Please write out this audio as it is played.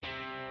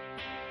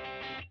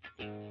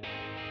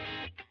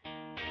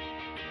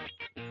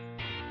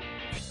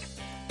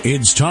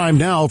It's time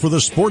now for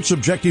the Sports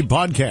Objective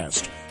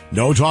Podcast.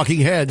 No talking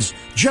heads,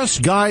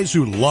 just guys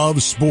who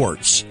love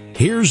sports.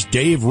 Here's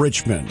Dave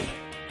Richmond.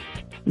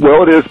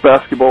 Well, it is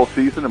basketball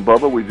season, and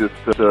Bubba, we just,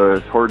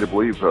 it's hard to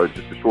believe,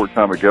 just a short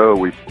time ago,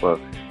 we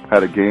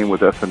had a game with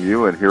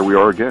SMU, and here we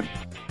are again.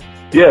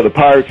 Yeah, the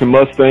Pirates and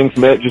Mustangs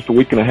met just a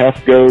week and a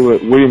half ago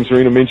at Williams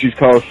Arena Minges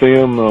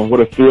Coliseum. What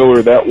a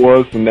thriller that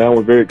was, and now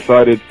we're very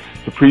excited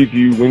to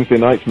preview Wednesday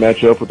night's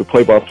matchup with the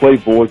play-by-play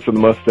voice of the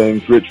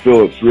Mustangs, Rich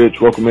Phillips.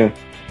 Rich, welcome in.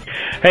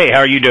 Hey, how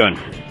are you doing?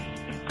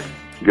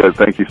 Good.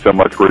 Thank you so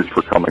much, Rich,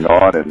 for coming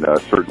on, and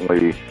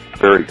certainly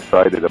very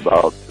excited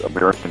about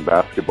American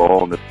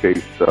basketball, in this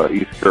case,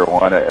 East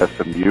Carolina,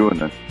 SMU,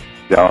 and then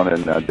down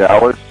in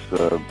Dallas.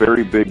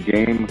 Very big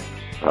game.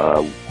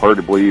 Hard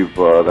to believe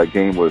that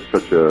game was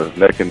such a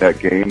neck-and-neck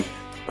game.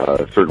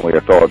 Certainly I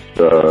thought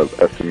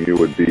SMU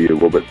would be a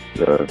little bit,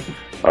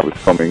 I was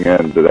coming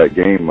into that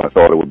game, I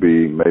thought it would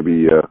be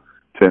maybe a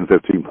 10,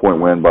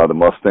 15-point win by the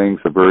Mustangs,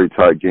 a very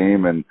tight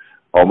game, and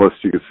almost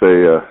you could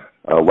say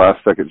a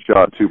last-second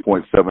shot,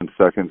 2.7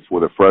 seconds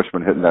with a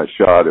freshman hitting that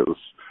shot. It was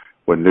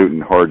when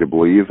Newton, hard to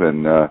believe.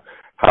 And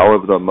how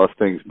have the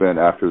Mustangs been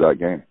after that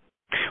game?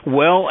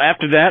 Well,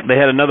 after that, they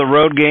had another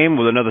road game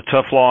with another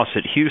tough loss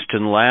at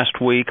Houston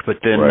last week, but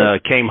then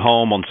came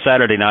home on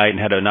Saturday night and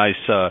had a nice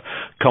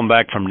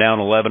comeback from down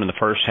 11 in the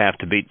first half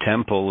to beat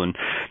Temple. And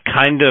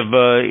kind of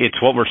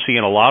it's what we're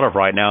seeing a lot of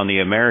right now in the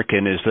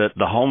American is that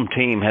the home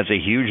team has a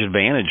huge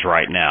advantage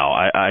right now.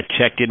 I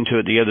checked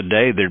into it the other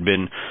day. There'd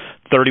been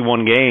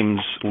 31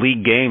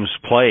 league games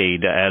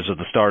played as of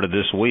the start of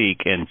this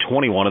week, and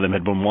 21 of them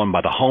had been won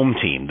by the home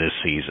team this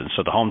season.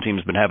 So the home team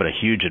has been having a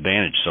huge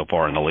advantage so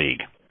far in the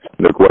league.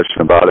 No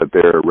question about it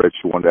there, Rich.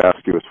 I wanted to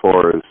ask you, as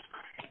far as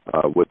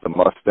with the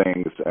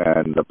Mustangs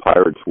and the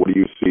Pirates, what do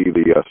you see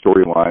the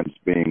storylines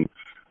being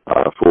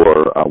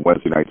for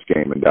Wednesday night's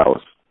game in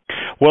Dallas?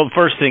 Well, the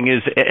first thing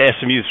is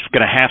SMU's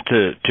going to have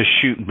to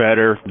shoot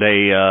better.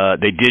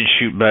 They did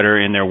shoot better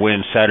in their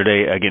win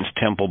Saturday against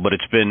Temple, but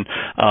it's been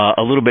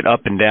a little bit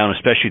up and down,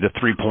 especially the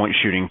three-point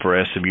shooting for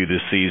SMU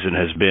this season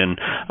has been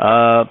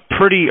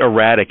pretty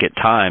erratic at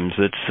times.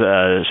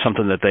 It's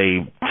something that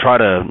they try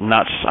to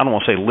I don't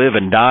want to say live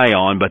and die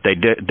on, but they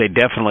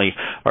definitely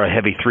are a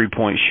heavy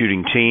three-point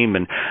shooting team.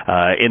 And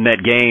in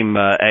that game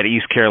at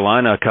East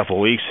Carolina a couple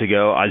of weeks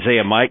ago,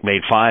 Isaiah Mike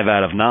made 5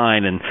 out of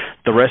 9, and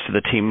the rest of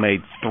the team made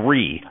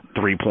 3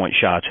 three-point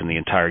shots in the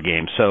entire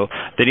game. So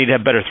they need to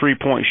have better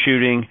three-point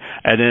shooting,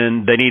 and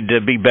then they need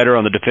to be better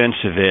on the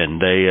defensive end.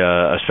 They,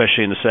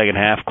 especially in the second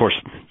half, of course,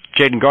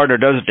 Jaden Gardner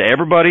does it to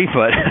everybody,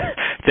 but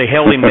they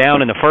held him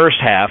down in the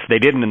first half. They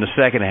didn't in the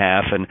second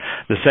half, and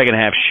the second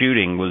half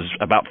shooting was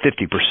about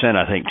 50%,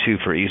 I think, too,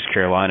 for East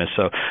Carolina.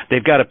 So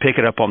they've got to pick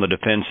it up on the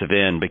defensive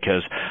end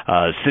because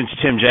since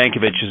Tim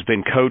Jankovic has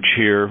been coach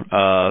here,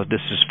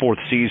 this is 4th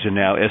season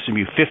now,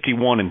 SMU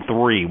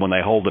 51-3 when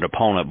they hold an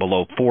opponent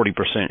below 40%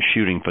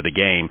 shooting for the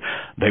game.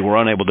 They were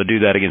unable to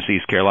do that against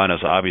East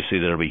Carolina, so obviously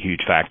that'll be a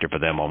huge factor for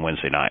them on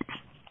Wednesday night.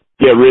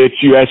 Yeah, Rich,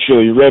 you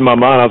actually read my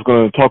mind. I was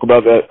going to talk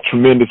about that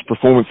tremendous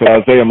performance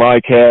that Isaiah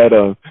Mike had.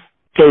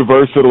 So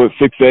versatile at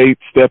 6'8",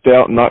 stepped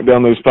out and knocked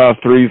down those 5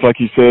 threes, like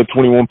you said,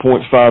 21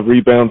 points, 5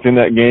 rebounds in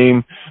that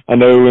game. I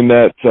know in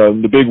that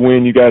the big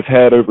win you guys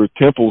had over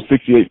Temple,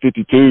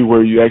 68-52,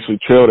 where you actually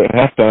trailed at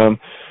halftime,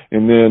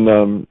 and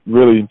then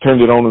really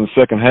turned it on in the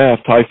second half.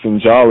 Tyson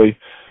Jolly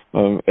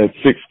at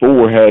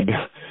 6'4", had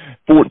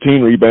 14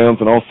 rebounds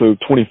and also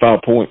 25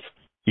 points.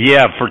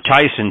 Yeah, for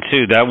Tyson,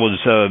 too, that was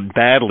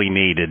badly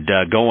needed.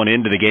 Going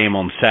into the game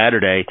on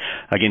Saturday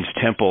against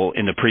Temple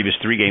in the previous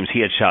 3 games, he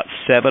had shot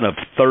 7 of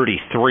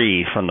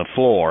 33 from the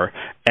floor,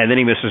 and then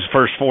he missed his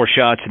first 4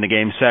 shots in the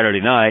game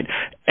Saturday night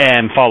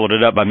and followed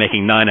it up by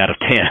making 9 out of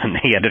 10.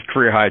 He had a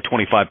career-high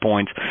 25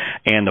 points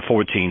and the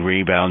 14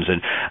 rebounds.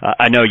 And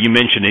I know you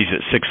mentioned he's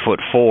at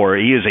 6'4".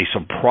 He is a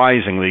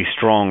surprisingly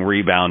strong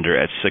rebounder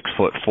at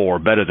 6'4",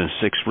 better than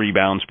 6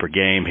 rebounds per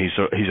game.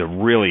 He's a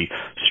really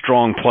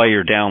strong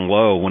player down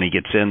low when he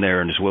gets in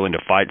there and is willing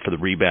to fight for the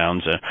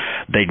rebounds.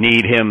 They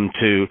need him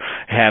to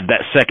have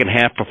that second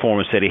half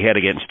performance that he had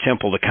against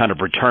Temple to kind of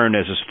return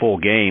as his full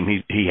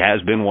game. He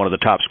has been one of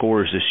the top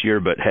scorers this year,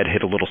 but had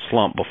hit a little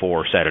slump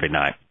before Saturday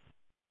night.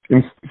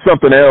 And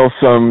something else,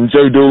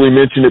 Joe Dooley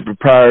mentioned it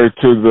prior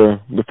to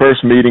the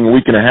first meeting a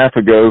week and a half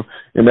ago,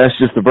 and that's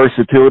just the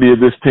versatility of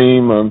this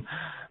team.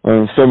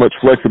 So much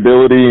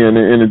flexibility, and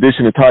in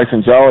addition to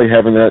Tyson Jolly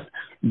having that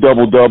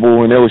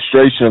double-double, an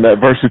illustration of that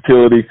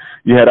versatility,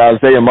 you had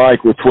Isaiah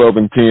Mike with 12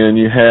 and 10,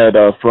 you had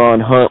Faron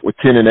Hunt with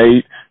 10 and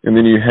 8, and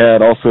then you had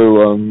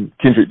also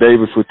Kendrick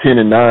Davis with 10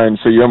 and 9,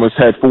 so you almost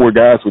had 4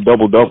 guys with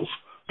double-doubles.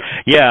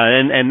 Yeah,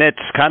 and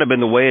that's kind of been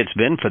the way it's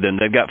been for them.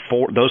 They've got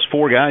those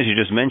four guys you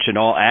just mentioned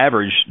all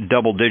average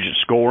double-digit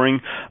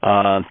scoring.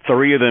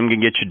 Three of them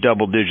can get you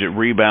double-digit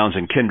rebounds,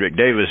 and Kendrick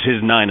Davis,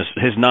 his nine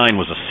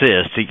was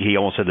assists. He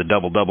almost had the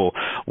double-double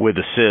with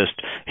assist.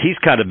 He's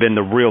kind of been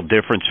the real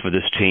difference for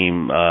this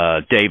team.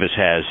 Davis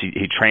has.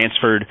 He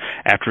transferred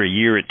after a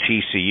year at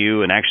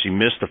TCU and actually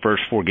missed the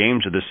first 4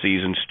 games of this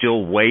season,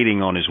 still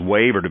waiting on his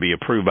waiver to be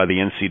approved by the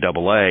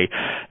NCAA.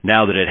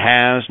 Now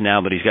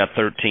that he's got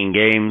 13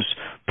 games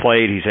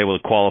played, he's able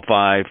to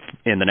qualify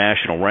in the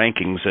national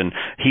rankings, and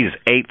he's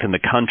 8th in the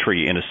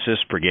country in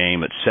assists per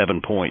game at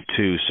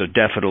 7.2, so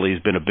definitely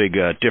he's been a big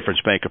difference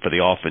maker for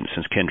the offense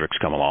since Kendrick's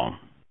come along.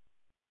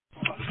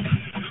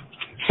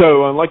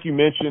 So, like you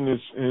mentioned,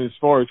 as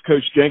far as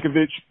Coach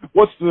Jankovic,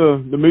 what's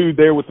the mood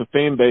there with the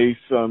fan base,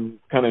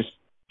 kind of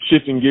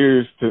shifting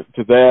gears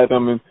to that? I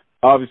mean,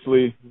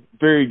 obviously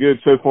very good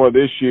so far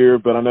this year,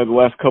 but I know the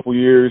last couple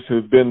years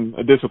have been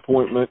a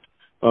disappointment.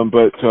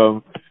 But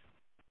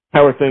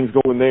how are things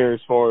going there as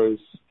far as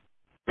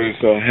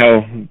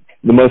how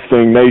the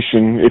Mustang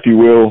Nation, if you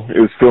will,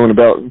 is feeling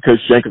about Coach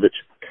Jankovic?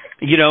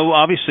 You know,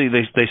 obviously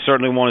they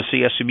certainly want to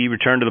see SMU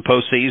return to the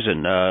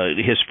postseason.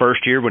 His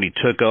first year when he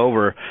took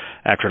over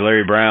after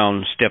Larry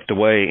Brown stepped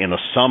away in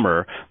the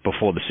summer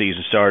before the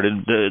season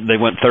started, they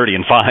went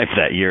 30-5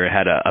 that year.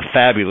 Had a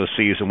fabulous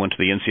season, went to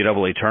the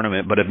NCAA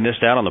tournament, but have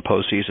missed out on the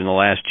postseason the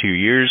last 2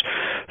 years.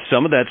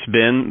 Some of that's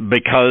been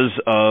because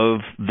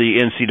of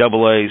the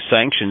NCAA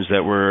sanctions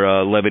that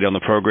were levied on the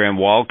program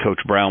while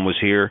Coach Brown was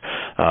here.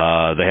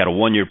 They had a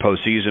 1-year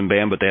postseason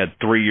ban, but they had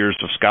 3 years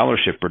of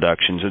scholarship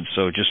reductions, and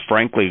so just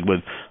frankly,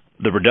 with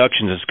the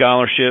reductions in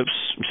scholarships,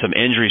 some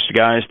injuries to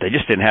guys, they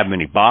just didn't have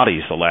many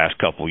bodies the last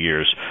couple of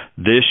years.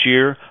 This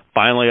year,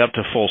 finally up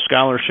to full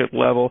scholarship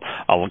level.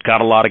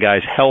 Got a lot of guys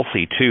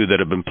healthy, too, that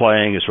have been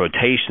playing. His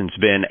rotation's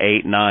been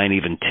 8, 9,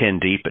 even 10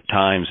 deep at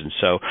times, and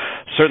so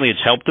certainly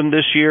it's helped them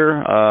this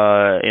year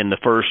in the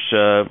first,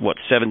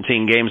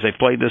 17 games they've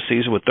played this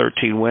season with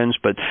 13 wins,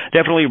 but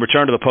definitely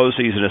return to the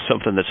postseason is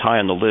something that's high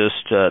on the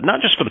list,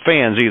 not just for the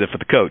fans, either for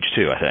the coach,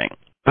 too, I think.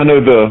 I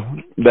know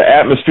the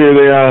atmosphere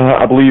there,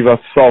 I believe I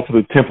saw for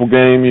the Temple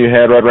game, you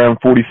had right around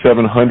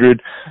 4,700,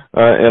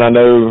 and I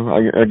know,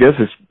 I guess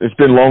it's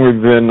been longer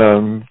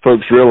than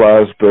folks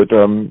realize, but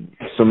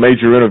some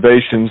major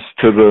renovations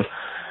to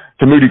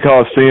Moody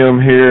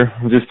Coliseum here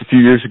just a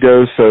few years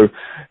ago, so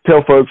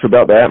tell folks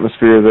about the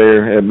atmosphere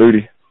there at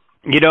Moody.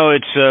 You know,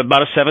 it's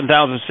about a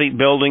 7,000-seat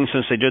building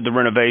since they did the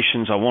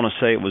renovations. I want to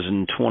say it was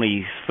in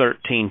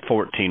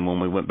 2013-14 when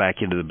we went back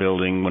into the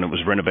building when it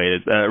was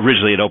renovated.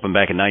 Originally, it opened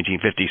back in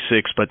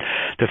 1956, but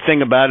the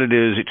thing about it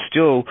is it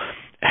still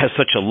has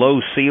such a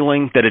low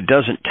ceiling that it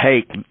doesn't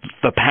take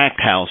the packed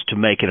house to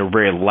make it a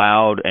very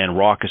loud and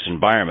raucous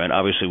environment.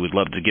 Obviously, we'd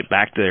love to get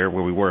back there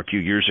where we were a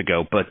few years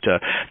ago, but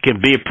can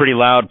be a pretty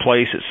loud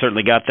place. It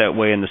certainly got that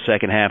way in the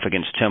second half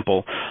against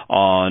Temple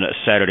on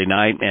Saturday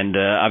night. And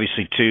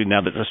obviously, too,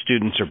 now that the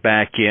students are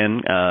back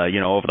in,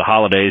 over the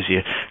holidays, you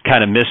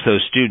kind of miss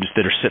those students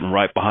that are sitting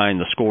right behind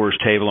the scorer's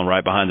table and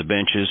right behind the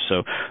benches.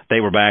 So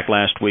they were back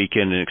last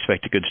weekend and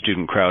expect a good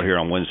student crowd here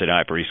on Wednesday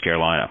night for East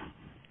Carolina.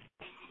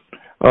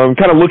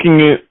 Kind of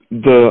looking at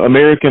the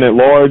American at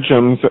large,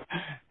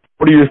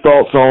 what are your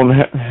thoughts on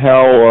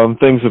how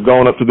things have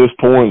gone up to this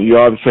point? You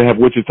obviously have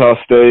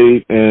Wichita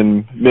State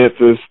and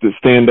Memphis that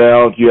stand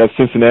out. You have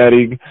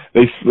Cincinnati.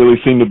 They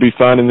really seem to be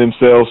finding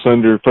themselves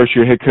under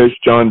first-year head coach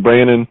John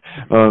Brannon.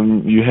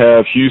 You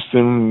have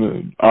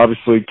Houston.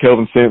 Obviously,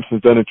 Kelvin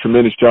Sampson's done a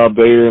tremendous job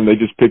there, and they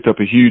just picked up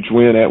a huge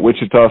win at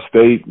Wichita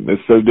State.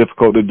 It's so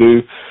difficult to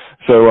do.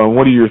 So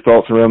what are your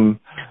thoughts around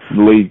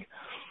the league?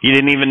 You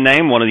didn't even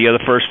name one of the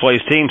other first-place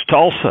teams,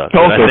 Tulsa.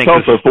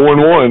 Tulsa,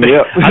 4-1,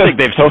 yeah. I think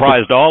they've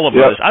surprised all of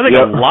us. I think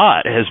a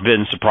lot has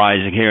been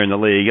surprising here in the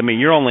league. I mean,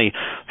 you're only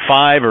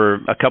 5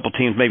 or a couple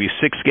teams, maybe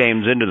 6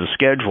 games into the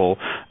schedule,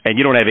 and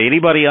you don't have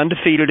anybody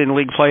undefeated in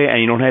league play,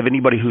 and you don't have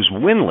anybody who's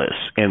winless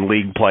in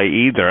league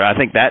play either. I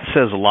think that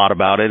says a lot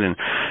about it, and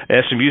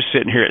SMU's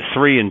sitting here at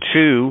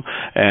 3-2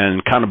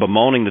 and kind of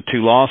bemoaning the 2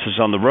 losses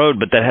on the road,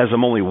 but that has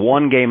them only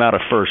 1 game out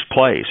of first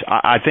place.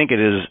 I think it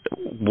is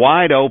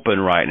wide open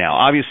right now.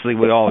 Obviously,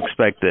 we all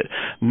expect that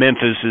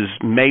Memphis is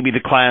maybe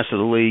the class of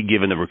the league,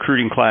 given the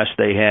recruiting class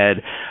they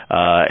had,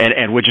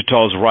 and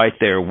Wichita's right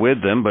there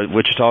with them, but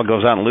Wichita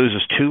goes out and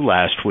loses 2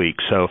 last week.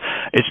 So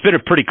it's been a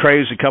pretty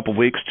crazy couple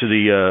weeks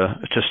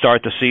to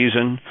start the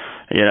season.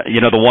 You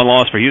know, the one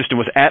loss for Houston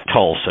was at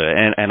Tulsa,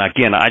 and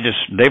again,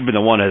 they've been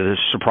the one that has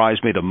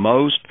surprised me the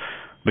most.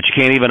 But you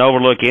can't even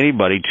overlook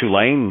anybody.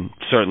 Tulane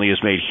certainly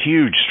has made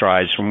huge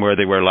strides from where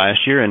they were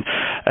last year, and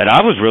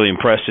I was really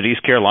impressed at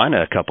East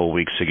Carolina a couple of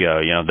weeks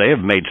ago. You know, they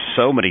have made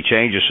so many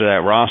changes to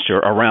that roster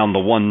around the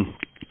one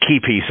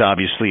key piece,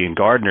 obviously, in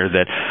Gardner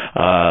that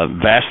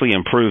vastly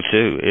improved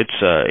too. It's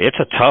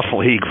a tough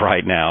league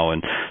right now,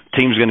 and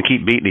teams are going to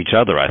keep beating each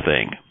other, I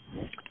think.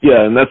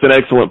 Yeah, and that's an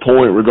excellent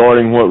point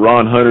regarding what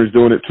Ron Hunter's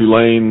doing at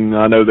Tulane.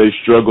 I know they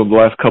struggled the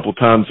last couple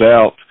times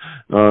out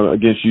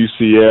against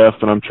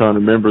UCF, and I'm trying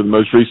to remember the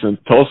most recent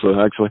Tulsa,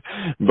 actually.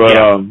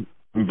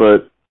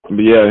 But But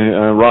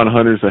yeah, Ron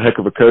Hunter's a heck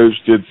of a coach,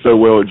 did so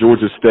well at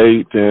Georgia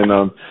State,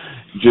 and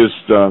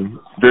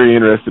very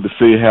interested to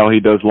see how he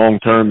does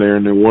long-term there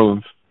in New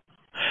Orleans.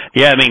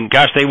 Yeah, I mean,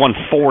 gosh, they won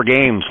 4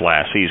 games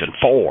last season,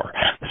 4.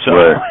 So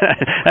right.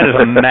 That is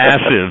a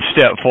massive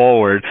step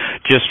forward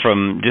just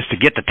to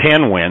get to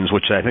 10 wins,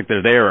 which I think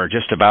they're there or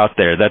just about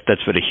there.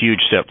 That's been a huge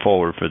step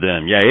forward for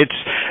them. Yeah,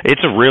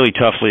 it's a really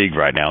tough league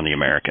right now in the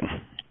American.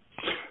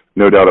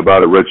 No doubt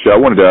about it, Rich. I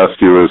wanted to ask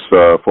you, as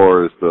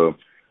far as the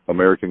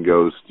American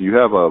goes, do you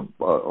have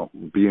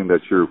being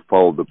that you've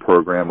followed the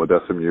program with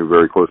SMU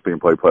very close, being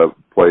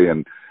play,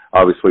 and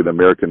obviously the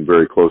American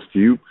very close, do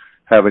you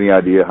have any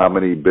idea how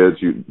many bids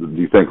do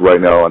you think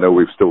right now? I know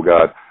we've still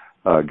got,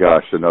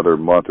 another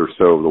month or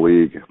so of the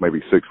league,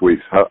 maybe 6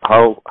 weeks.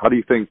 How do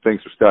you think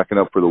things are stacking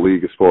up for the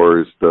league as far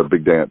as the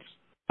big dance?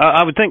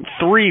 I would think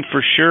 3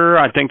 for sure.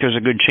 I think there's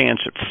a good chance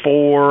at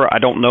 4. I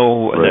don't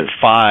know that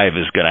 5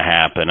 is going to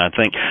happen. I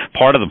think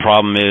part of the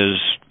problem is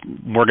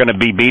we're going to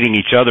be beating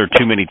each other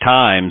too many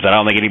times. I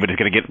don't think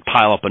anybody's going to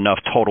pile up enough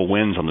total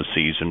wins on the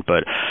season.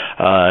 But,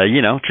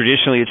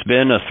 traditionally it's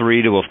been a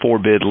 3 to a 4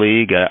 bid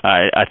league.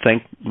 I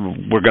think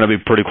we're going to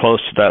be pretty close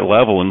to that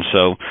level. And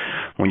so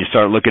when you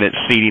start looking at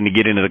seeding to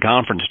get into the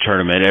conference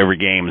tournament, every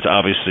game is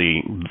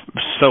obviously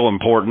so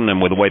important.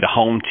 And with the way the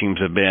home teams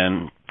have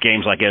been,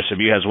 games like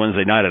SMU has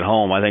Wednesday night at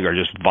home, I think are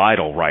just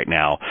vital right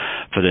now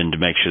for them to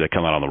make sure they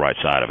come out on the right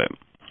side of it.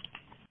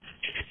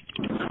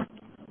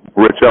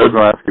 Rich, I was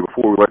going to ask you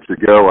before we let you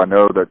go, I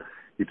know that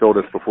you told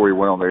us before you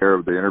went on the air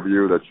of the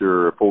interview that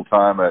you're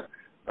full-time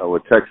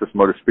with Texas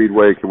Motor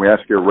Speedway. Can we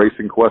ask you a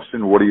racing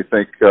question? What do you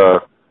think,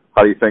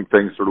 how do you think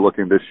things are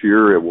looking this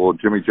year? Will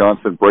Jimmy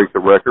Johnson break the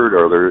record?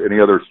 Are there any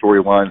other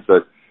storylines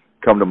that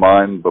come to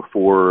mind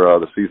before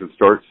the season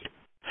starts?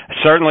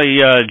 Certainly,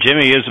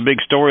 Jimmy is a big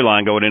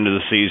storyline going into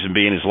the season,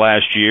 being his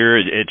last year.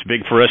 It's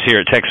big for us here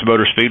at Texas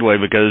Motor Speedway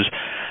because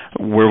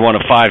we're one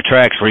of 5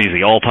 tracks where he's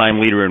the all-time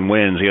leader in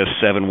wins. He has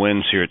 7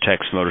 wins here at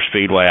Texas Motor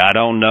Speedway. I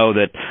don't know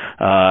that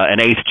an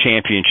 8th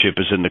championship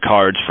is in the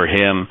cards for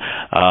him.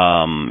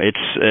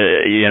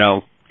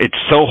 It's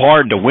so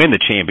hard to win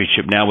the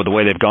championship now with the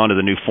way they've gone to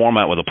the new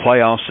format with the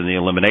playoffs and the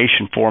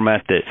elimination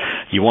format that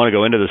you want to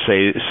go into the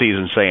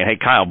season saying, hey,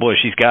 Kyle Busch,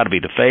 he's got to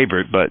be the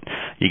favorite, but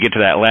you get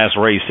to that last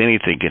race,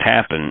 anything could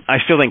happen. I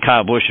still think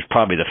Kyle Busch is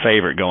probably the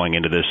favorite going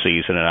into this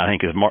season, and I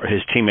think his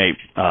teammate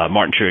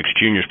Martin Truex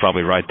Jr. is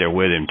probably right there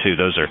with him, too.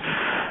 Those are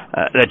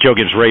that Joe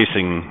Gibbs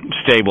Racing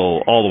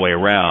stable all the way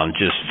around,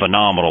 just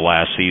phenomenal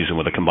last season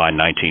with a combined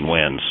 19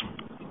 wins.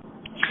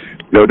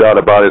 No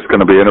doubt about it. It's going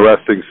to be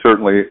interesting,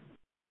 certainly,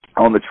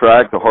 on the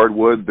track, the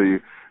hardwood,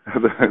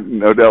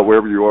 no doubt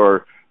wherever you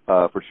are,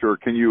 for sure.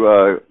 Can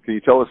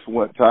you tell us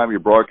what time your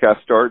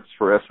broadcast starts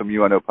for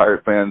SMU? I know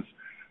Pirate fans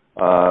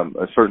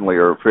certainly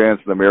are fans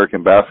of the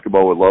American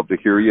basketball. Would love to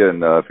hear you.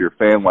 And if you're a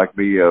fan like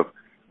me of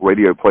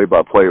radio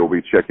play-by-play, we'll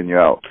be checking you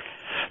out.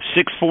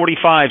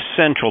 6:45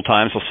 Central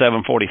Time, so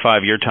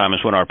 7:45 your time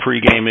is when our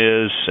pregame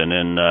is, and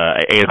then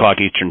 8 o'clock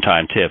Eastern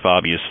Time tip,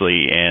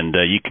 obviously. And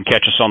you can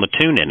catch us on the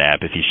TuneIn app.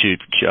 If you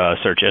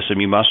search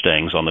SMU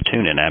Mustangs on the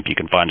TuneIn app, you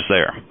can find us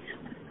there.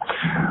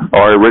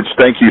 All right, Rich,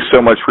 thank you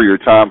so much for your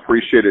time.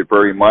 Appreciate it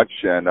very much,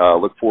 and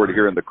look forward to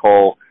hearing the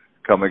call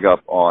coming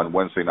up on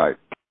Wednesday night.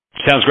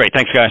 Sounds great.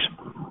 Thanks, guys.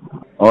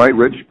 All right,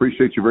 Rich,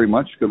 appreciate you very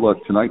much. Good luck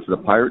tonight to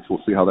the Pirates.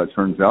 We'll see how that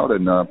turns out,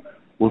 and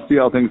we'll see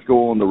how things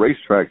go on the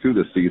racetrack, too,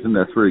 this season.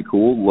 That's very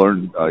cool.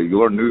 You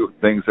learn new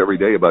things every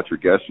day about your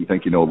guests. You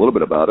think you know a little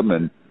bit about them,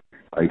 and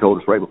he told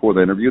us right before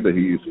the interview that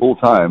he's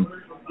full-time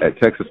at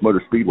Texas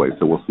Motor Speedway,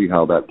 so we'll see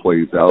how that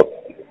plays out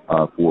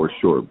for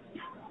sure.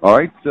 All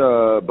right,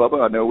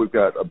 Bubba, I know we've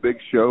got a big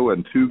show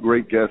and 2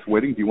 great guests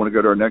waiting. Do you want to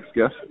go to our next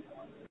guest?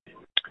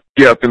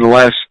 Yeah, in the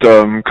last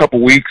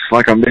couple weeks,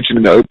 like I mentioned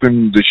in the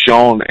open,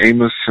 DaShaun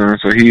Amos,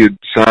 so he had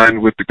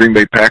signed with the Green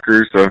Bay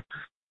Packers, a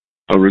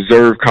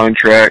reserve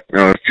contract,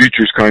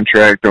 futures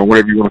contract, or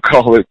whatever you want to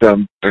call it.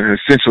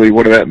 Essentially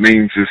what that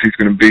means is he's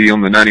going to be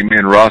on the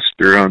 90-man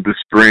roster this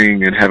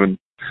spring and have an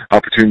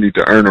opportunity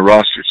to earn a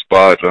roster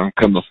spot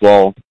come the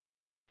fall.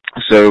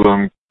 So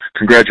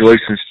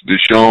congratulations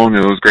to DaShaun.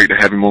 It was great to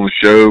have him on the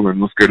show, and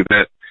let's go to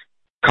that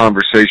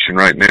conversation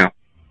right now.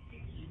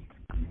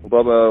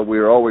 Well, Bubba, we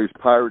are always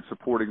Pirates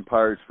supporting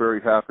Pirates.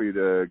 Very happy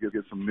to get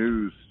some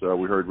news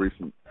we heard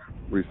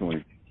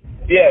recently.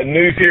 Yeah,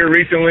 news here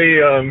recently,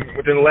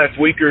 within the last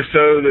week or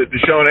so, that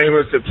DaShaun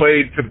Amos had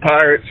played for the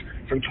Pirates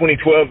from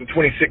 2012 to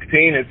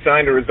 2016, had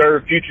signed a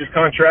reserve futures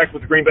contract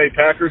with the Green Bay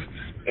Packers,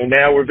 and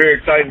now we're very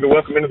excited to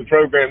welcome into the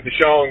program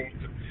DaShaun.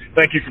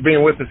 Thank you for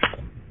being with us.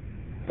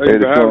 Thanks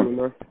for having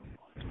me, man.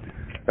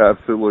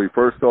 Absolutely.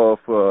 First off,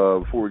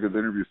 before we get the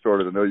interview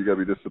started, I know you got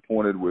to be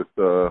disappointed with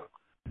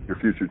your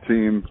future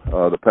team,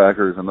 the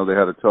Packers. I know they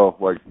had a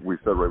tough, like we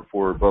said right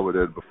before, Bubba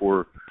did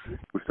before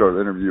we started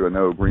the interview. I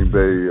know Green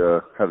Bay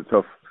had a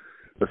tough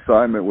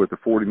assignment with the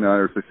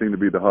 49ers. They seem to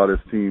be the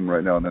hottest team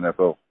right now in the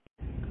NFL.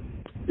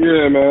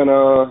 Yeah, man.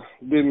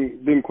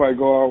 Didn't quite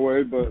go our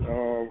way, but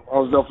I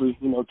was definitely,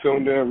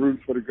 tuned in,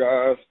 rooting for the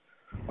guys,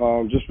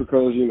 just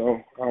because,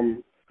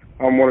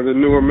 I'm one of the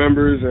newer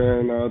members,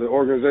 and the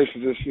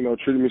organization just,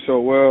 treated me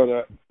so well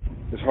that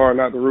it's hard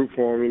not to root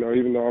for them,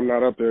 even though I'm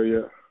not up there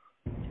yet.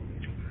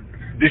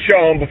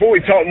 DaShaun, before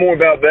we talk more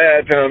about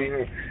that,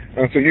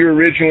 so you're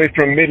originally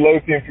from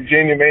Midlothian,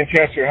 Virginia,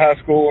 Manchester High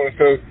School, and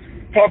so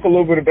talk a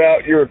little bit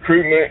about your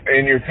recruitment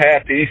and your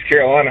path to East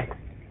Carolina.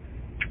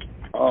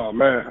 Oh,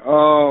 man.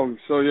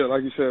 So, yeah,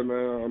 like you said,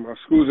 man, my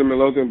school's in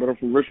Midlothian, but I'm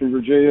from Richmond,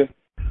 Virginia.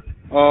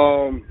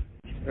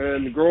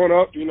 And growing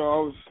up, I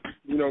was,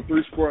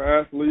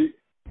 three-sport athlete.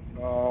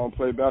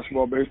 Played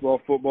basketball, baseball,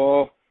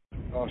 football.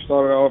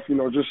 Started off,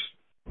 just,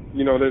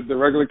 the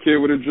regular kid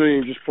with a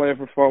dream, just playing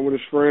for fun with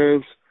his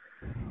friends.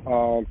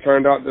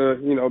 Turned out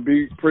to,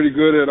 be pretty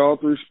good at all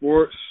three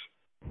sports.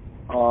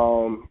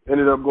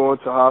 Ended up going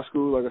to high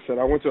school. Like I said,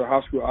 I went to a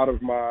high school out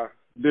of my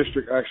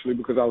district, actually,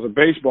 because I was a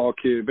baseball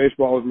kid.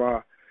 Baseball was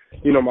my,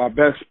 my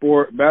best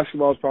sport.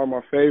 Basketball was probably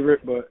my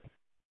favorite, but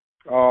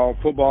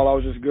football I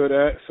was just good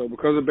at. So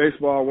because of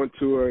baseball, I went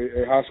to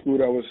a high school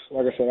that was,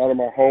 like I said, out of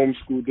my home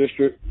school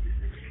district.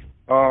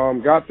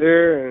 Got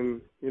there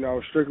and, I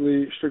was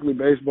strictly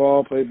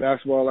baseball, played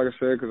basketball, like I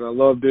said, because I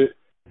loved it.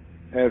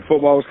 And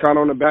football was kind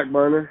of on the back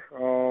burner.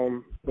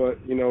 But,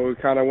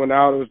 it kind of went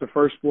out. It was the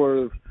first sport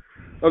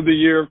of the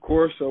year, of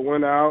course, so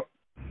went out.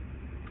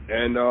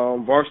 And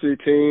varsity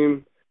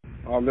team,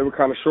 they were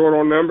kind of short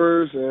on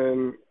numbers,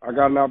 and I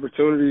got an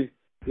opportunity,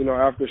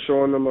 after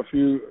showing them a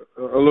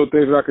little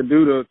things that I could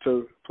do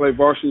to play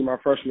varsity my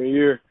freshman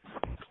year.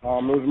 It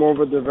was more of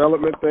a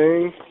development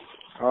thing,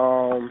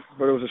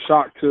 but it was a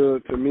shock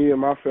to me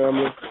and my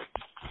family.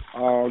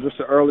 Just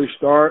an early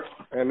start,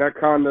 and that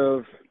kind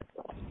of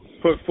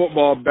put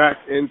football back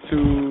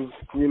into,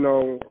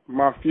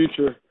 my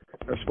future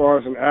as far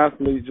as an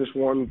athlete, just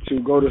wanting to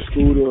go to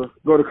school, to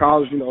go to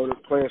college, to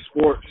playing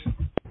sports.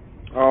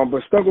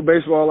 But stuck with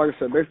baseball. Like I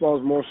said, baseball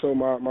is more so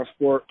my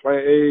sport.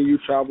 Playing AAU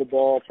travel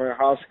ball, playing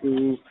high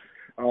school,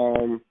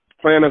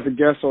 playing as a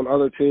guest on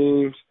other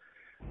teams.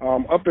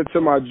 Up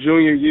until my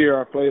junior year,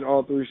 I played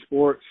all three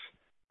sports.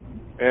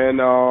 And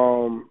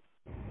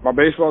my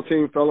baseball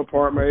team fell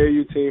apart. My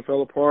AAU team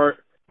fell apart.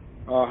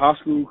 High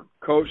school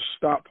coach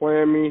stopped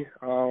playing me.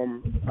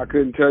 I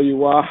couldn't tell you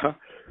why,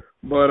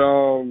 but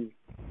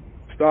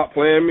stopped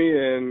playing me,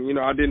 and,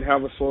 I didn't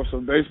have a source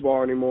of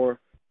baseball anymore.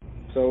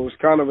 So it was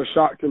kind of a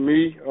shock to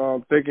me,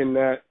 thinking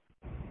that,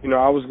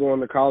 I was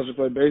going to college to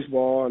play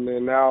baseball, and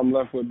then now I'm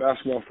left with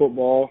basketball,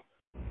 football.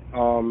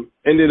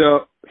 Ended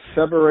up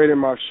separating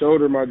my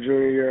shoulder my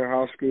junior year in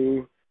high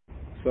school.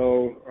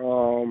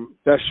 So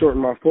that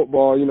shortened my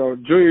football.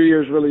 Junior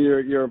year is really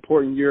your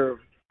important year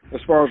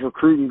as far as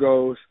recruiting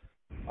goes.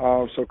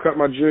 So cut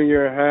my junior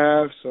year in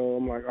half. So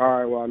I'm like, all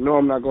right, well, I know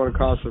I'm not going to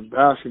college for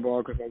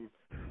basketball because I'm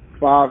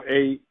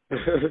 5'8".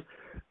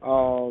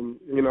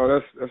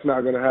 That's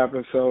not going to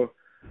happen. So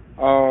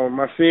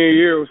my senior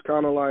year was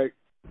kind of like,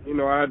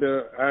 I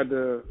had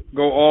to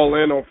go all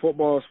in on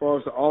football as far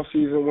as the off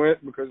season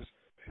went, because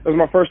it was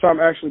my first time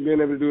actually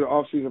being able to do the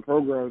off season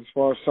programs as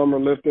far as summer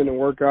lifting and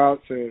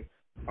workouts and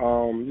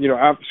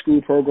after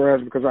school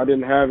programs, because I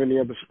didn't have any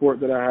other sport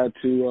that I had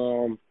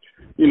to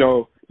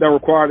that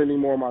required any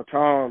more of my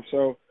time.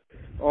 So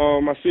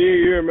my senior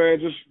year, man,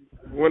 just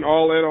went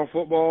all in on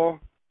football.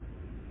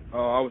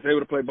 I was able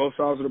to play both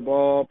sides of the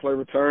ball, play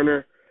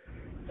returner.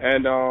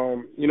 And,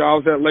 I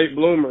was that late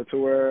bloomer to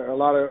where a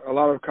lot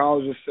of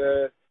colleges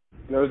said,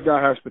 this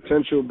guy has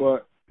potential,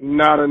 but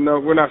not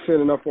enough. We're not seeing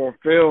enough on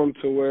film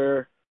to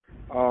where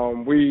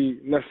we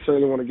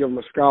necessarily want to give him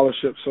a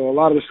scholarship. So a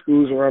lot of the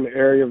schools around the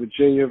area,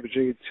 Virginia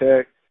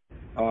Tech,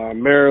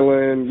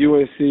 Maryland,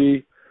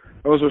 UNC,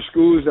 those were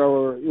schools that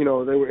were,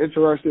 they were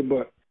interested,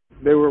 but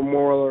they were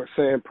more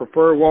saying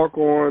prefer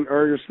walk-on,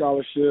 earn your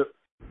scholarship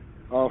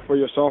for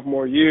your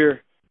sophomore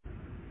year.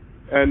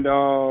 And,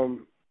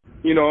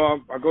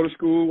 I go to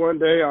school one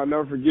day. I'll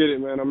never forget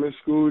it, man. I'm in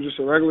school, just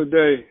a regular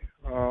day,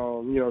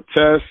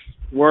 tests,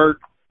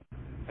 work,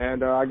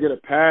 and I get a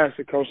pass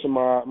that comes to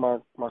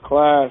my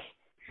class.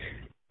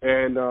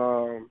 And,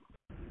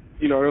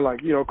 they're like,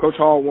 Coach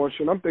Hall wants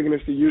you. And I'm thinking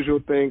it's the usual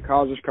thing,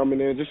 colleges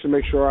coming in just to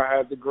make sure I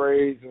have the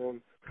grades.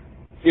 And,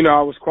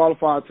 I was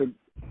qualified to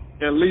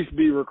at least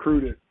be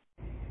recruited.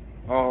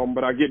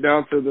 But I get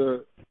down to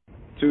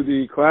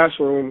the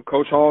classroom.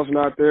 Coach Hall's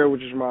not there,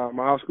 which is my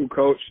high school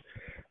coach.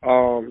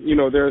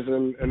 There's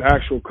an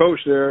actual coach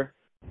there,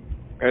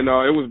 and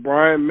it was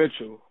Brian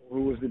Mitchell,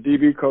 who was the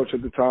DB coach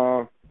at the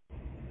time.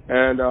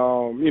 And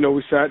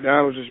we sat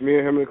down. It was just me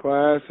and him in the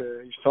class,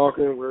 and he's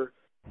talking.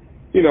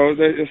 He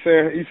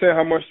said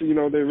how much they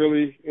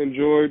really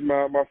enjoyed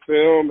my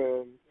film,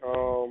 and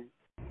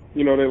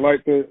they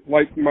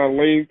liked my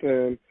length,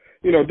 and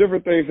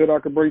different things that I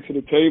could bring to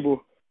the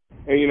table.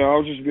 And I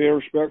was just being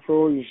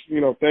respectful, and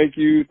just thank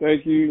you,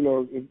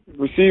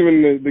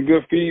 receiving the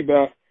good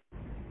feedback.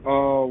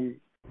 And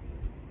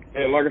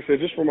like I said,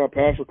 just from my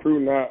past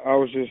recruiting, I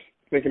was just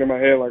thinking in my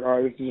head, like,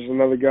 all right, this is just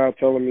another guy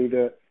telling me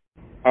that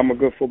I'm a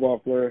good football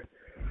player.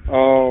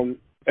 And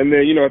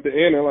then, at the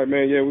end, they're like,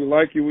 man, yeah, we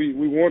like you.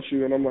 We want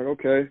you. And I'm like,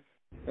 okay,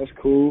 that's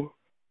cool.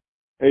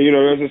 And,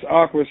 there's this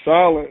awkward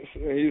silence.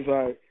 And he's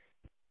like,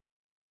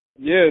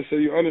 yeah, so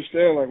you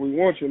understand, like, we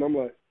want you. And I'm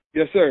like,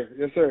 yes, sir,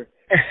 yes, sir.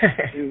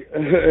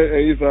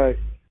 And he's like,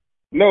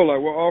 no,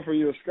 like, we're offering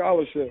you a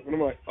scholarship. And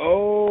I'm like,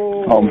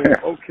 oh man.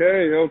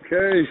 okay.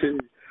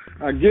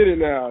 I get it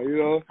now, you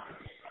know.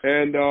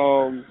 And,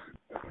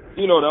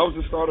 you know, that was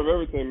the start of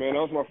everything, man.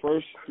 That was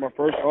my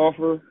first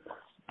offer.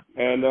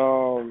 And,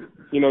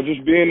 you know,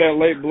 just being that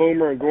late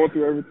bloomer and going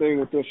through everything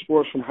with the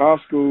sports from high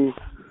school,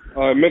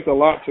 it meant a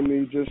lot to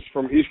me just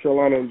from East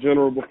Carolina in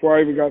general. Before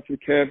I even got to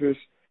campus,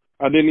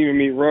 I didn't even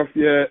meet Ruff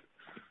yet.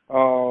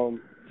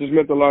 Just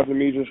meant a lot to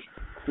me, just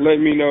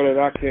letting me know that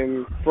I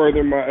can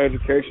further my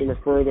education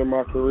and further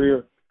my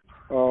career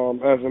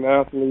as an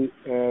athlete.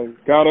 And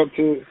got up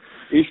to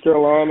East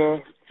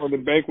Carolina for the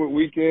banquet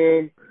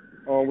weekend,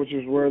 which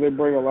is where they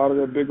bring a lot of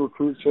their big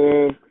recruits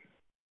in.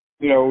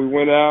 You know, we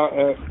went out,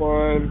 had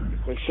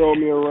fun. They showed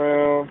me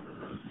around.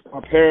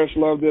 My parents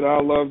loved it. I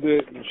loved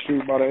it. And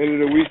shoot, by the end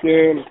of the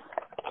weekend,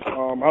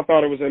 I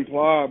thought it was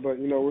implied, but,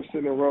 you know, we're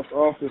sitting in Ruff's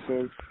office,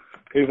 and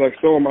he's like,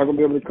 so am I going to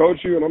be able to coach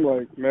you? And I'm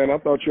like, man, I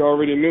thought you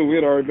already knew. We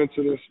had already been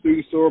to the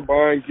student store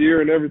buying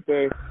gear and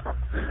everything.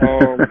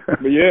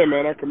 But, yeah,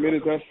 man, I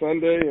committed that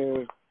Sunday,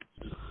 and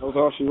that was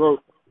all she wrote.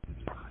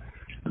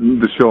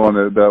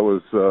 DaShaun, that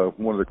was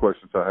one of the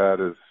questions I had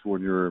is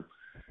when you're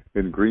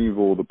in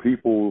Greenville, the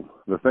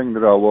thing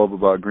that I love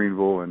about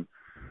Greenville, and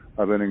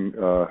I've been in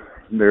the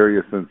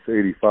area since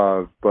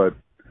 '85, but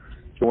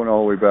going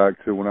all the way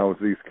back to when I was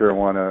in East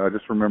Carolina, I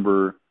just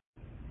remember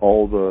I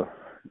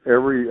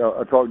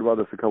talked about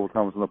this a couple of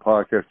times on the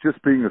podcast,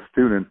 just being a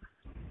student,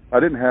 I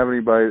didn't have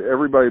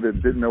everybody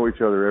that didn't know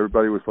each other,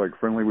 everybody was like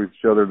friendly with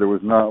each other. There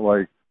was not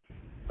like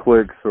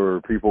cliques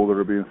or people that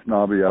are being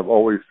snobby. I've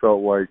always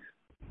felt like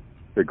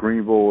that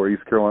Greenville or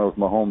East Carolina was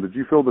my home. Did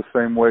you feel the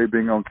same way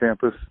being on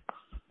campus?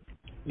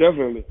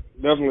 Definitely.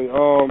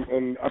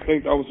 And I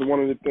think that was one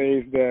of the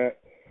things that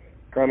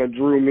kind of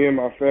drew me and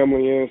my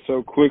family in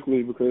so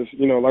quickly because,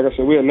 you know, like I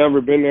said, we had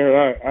never been there.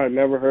 I had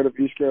never heard of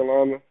East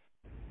Carolina,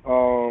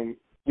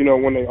 you know,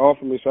 when they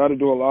offered me. So I had to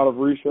do a lot of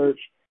research.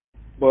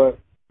 But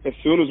as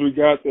soon as we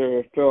got there,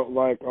 it felt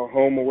like a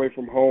home away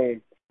from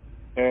home.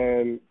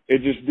 And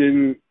it just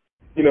didn't,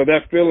 you know,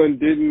 that feeling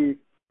didn't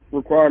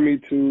require me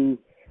to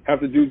have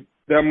to do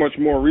that much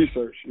more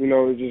research. You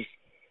know,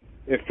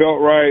 it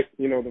felt right.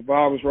 You know, the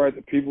vibe was right.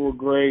 The people were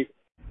great.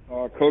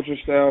 Coaching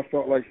staff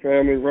felt like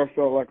family. Ruff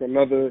felt like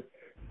another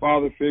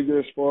father figure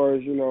as far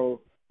as, you know,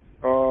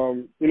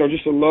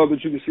 just the love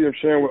that you could see him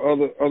sharing with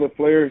other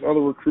players, other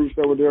recruits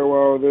that were there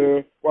while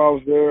I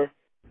was there.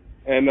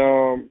 And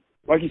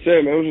like you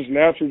said, man, it was just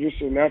natural,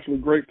 just a naturally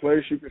great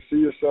place. You could see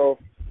yourself,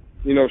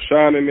 you know,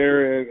 shining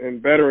there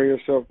and bettering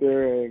yourself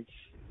there. And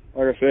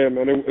like I said,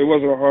 man, it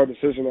wasn't a hard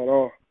decision at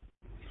all.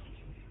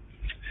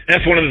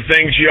 That's one of the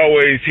things you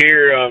always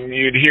hear.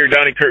 You'd hear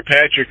Donnie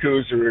Kirkpatrick,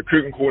 who's the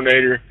recruiting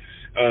coordinator,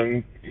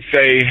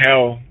 say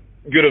how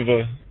good of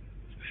a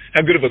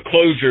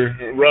closer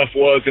Ruff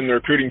was in the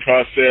recruiting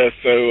process.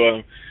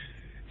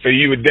 So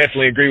you would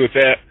definitely agree with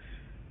that.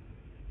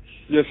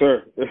 Yes,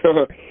 sir.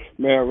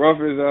 Man, Ruff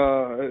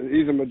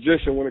he's a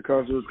magician when it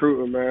comes to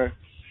recruiting, man.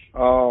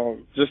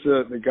 Just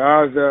the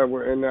guys that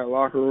were in that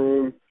locker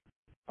room.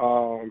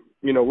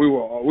 You know, we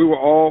were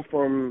all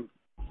from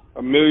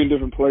a million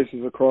different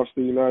places across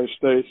the United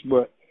States,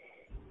 but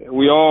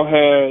we all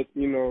had,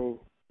 you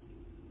know,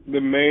 the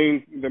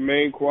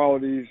main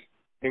qualities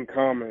in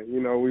common.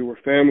 You know, we were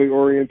family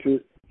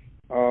oriented,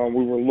 we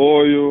were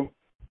loyal,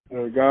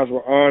 the guys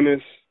were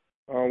honest,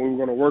 we were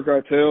going to work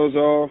our tails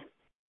off,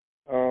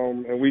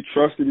 and we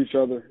trusted each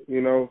other,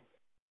 you know.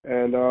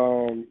 And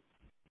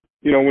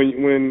you know,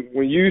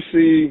 when you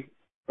see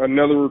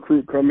another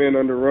recruit come in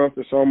under Ruff,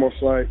 it's almost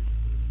like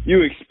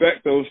you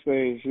expect those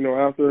things, you know,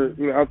 after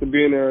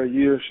being there a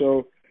year or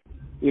so,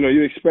 you know,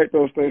 you expect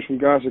those things from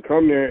guys that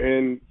come there,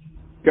 and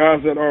guys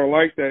that aren't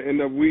like that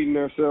end up weeding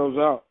themselves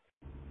out.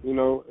 You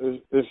know,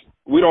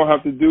 we didn't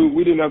have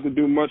to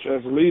do much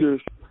as leaders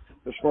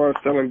as far as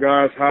telling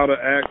guys how to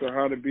act or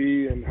how to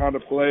be and how to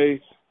play,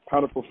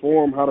 how to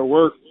perform, how to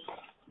work,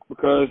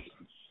 because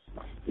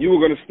you were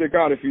going to stick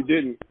out if you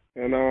didn't.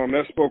 And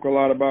that spoke a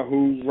lot about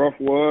who Ruff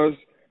was,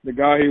 the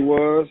guy he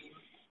was.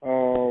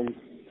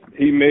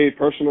 He made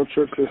personal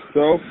trips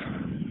himself.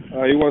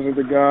 He wasn't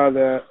the guy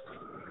that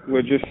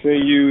would just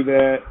send you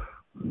the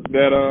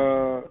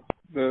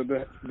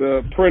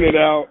printed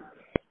out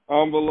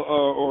envelope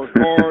or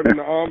card in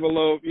the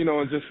envelope, you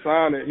know, and just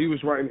sign it. He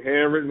was writing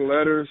handwritten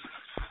letters.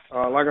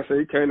 Like I said,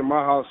 he came to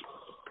my house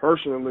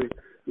personally,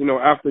 you know,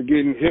 after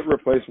getting hip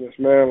replacements,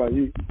 man. Like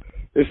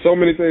there's so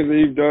many things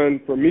that he's done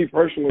for me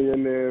personally,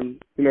 and then,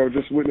 you know,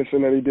 just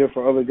witnessing that he did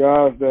for other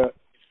guys that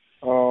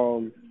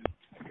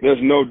there's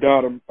no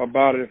doubt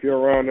about it. If you're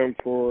around him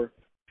for,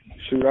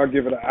 I'll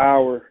give it an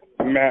hour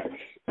max.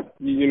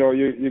 You know,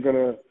 you're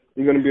gonna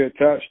be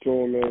attached to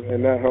him,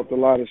 and that helped a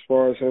lot as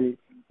far as him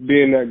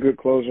being that good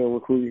closer and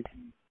recruiting.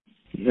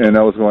 And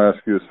I was going to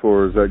ask you, as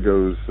far as that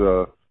goes,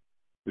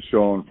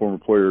 DaShaun, former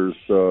players.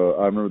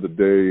 I remember the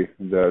day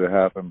that it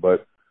happened,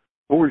 but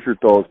what was your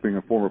thoughts being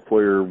a former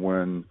player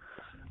when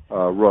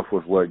Ruff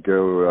was let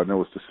go. I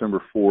know it was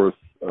December 4th,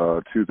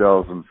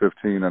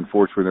 2015.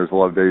 Unfortunately, there's a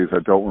lot of days I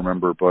don't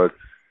remember, but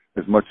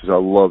as much as I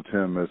loved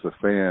him as a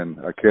fan,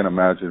 I can't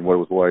imagine what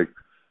it was like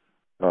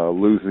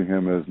losing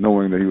him, as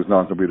knowing that he was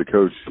not going to be the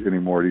coach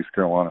anymore at East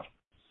Carolina.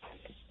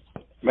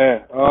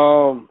 Man,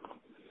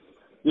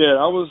 yeah,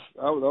 that was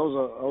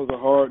a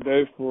hard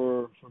day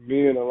for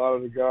me and a lot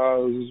of the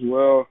guys as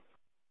well.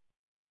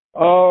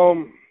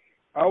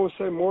 I would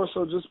say more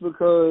so just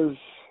because,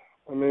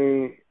 I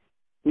mean,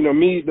 you know,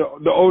 me,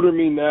 the older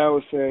me now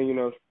is saying, you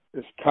know,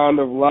 it's kind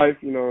of life,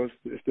 you know,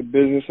 it's the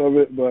business of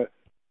it, but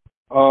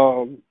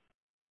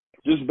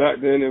just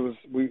back then it was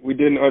we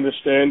didn't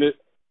understand it,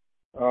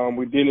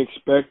 we didn't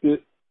expect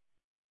it.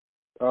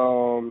 There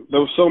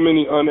were so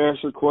many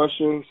unanswered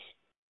questions.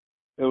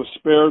 It was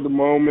spare of the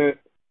moment,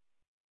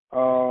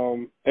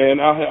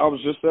 and I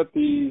was just at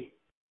the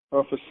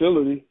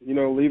facility, you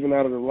know, leaving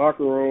out of the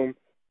locker room,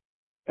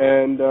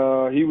 and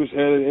he was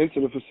headed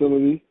into the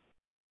facility.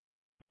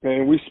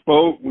 And we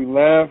spoke, we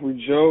laughed,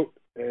 we joked,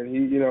 and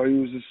he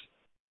was just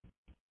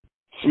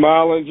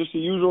smiling, just the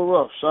usual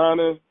Ruff,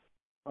 shining,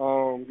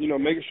 you know,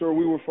 making sure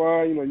we were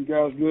fine. You know, you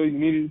guys good? You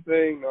need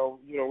anything? No,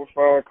 you know, we're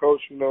fine,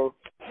 coach. You know,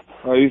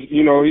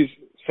 he's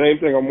same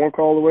thing. I'm one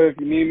call away. If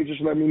you need me,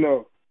 just let me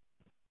know.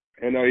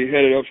 And he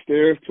headed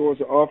upstairs towards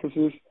the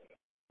offices.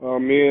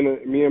 Me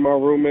and my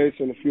roommates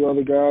and a few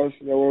other guys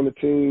that were on the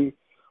team,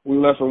 we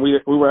left, and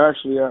we were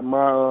actually at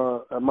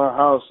my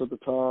house at the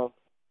time.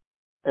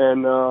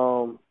 And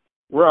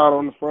we're out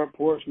on the front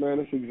porch, man.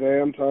 It's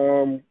exam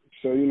time.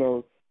 So, you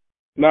know,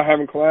 not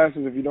having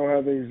classes, if you don't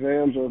have the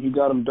exams or if you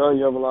got them done,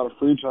 you have a lot of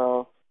free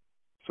time.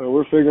 So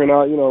we're figuring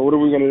out, you know, what are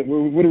we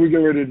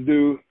getting ready to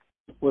do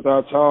with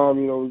our time,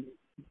 you know,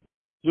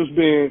 just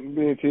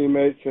being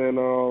teammates. And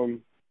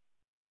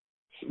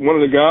one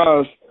of the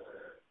guys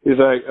is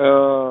like,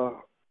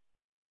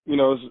 you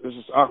know, it's this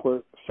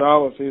awkward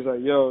silence. He's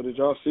like, yo, did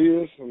y'all see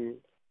this? And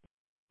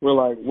we're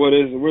like, what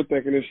is it? We're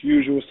thinking it's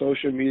usual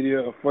social media,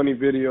 a funny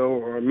video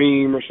or a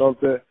meme or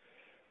something.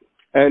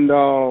 And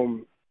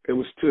it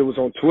was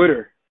on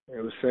Twitter.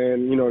 It was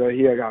saying, you know, that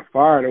he had got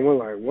fired. And we're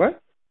like,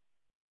 what?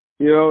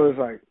 You know, it's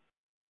like,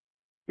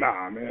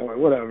 nah, man, like,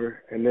 whatever.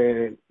 And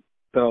then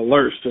the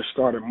alerts just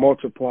started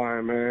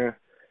multiplying, man.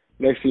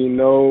 Next thing you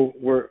know,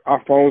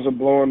 our phones are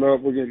blowing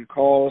up. We're getting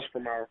calls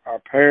from our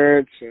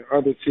parents and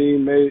other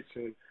teammates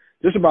and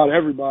just about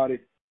everybody.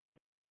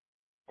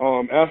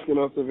 Asking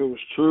us if it was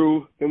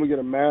true. Then we get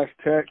a mass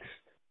text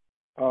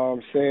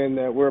saying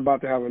that we're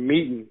about to have a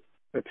meeting,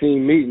 a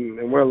team meeting,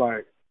 and we're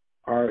like,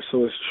 all right,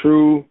 so it's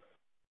true,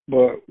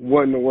 but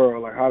what in the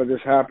world? Like, how did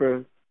this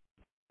happen?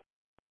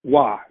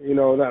 Why? You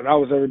know, that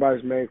was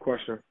everybody's main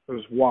question. It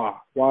was why?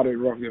 Why did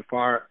Ruff get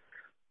fired?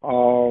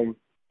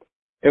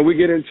 And we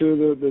get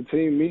into the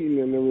team meeting,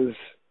 and it was,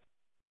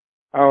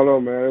 I don't know,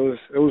 man.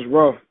 It was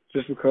rough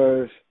just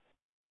because,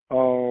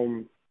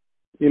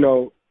 you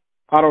know,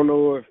 I don't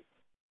know if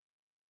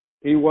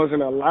he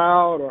wasn't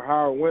allowed or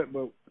how it went,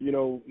 but, you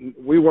know,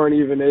 we weren't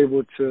even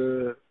able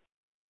to,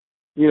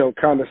 you know,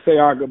 kind of say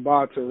our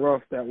goodbye to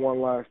Ruff that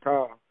one last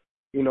time.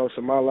 You know,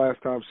 so my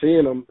last time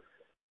seeing him,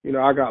 you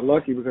know, I got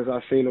lucky because I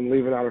seen him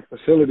leaving out of the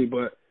facility,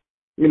 but,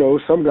 you know,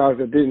 some guys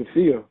that didn't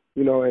see him,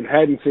 you know, and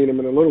hadn't seen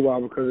him in a little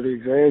while because of the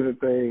exams and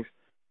things.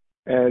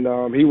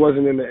 And he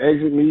wasn't in the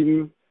exit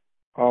meeting.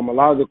 A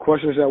lot of the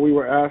questions that we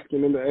were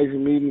asking in the exit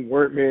meeting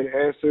weren't being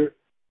answered.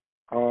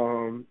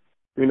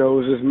 You know,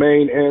 it was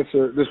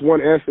this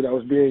one answer that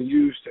was being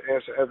used to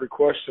answer every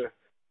question.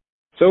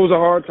 So it was a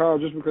hard time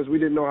just because we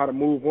didn't know how to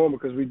move on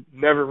because we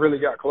never really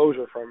got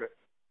closure from it.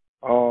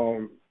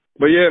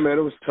 But yeah, man,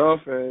 it was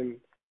tough, and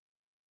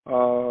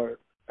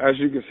as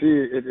you can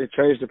see, it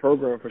changed the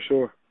program for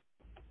sure.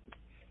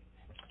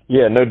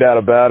 Yeah, no doubt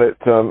about it.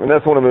 And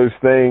that's one of those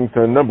things.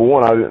 Number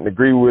one, I didn't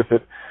agree with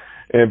it,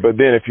 but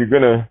then if you're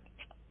gonna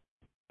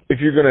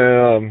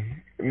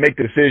make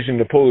the decision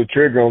to pull the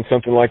trigger on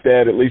something like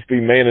that, at least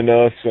be man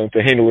enough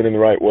to handle it in the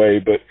right way.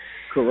 But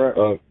correct.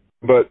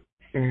 But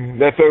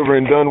that's over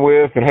and done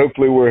with, and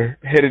hopefully we're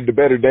headed to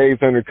better days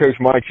under Coach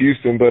Mike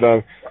Houston. But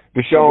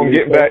DaShaun,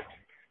 getting back,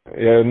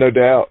 yeah, no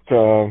doubt.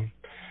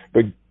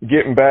 But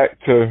getting back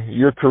to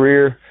your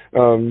career,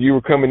 you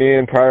were coming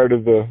in prior to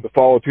the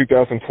fall of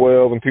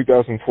 2012. In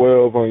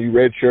 2012, you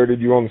redshirted.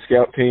 You were on the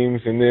scout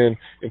teams, and then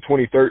in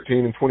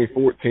 2013 and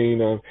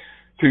 2014,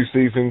 2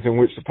 seasons in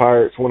which the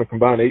Pirates won a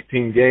combined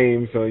 18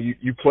 games.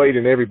 You played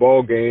in every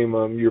ball game.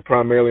 You were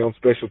primarily on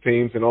special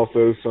teams and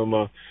also some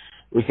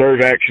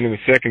reserve action in the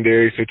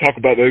secondary. So talk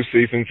about those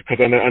seasons, because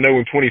I know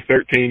in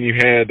 2013 you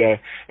had a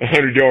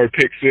 100-yard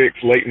pick six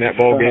late in that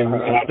ball game.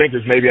 I think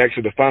it was maybe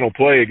actually the final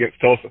play against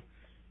Tulsa.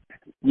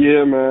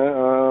 Yeah,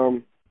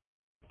 man.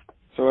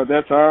 So at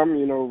that time,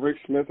 you know, Rick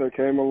Smith had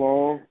came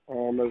along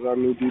as our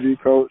new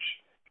DB coach,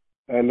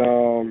 and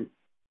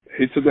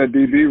he took that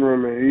DB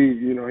room and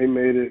he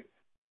made it,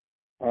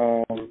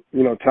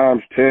 you know,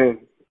 times 10.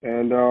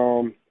 And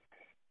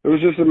it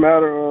was just a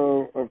matter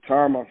of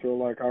time, I feel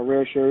like. I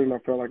redshirted, and I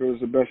felt like it was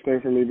the best thing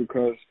for me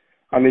because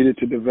I needed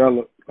to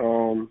develop.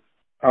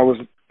 I was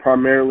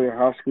primarily in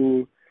high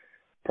school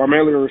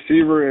primarily a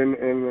receiver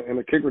and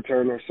a kick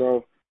returner.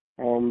 So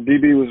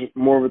DB was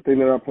more of a thing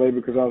that I played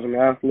because I was an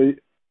athlete.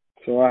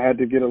 So I had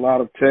to get a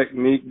lot of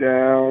technique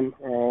down,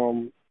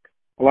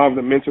 a lot of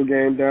the mental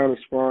game down as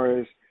far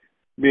as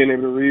being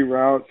able to read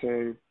routes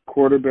and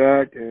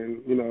quarterback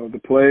and, the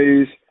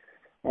plays.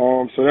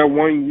 So that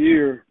 1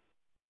 year,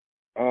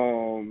 I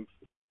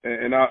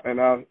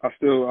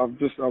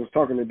was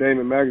talking to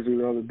Damon Magazine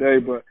the other day,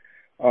 but,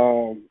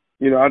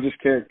 I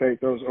just can't thank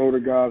those older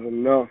guys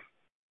enough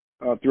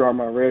throughout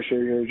my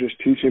redshirt year, just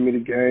teaching me the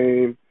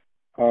game,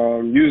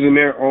 using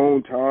their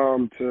own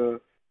time to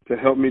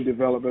help me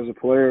develop as a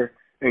player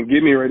and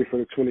get me ready for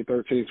the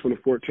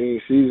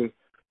 2013-2014 season.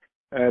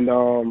 And,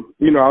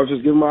 I was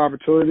just given my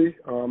opportunity.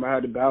 I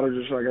had to battle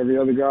just like every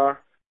other guy.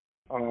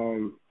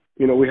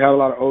 We had a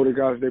lot of older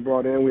guys they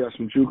brought in. We had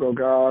some JUCO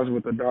guys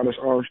with Adonis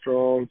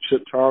Armstrong,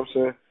 Chip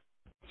Thompson.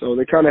 So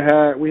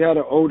we had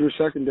an older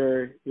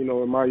secondary,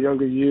 in my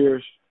younger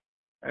years.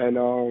 And,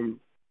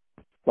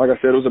 like I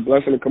said, it was a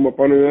blessing to come up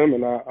under them,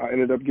 and I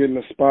ended up getting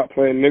a spot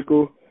playing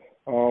nickel.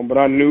 But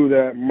I knew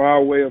that my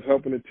way of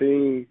helping the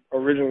team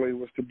originally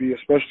was to be a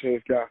special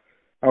teams guy.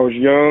 I was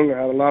young,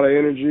 I had a lot of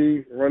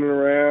energy, running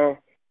around,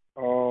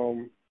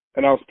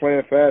 and I was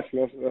playing fast,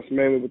 and that's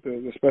mainly what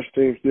the special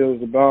teams deal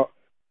is about.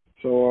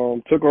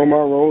 So took on my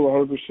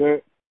role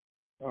 100%.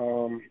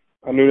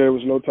 I knew there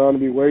was no time to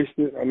be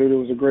wasted. I knew there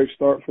was a great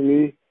start for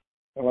me.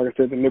 And like I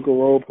said, the nickel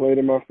role played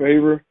in my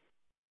favor.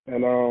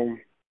 And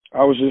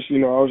I was just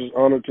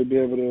honored to be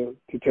able to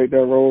take that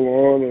role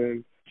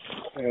on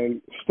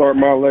and start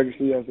my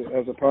legacy as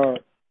a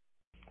Pirate.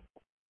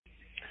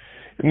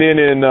 And then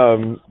in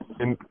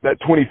that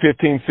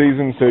 2015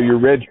 season, so your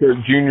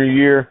redshirt junior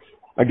year,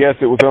 I guess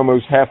it was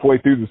almost halfway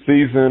through the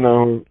season.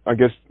 I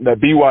guess that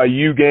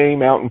BYU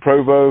game out in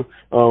Provo,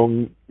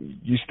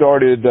 you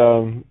started,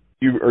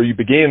 you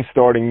began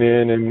starting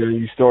then, and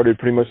you started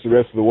pretty much the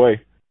rest of the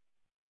way.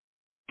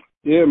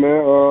 Yeah,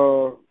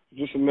 man.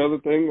 Just another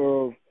thing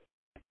of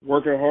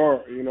working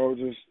hard.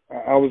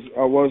 I was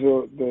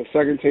the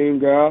second team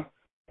guy,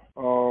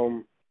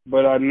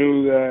 but I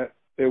knew that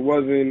it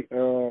wasn't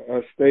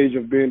a stage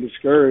of being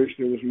discouraged.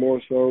 It was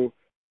more so,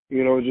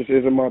 it just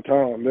isn't my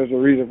time. There's a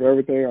reason for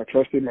everything. I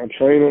trusted my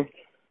trainer,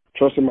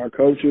 trusted my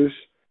coaches,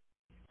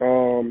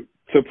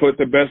 to put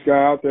the best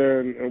guy out there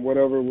and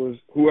whoever was,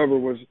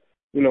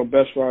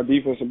 best for our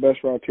defense and best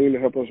for our team to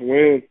help us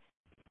win.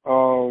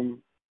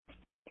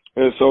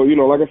 And so,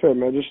 like I said,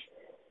 man, just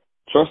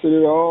trusted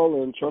it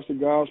all and trusted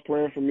God's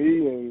plan for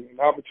me, and an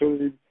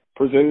opportunity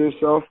presented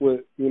itself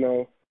with,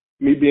 me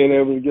being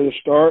able to get a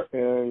start,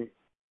 and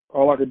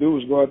all I could do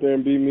was go out there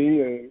and be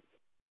me and,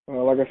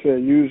 like I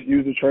said, use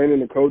the training,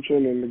 the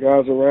coaching, and the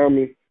guys around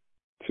me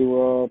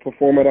to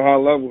perform at a high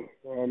level.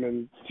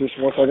 And just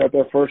once I got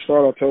that first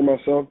start, I told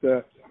myself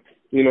that,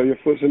 your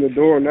foot's in the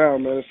door now,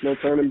 man. It's no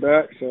turning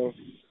back. So,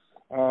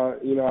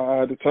 I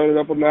had to turn it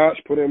up a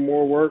notch, put in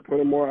more work, put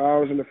in more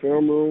hours in the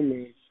film room,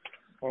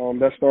 and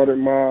that started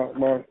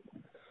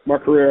my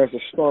career as a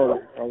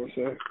starter, I would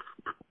say.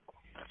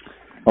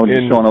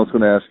 DaShaun, I was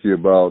going to ask you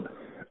about,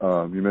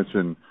 you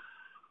mentioned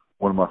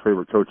one of my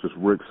favorite coaches,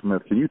 Rick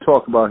Smith. Can you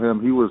talk about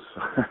him? He was,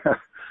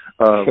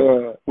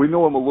 we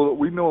know him a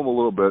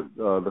little bit,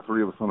 the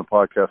three of us on the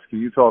podcast. Can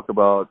you talk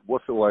about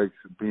what's it like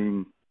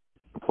being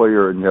a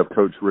player and you have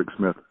Coach Rick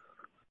Smith?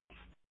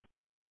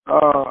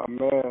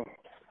 Man.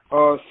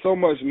 So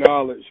much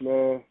knowledge,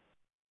 man.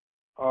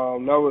 I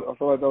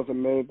feel like that was the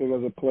main thing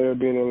as a player,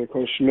 being under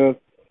Coach Smith.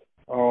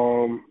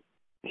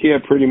 He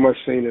had pretty much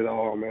seen it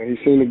all, man.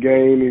 He's seen the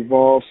game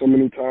evolve so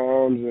many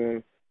times,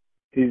 and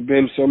he's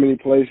been so many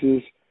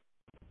places.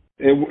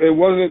 It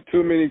wasn't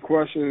too many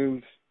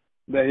questions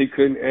that he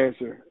couldn't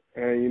answer.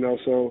 And,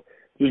 so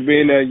just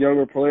being that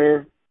younger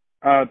player,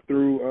 I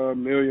threw a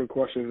million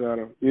questions at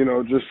him.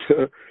 Just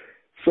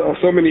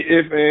so many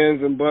ifs,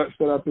 ands, and buts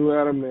that I threw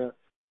at him that,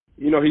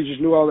 he just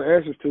knew all the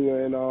answers to.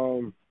 And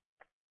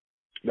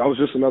that was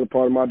just another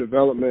part of my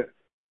development.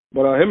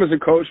 But him as a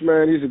coach,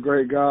 man, he's a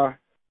great guy.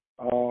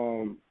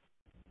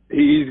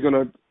 He's going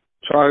to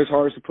try his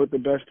hardest to put the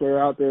best player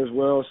out there as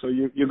well. So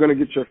you're going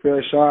to get your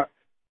fair shot.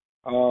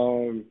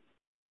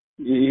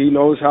 He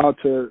knows how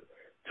to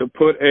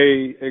put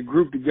a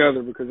group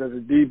together, because as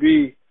a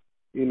DB,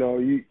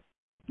 you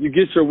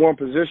get your one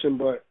position,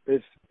 but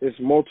it's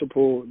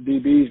multiple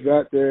DBs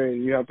back there,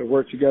 and you have to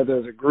work together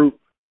as a group,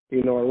 a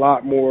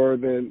lot more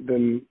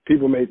than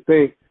people may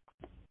think.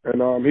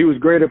 And he was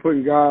great at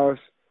putting guys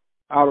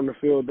out on the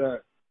field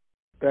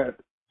that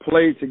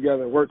played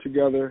together, worked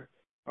together,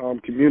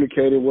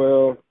 communicated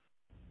well.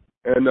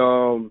 And,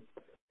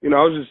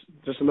 I was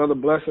just another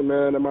blessing,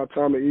 man, at my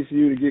time at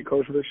ECU to get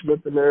Coach Rick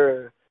Smith in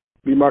there and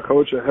be my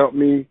coach and help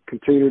me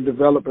continue to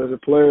develop as a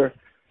player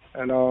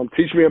and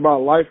teach me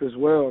about life as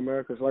well,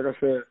 man, because like I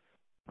said,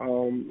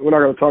 we're not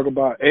going to talk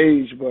about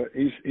age, but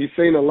he's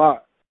seen a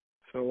lot.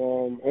 So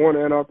on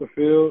and off the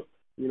field,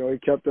 he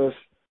kept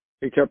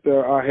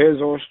our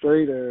heads on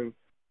straight, and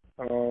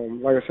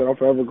like I said, I'm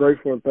forever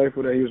grateful and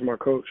thankful that he was my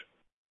coach.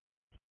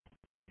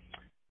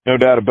 No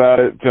doubt about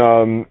it.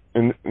 And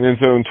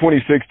so in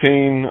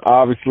 2016,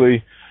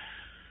 obviously,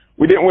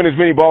 we didn't win as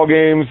many ball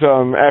games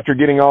after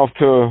getting off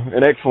to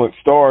an excellent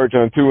start,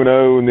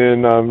 2-0, and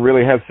then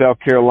really had South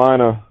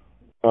Carolina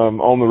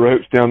on the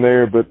ropes down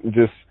there, but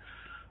just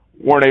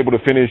weren't able to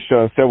finish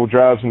several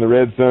drives in the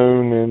red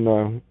zone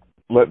and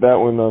let that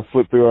one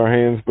slip through our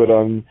hands. But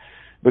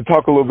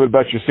talk a little bit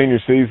about your senior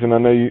season. I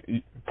know you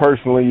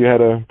personally you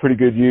had a pretty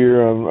good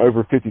year,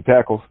 over 50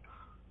 tackles.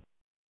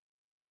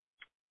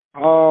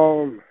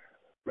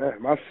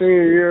 Man, my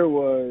senior year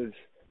was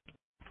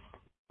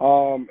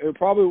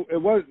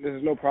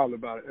there's no problem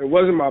about it. It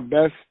wasn't my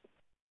best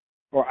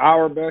or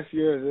our best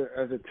year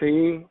as a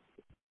team,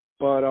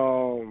 but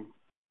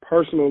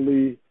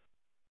personally,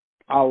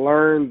 I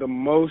learned the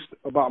most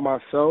about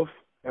myself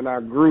and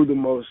I grew the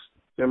most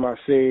in my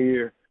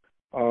senior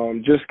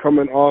year. Just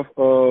coming off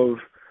of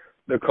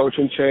the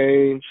coaching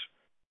change,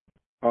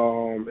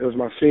 it was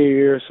my senior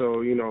year,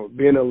 so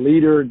being a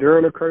leader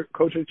during a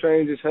coaching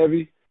change is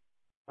heavy.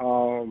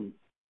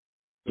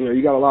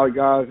 You got a lot of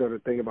guys that are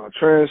thinking about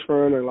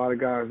transferring, and a lot of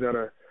guys that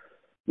are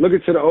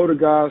looking to the older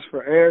guys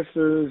for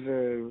answers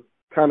and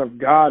kind of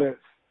guidance.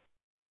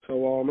 So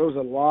it was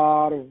a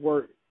lot of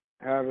work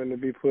having to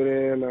be put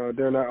in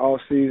during that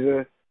off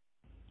season,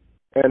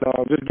 and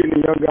just getting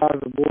the young guys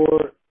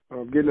aboard,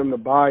 getting them to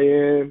buy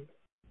in,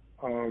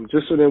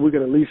 just so that we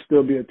can at least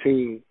still be a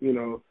team.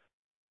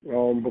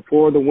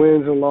 Before the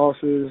wins and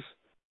losses,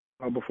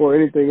 before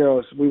anything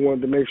else, we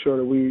wanted to make sure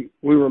that we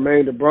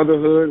remained a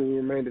brotherhood and we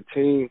remained a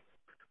team.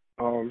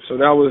 So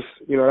that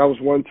was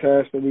one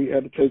task that we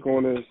had to take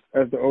on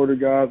as the older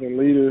guys and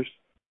leaders.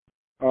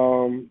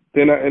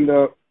 Then I ended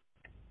up,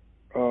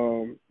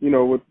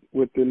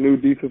 with the new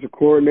defensive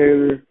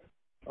coordinator.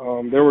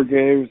 There were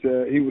games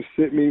that he would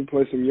sit me,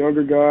 play some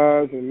younger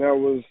guys, and that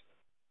was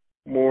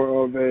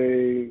more of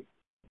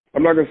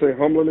I'm not going to say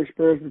humbling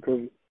experience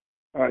because,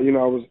 I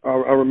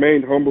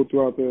remained humble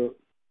throughout the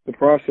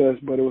process,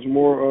 but it was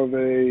more of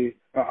an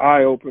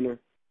eye-opener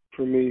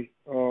for me.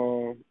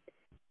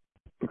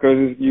 Because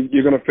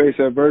you're going to face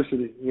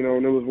adversity,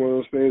 and it was one of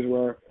those things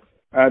where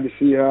I had to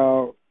see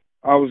how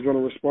I was going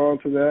to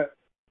respond to that.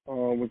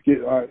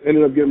 I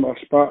ended up getting my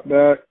spot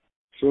back.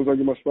 As soon as I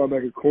get my spot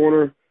back at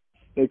corner,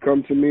 they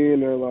come to me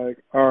and they're like,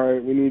 "All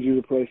right, we need you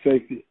to play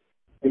safety."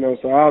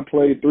 So I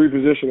played three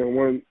positions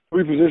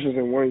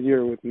in 1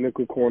 year with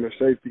nickel, corner,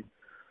 safety.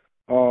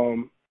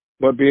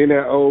 But being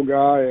that old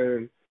guy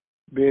and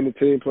being the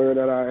team player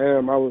that I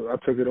am, I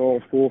took it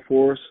on full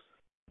force.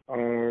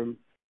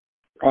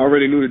 I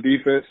already knew the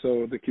defense,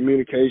 so the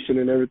communication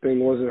and everything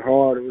wasn't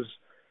hard.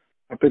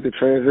 I think the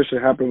transition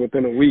happened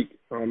within a week.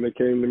 They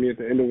came to me at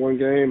the end of one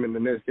game, and the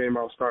next game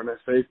I was starting at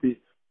safety.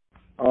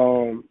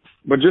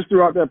 But just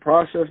throughout that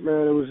process,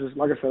 man, it was just,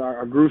 like I said,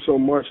 I grew so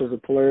much as a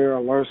player. I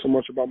learned so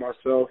much about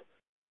myself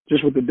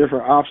just with the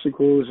different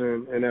obstacles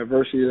and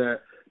adversity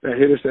that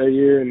hit us that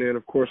year. And then,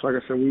 of course, like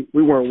I said,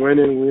 we weren't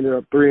winning. We ended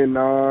up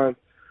 3-9.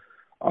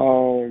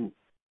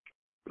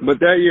 But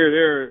that year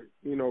there,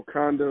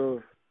 kind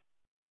of,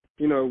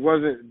 it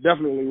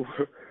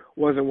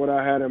wasn't what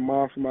I had in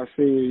mind for my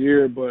senior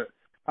year, but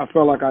I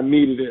felt like I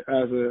needed it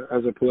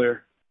as a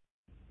player.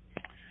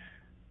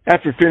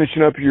 After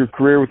finishing up your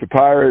career with the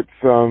Pirates,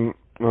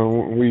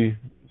 we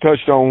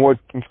touched on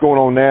what's going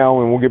on now,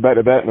 and we'll get back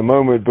to that in a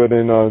moment. But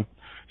in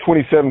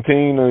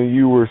 2017,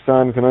 you were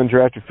signed as an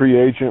undrafted free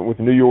agent with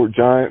the New York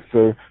Giants.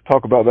 So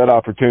talk about that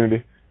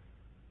opportunity.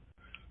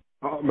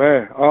 Oh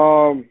man,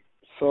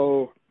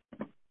 so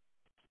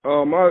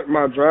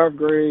my draft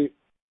grade,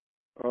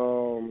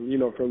 from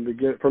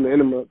the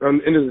end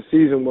of the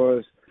season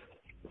was,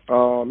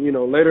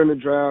 later in the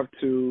draft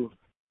to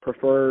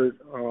preferred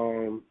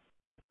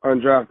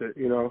undrafted,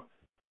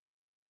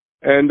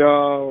 and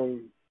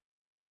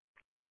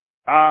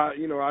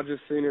I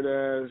just seen it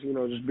as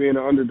just being an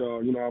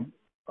underdog.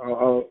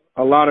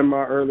 A lot of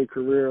my early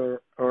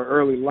career or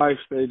early life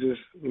stages,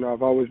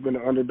 I've always been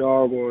an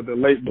underdog or the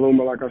late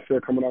bloomer, like I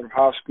said, coming out of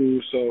high school.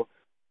 So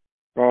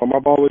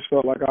I've always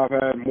felt like I've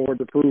had more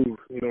to prove,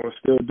 and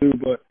still do.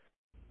 But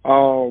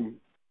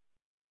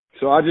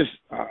so I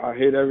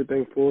hit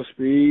everything full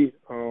speed.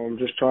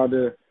 Just tried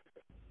to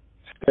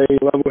stay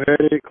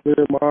level-headed,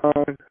 clear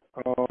mind.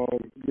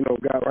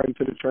 Got right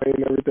into the train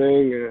and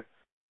everything, and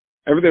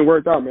everything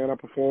worked out, man. I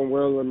performed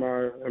well in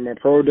my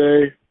pro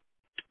day,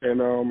 and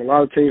a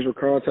lot of teams were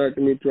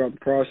contacting me throughout the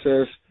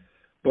process.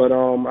 But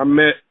I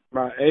met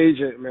my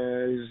agent,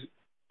 man.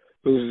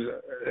 It was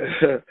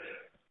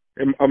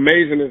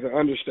amazing is an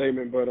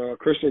understatement, but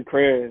Christian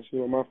Kranz,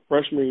 my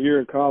freshman year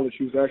in college,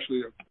 he was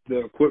actually the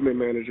equipment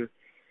manager,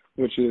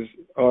 which is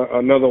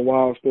another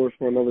wild story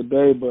for another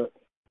day. But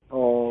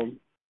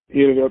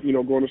he ended up,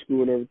 going to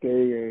school and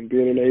everything and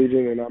being an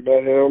agent, and I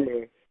met him,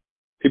 and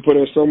he put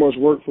in so much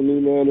work for me,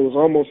 man. It was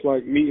almost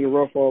like meeting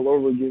Ruff all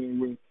over again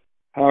with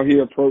how he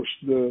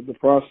approached the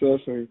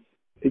process, and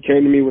he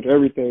came to me with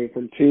everything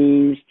from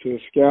teams to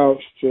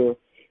scouts to,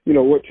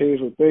 what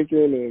teams were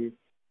thinking and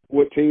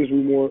what teams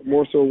we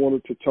more so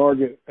wanted to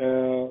target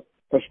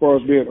as far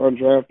as being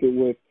undrafted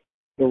with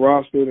the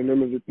roster, the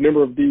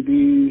number of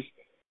DBs,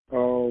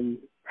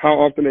 how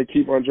often they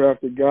keep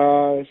undrafted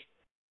guys.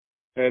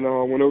 And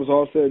when it was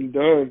all said and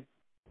done,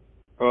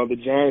 the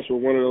Giants were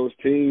one of those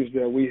teams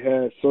that we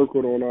had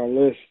circled on our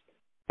list.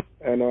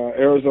 And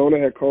Arizona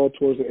had called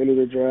towards the end of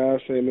the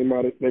draft saying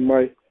they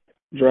might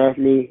draft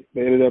me.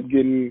 They ended up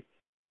getting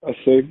a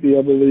safety,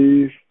 I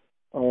believe.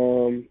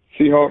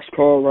 Seahawks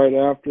called right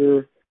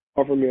after,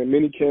 offered me a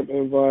minicamp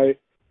invite.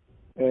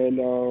 And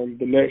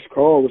the next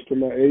call was to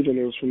my agent.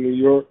 It was from New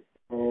York.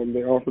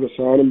 They offered a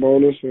signing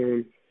bonus,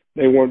 and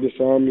they wanted to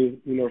sign me,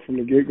 from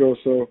the get-go.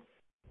 So,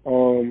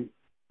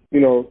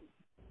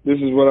 this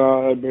is what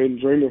I had been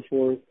dreaming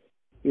for,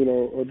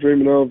 or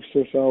dreaming of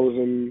since I was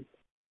in,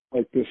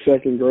 the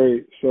second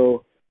grade.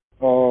 So,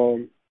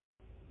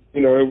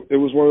 it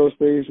was one of those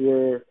things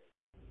where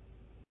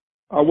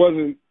I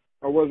wasn't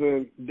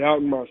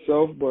doubting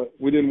myself, but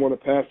we didn't want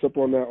to pass up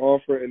on that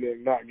offer and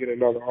then not get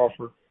another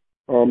offer,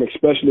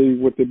 especially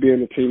with it being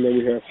the team that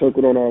we had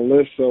circled on our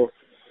list. So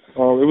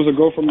it was a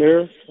go from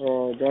there.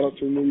 Got up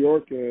to New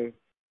York, and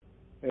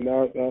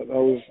that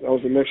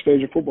was the next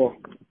stage of football.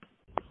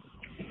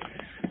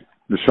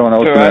 DaShaun, I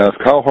was going to ask,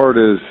 how hard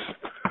is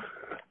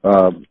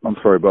I'm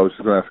sorry, but I was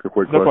just going to ask a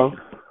quick question.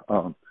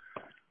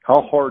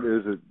 How hard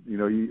is it,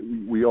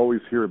 we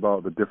always hear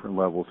about the different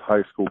levels,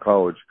 high school,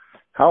 college.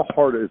 How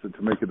hard is it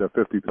to make it a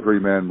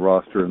 53-man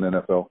roster in the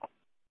NFL?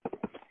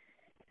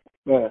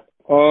 Man,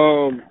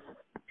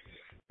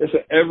 it's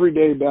an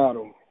everyday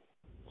battle.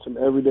 It's an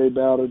everyday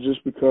battle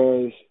just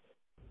because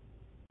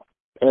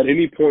at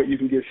any point you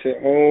can get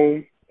sent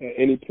home. At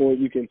any point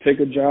you can take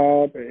a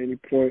job. At any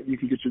point you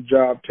can get your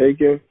job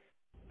taken.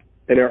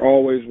 And they're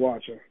always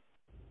watching.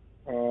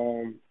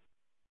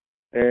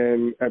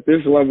 And at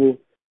this level,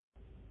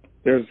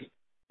 there's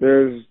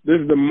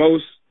the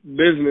most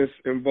business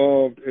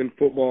involved in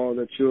football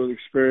that you'll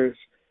experience,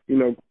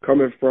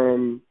 coming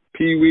from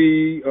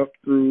Pee-wee up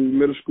through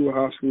middle school,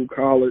 high school,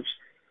 college.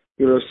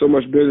 There's so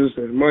much business,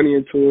 there's money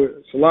into it.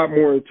 It's a lot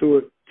more into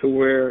it to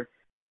where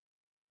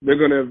they're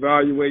going to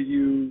evaluate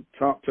you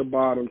top to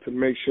bottom to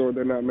make sure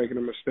they're not making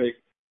a mistake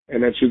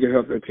and that you can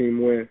help their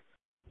team win.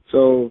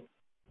 So,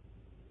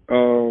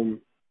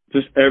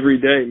 just every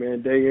day,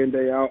 man, day in,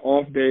 day out,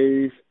 off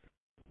days,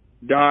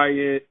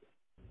 diet,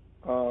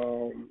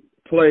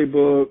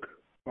 playbook,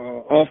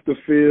 off the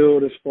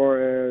field as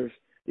far as,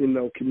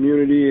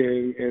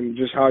 community and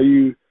just how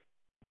you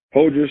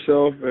hold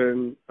yourself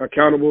and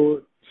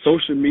accountable,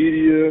 social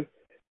media.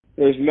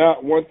 There's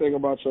not one thing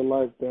about your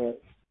life that,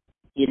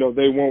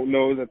 they won't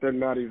know that they're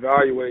not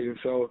evaluating.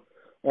 So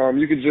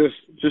you could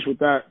just with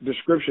that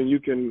description, you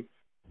can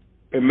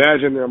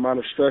imagine the amount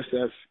of stress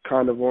that's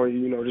kind of on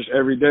you, just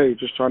every day,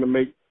 just trying to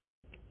make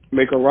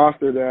a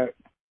roster that,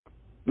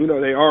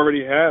 they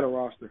already had a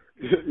roster,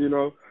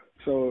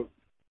 So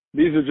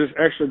these are just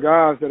extra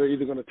guys that are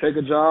either going to take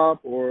a job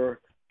or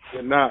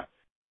they're not.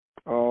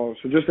 So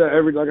just that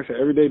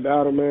everyday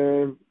battle,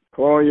 man,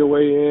 clawing your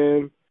way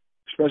in,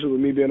 especially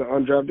with me being an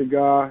undrafted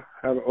guy,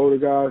 having older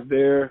guys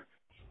there.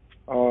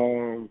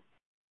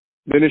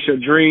 Then it's your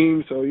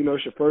dream, so,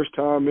 it's your first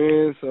time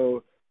in,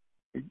 so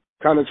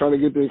kind of trying to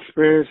get the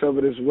experience of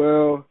it as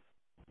well.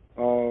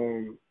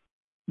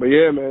 But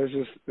yeah, man,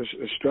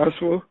 it's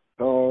stressful.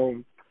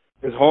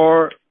 It's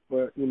hard,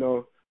 but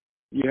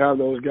you have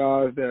those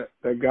guys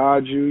that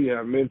guide you. You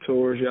have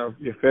mentors, you have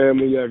your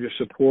family, you have your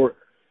support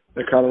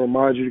that kind of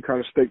remind you to kind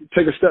of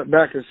take a step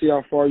back and see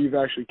how far you've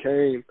actually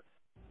came.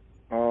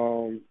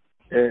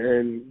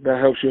 And that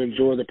helps you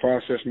enjoy the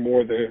process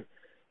more than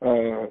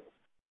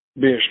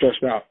being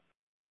stressed out.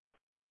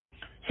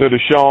 So,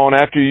 DaShaun,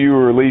 after you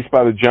were released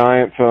by the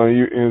Giants,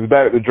 it was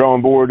back at the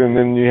drawing board, and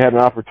then you had an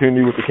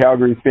opportunity with the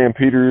Calgary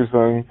Stampeders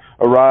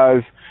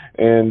arise,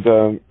 and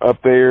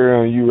up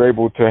there you were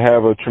able to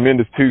have a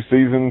tremendous 2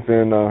 seasons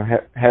and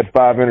had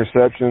 5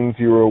 interceptions.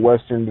 You were a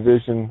Western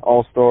Division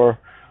All-Star,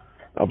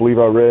 I believe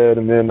I read,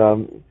 and then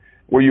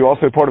were you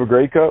also part of a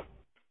Grey Cup?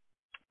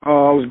 I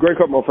was Grey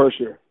Cup my first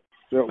year.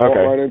 Yeah, okay.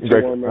 Right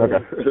into one,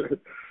 okay.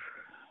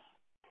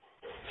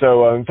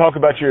 So talk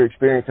about your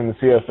experience in the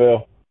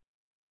CFL.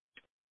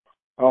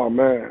 Oh,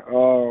 man.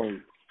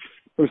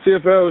 The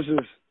CFL was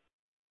just,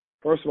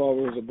 first of all,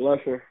 it was a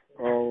blessing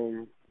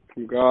from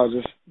God,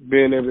 just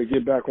being able to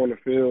get back on the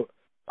field.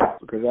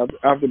 Because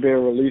after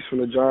being released from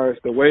the Giants,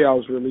 the way I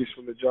was released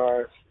from the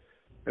Giants,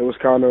 it was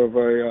kind of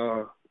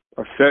a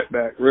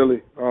setback,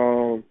 really.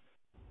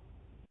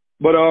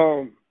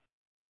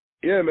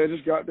 Yeah, man,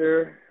 just got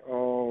there.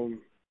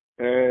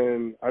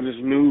 And I just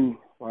knew,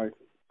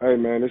 hey,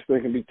 man, this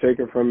thing can be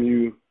taken from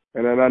you.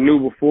 And then I knew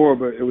before,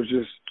 but it was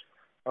just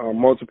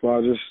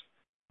multiply. Just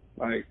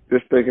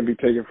this thing can be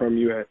taken from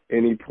you at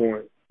any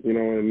point,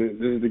 and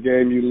this is the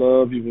game you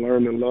love, you've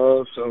learned to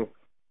love, so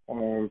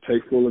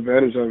take full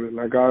advantage of it. And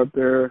I got up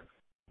there.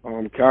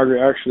 Calgary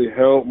actually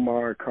held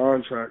my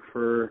contract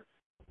for,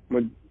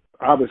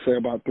 I would say,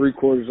 about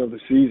 3/4 of the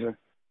season,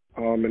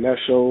 and that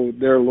showed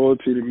their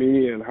loyalty to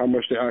me and how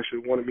much they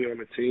actually wanted me on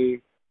the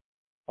team.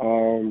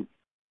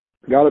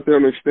 Got up there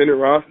on the extended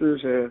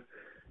rosters, and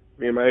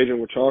me and my agent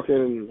were talking,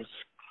 and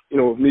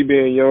with me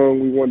being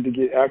young, we wanted to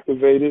get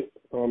activated.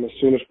 as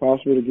soon as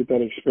possible to get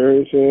that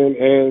experience in,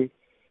 and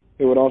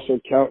it would also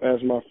count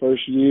as my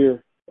first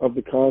year of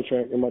the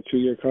contract, in my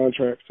 2-year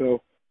contract.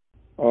 So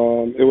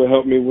it would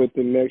help me with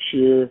the next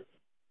year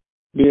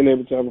being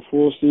able to have a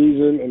full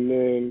season and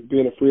then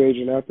being a free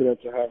agent after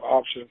that to have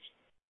options.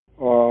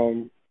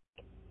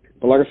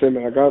 But like I said,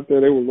 man, I got there.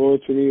 They were loyal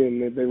to me,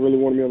 and they really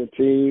wanted me on the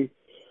team.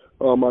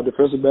 My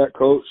defensive back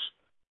coach,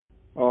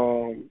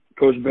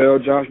 Coach Bell,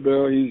 Josh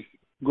Bell, he's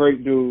a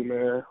great dude,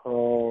 man.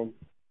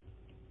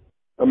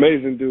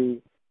 Amazing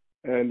dude.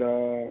 And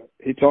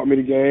he taught me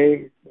the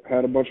game.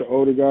 Had a bunch of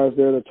older guys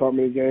there that taught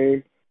me the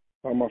game.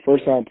 My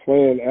first time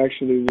playing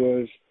actually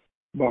was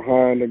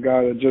behind a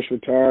guy that just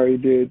retired. He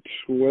did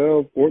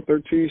 12 or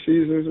 13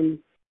 seasons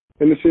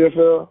in the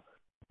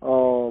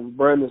CFL,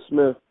 Brandon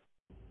Smith.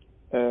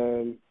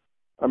 And,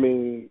 I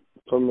mean,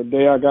 from the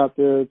day I got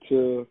there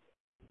to,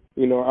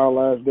 you know, our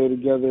last day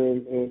together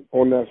and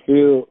on that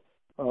field,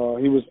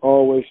 he was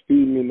always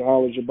feeding me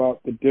knowledge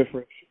about the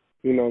difference,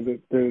 you know,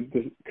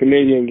 the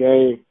Canadian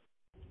game.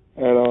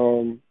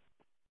 And,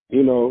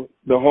 you know,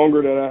 the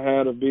hunger that I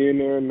had of being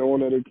there and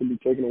knowing that it can be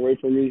taken away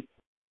from me,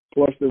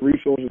 plus the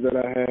resources that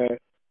I had,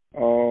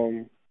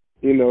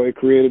 you know, it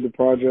created the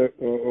project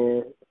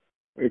or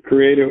it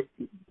created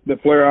the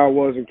player I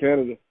was in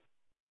Canada.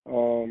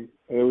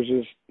 It was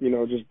just, you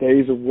know, just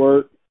days of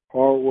work,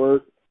 hard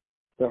work,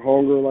 the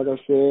hunger, like I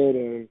said,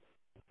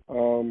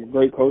 and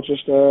great coaching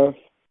staff.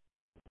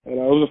 And it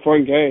was a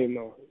fun game,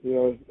 though. You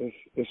know,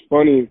 it's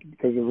funny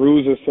because the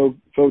rules are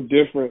so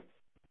different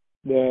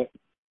that,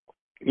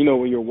 you know,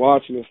 when you're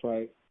watching, it's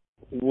like,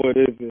 what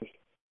is this?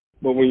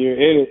 But when you're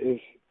in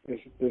it,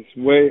 it's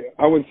way,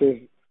 I wouldn't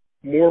say it's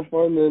more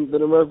fun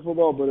than American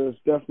football, but it's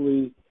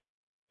definitely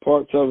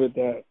parts of it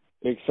that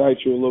excite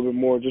you a little bit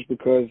more just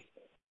because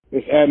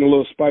it's adding a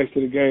little spice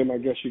to the game, I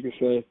guess you could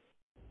say.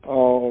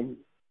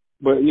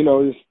 But, you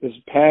know, it's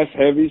pass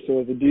heavy, so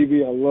as a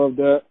DB, I love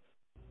that.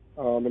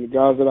 And the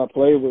guys that I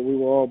played with, we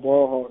were all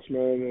ball hawks,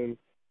 man, and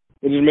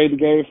it just made the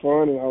game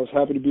fun, and I was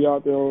happy to be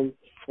out there on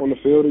the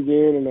field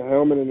again in the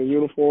helmet and the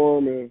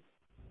uniform. And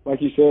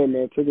like you said,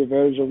 man, took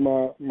advantage of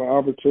my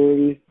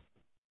opportunity,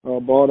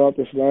 balled out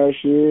this last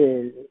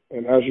year,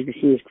 and as you can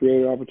see, it's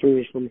created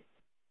opportunities for me.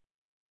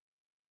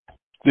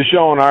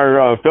 DaShaun,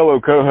 our fellow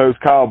co-host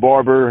Kyle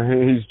Barber,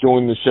 he's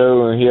joined the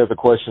show, and he has a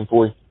question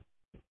for you.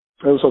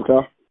 Hey, what's up,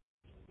 Kyle?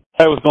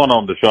 Hey, what's going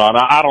on, DaShaun?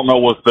 I don't know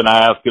what's been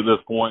asked at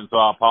this point, so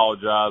I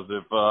apologize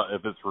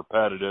if it's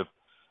repetitive.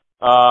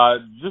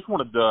 Just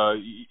wanted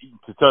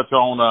to touch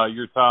on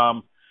your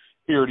time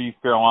here at East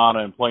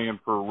Carolina and playing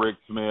for Rick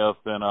Smith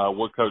and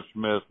what Coach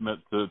Smith meant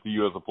to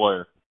you as a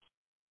player.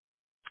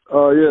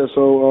 Yeah,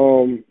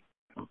 so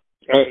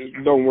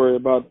don't worry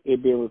about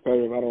it being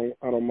repetitive.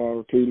 I don't mind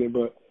repeating it,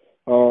 but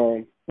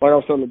like I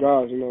was telling the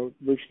guys, you know,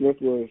 Rick Smith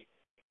was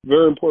a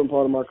very important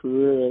part of my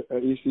career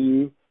at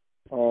ECU.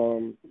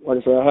 Like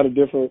I said, I had a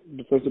different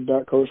defensive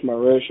back coach my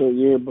redshirt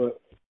year,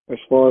 but as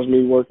far as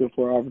me working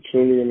for an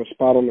opportunity and a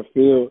spot on the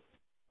field,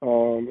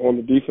 on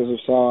the defensive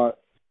side,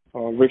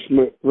 Rick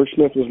Smith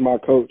was my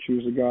coach. He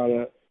was the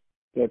guy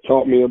that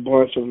taught me a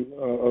bunch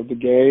of the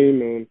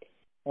game and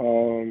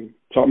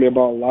taught me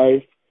about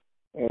life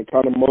and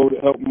kind of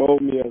helped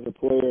mold me as a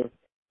player.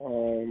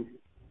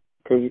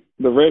 Because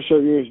the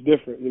redshirt year is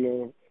different, you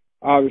know.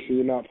 Obviously,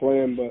 you're not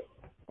playing, but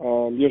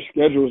your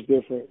schedule is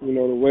different. You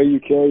know, the way you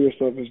carry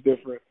yourself is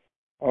different.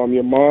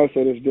 Your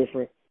mindset is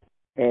different.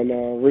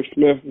 And Rick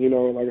Smith, you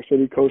know, like I said,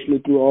 he coached me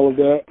through all of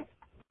that.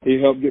 He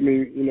helped get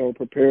me, you know,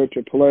 prepared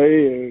to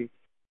play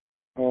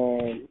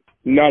and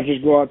not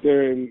just go out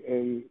there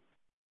and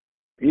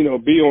you know,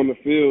 be on the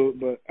field,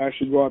 but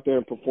actually go out there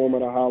and perform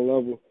at a high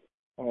level.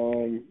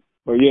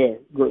 But, yeah,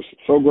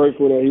 so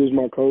grateful that he was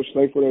my coach,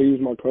 thankful that he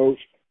was my coach.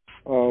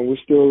 We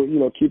still, you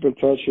know, keep in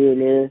touch here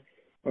and there.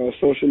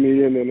 Social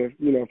media, and then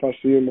if I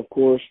see him, of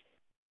course.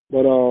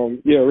 But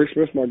yeah, Rick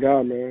Smith's my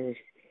guy, man.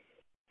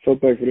 So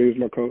thankful that he was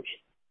my coach.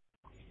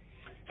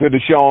 So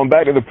DaShaun,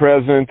 back to the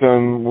present.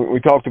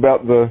 We talked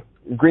about the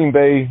Green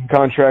Bay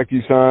contract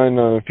you signed,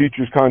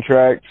 futures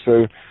contract.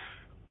 So,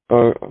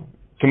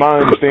 to my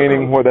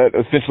understanding, what that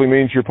essentially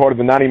means, you're part of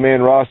the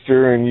 90-man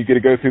roster, and you get to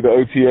go through the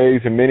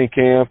OTAs and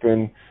minicamp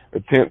and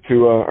attempt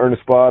to earn a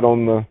spot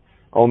on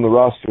the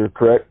roster.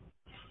 Correct?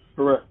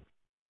 Correct.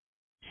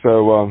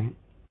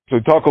 So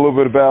talk a little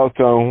bit about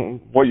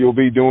what you'll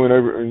be doing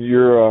over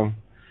your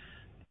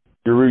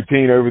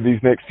routine over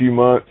these next few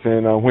months,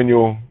 and when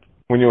you'll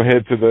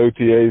head to the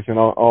OTAs and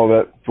all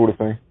that sort of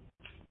thing.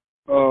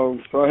 So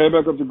I head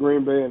back up to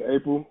Green Bay in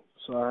April.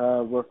 So I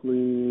have roughly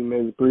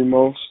maybe 3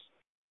 months.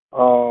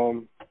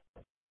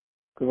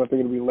 Because I think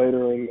it'll be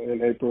later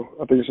in April.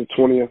 I think it's the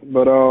 20th.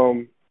 But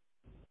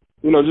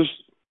you know, just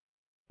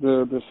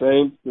the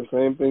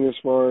same thing as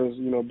far as,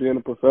 you know, being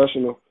a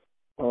professional.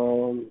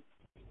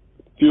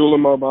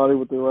 Fueling my body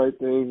with the right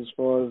things as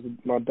far as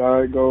my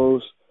diet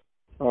goes,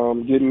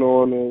 getting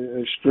on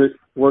a strict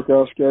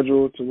workout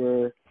schedule to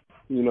where,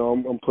 you know,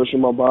 I'm pushing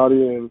my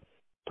body and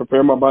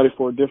preparing my body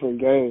for a different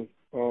game.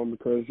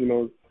 Because, you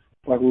know,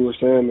 like we were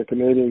saying, the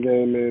Canadian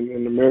game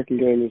and the American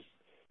game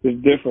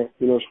different,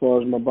 you know, as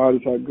far as my body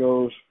type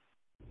goes.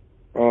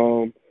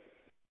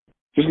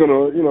 Just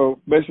gonna, you know,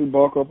 basically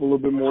bulk up a little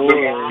bit more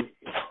and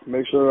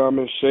make sure I'm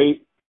in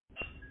shape.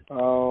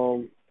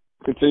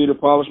 Continue to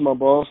polish my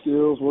ball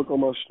skills, work on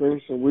my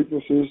strengths and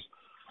weaknesses,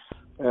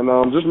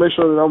 and just make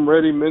sure that I'm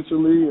ready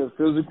mentally and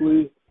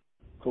physically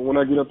for when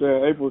I get up there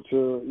in April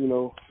to, you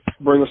know,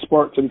 bring a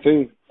spark to the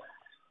team.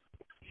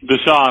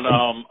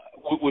 DaShaun,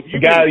 with you,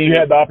 the guy you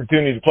had the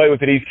opportunity to play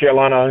with at East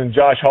Carolina, and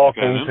Josh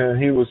Hawkins,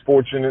 and he was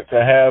fortunate to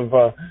have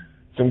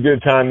some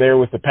good time there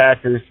with the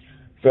Packers.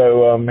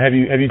 So have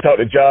you talked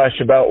to Josh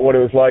about what it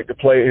was like to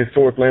play at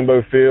historic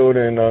Lambeau Field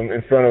and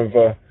in front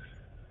of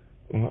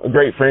a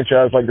great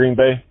franchise like Green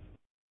Bay?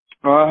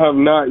 I have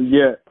not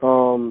yet.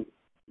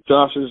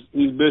 Josh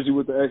he's busy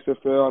with the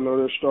XFL. I know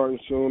they're starting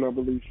soon. I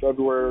believe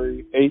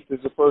February 8th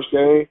is the first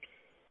game.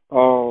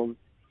 So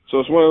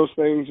it's one of those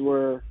things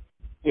where,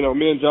 you know,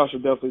 me and Josh will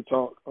definitely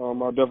talk.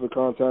 I'll definitely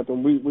contact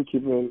him. We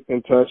keep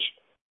in touch.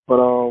 But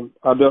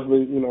I'll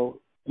definitely, you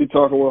know, be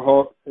talking with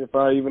Hawk if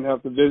I even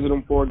have to visit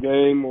him for a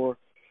game or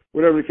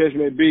whatever the case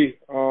may be,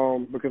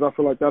 because I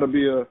feel like that'll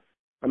be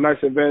a nice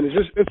advantage.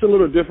 It's a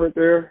little different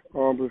there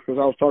because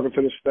I was talking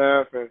to the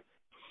staff and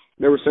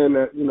they were saying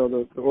that, you know,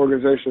 the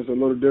organization is a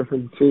little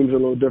different, the team's a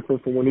little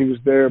different from when he was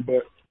there,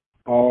 but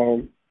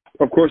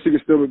of course he can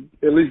still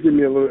at least give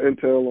me a little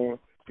intel on,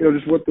 you know,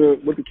 just what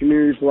the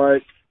community's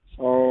like,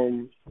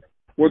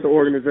 what the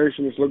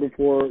organization is looking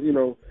for, you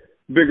know,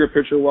 bigger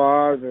picture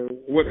wise, and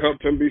what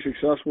helped him be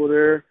successful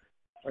there,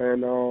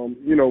 and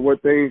you know,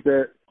 what things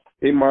that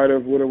he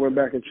would have went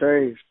back and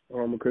changed,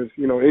 because,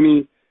 you know,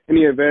 any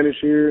advantage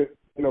here,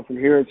 you know, from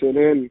here until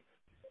then,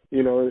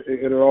 you know,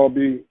 it'll all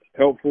be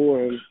helpful,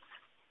 and,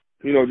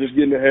 you know, just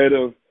getting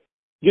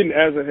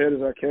as ahead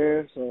as I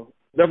can. So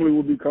definitely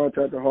will be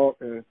contacting Hawk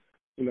and,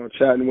 you know,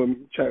 chatting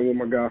with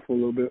my guy for a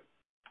little bit.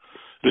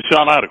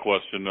 DaShaun, I had a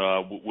question.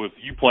 With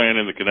you playing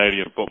in the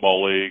Canadian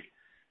Football League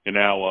and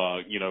now,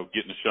 you know,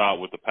 getting a shot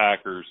with the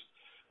Packers,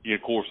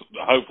 of course,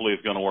 hopefully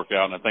it's going to work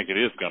out, and I think it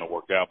is going to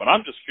work out. But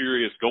I'm just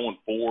curious, going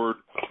forward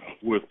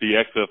with the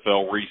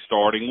XFL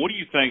restarting, what do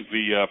you think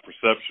the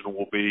perception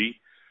will be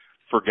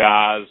for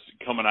guys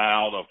coming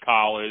out of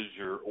college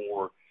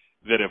or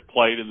that have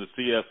played in the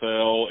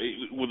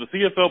CFL? Will the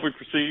CFL be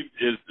perceived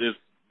as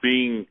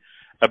being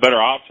a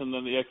better option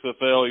than the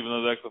XFL, even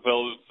though the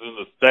XFL is in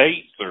the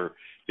States, or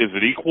is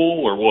it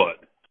equal, or what?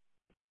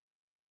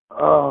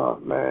 Oh,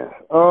 man.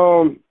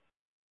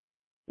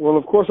 Well,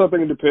 of course, I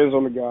think it depends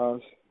on the guys.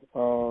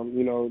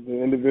 You know,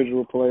 the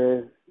individual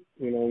player,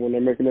 you know, when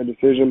they're making that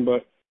decision.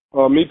 But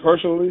me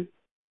personally,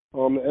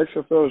 the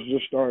XFL is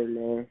just starting,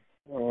 man.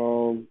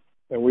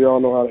 And we all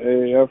know how the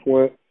AAF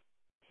went.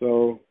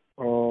 So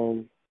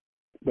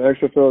the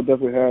XFL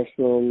definitely has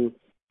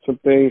some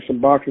things, some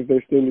boxes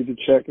they still need to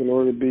check in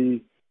order to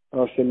be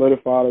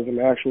solidified as an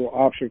actual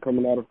option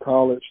coming out of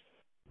college.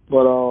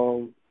 But,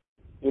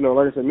 you know,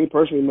 like I said, me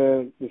personally,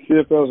 man, the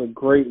CFL is a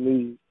great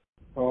league.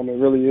 It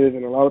really is.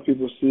 And a lot of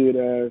people see it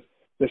as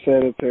they're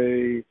saying it's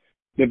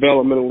a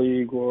developmental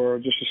league or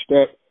just a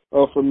step.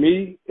 For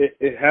me,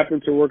 it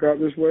happened to work out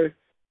this way.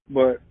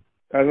 But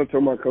as I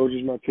told my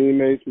coaches, my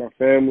teammates, my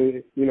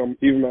family, you know,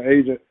 even my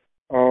agent,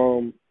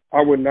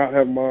 I would not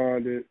have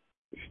minded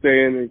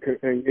staying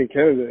in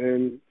Canada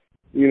and,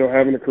 you know,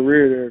 having a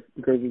career there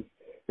because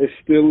it's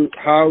still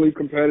highly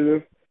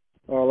competitive.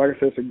 Like I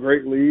said, it's a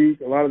great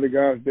league. A lot of the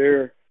guys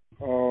there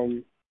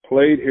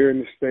played here in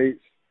the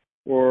States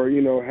or,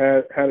 you know,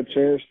 had a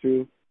chance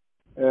to.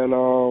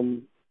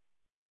 And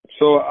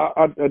so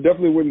I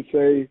definitely wouldn't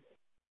say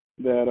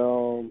that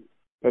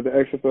the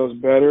XFL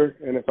is better.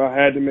 And if I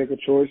had to make a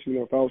choice, you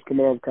know, if I was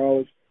coming out of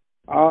college,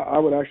 I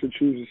would actually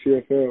choose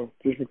the CFL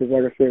just because,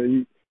 like I said,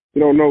 you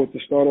don't know with the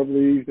startup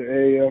leagues, the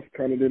AAF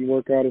kind of didn't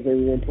work out as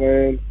everyone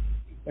planned.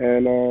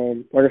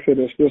 And like I said,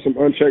 there's still some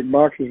unchecked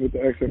boxes with the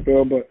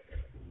XFL, but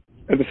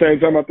at the same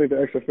time, I think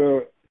the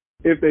XFL,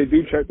 if they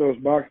do check those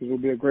boxes, will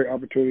be a great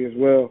opportunity as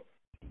well.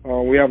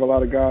 We have a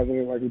lot of guys in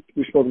it, like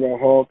we spoke about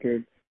Hawk,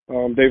 and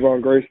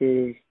Davon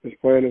Grayson is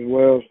playing as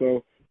well.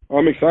 So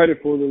I'm excited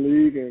for the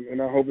league,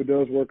 and I hope it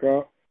does work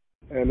out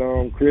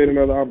and create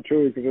another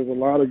opportunity because there's a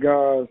lot of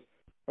guys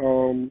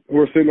who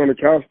are sitting on the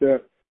couch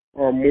that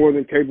are more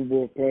than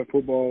capable of playing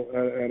football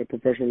at a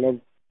professional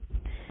level.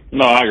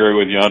 No, I agree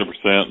with you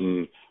 100%.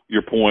 And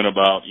your point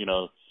about, you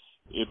know,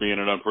 it being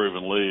an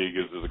unproven league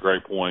is a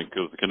great point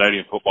because the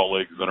Canadian Football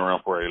League has been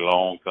around for a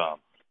long time.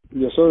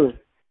 Yes, sir.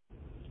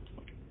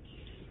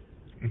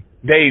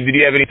 Dave, did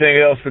you have anything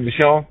else for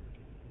DaShaun?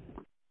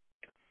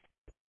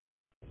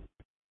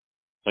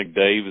 I think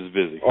Dave is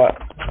busy.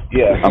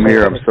 Yeah. I'm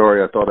here. I'm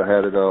sorry. I thought I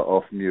had it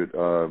off mute.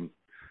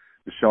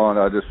 DaShaun,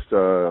 I just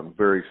I'm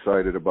very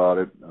excited about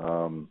it.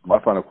 My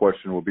final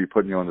question will be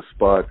putting you on the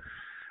spot.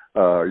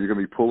 Are you going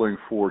to be pulling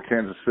for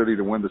Kansas City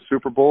to win the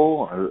Super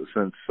Bowl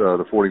since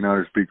the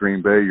 49ers beat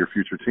Green Bay, your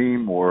future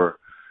team, or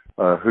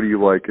who do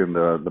you like in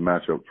the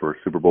matchup for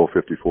Super Bowl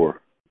 54?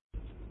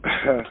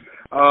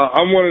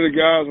 I'm one of the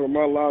guys where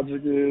my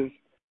logic is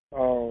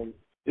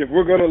if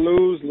we're going to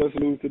lose, let's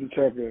lose to the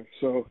champion.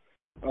 So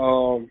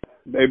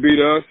they beat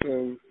us,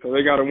 and so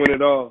they got to win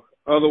it all.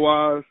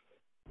 Otherwise,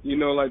 you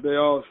know, like they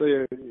all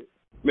say,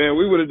 man,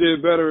 we would have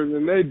did better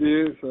than they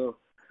did. So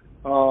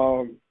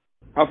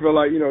I feel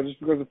like, you know, just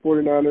because the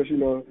 49ers, you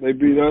know, they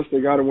beat us,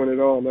 they got to win it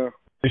all now.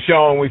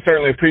 DaShaun, we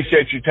certainly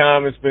appreciate your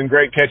time. It's been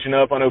great catching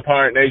up. I know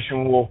Pirate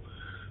Nation will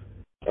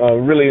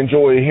really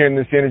enjoy hearing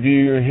this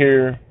interview and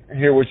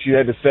hear what you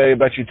had to say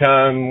about your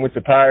time with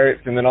the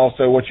Pirates and then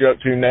also what you're up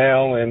to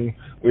now. And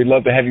we'd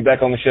love to have you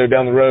back on the show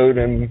down the road,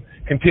 and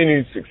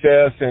continued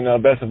success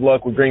and best of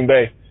luck with Green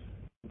Bay.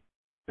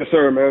 Yes,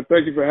 sir, man.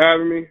 Thank you for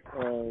having me.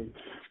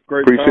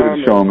 Great Appreciate time.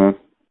 it, Sean, man.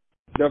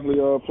 Definitely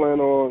plan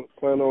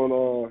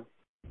on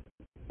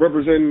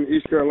representing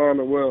East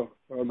Carolina well.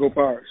 Go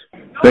Pirates.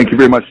 Thank you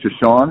very much to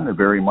Sean,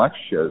 very much.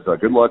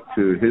 Good luck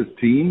to his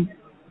team.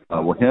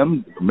 With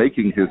him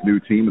making his new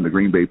team in the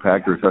Green Bay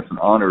Packers, that's an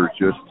honor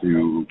just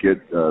to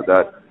get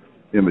that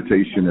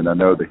invitation, and I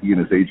know that he and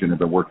his agent have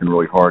been working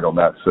really hard on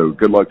that, so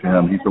good luck to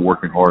him. He's been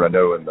working hard, I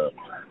know,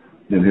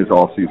 in his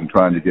offseason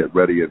trying to get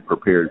ready and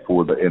prepared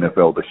for the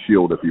NFL, the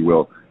Shield, if you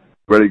will.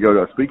 Ready to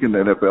go. Speaking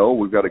of the NFL,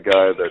 we've got a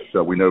guy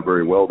that we know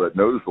very well that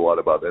knows a lot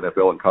about the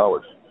NFL and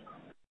college.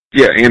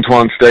 Yeah,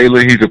 Antwan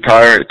Staley. He's a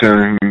Pirate.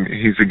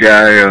 He's a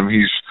guy.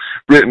 He's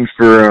written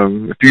for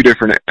a few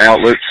different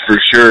outlets for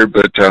sure,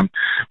 but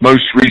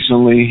most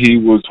recently he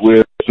was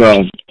with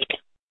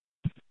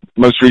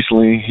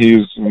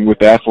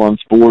Athlon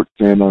Sports,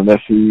 and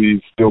that's who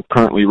he's still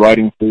currently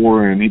writing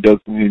for. And he does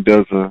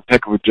a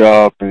heck of a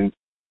job.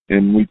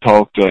 And we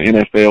talked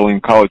NFL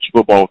and college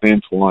football with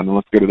Antwan, and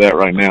let's go to that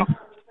right now.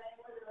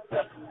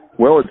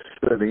 Well, it's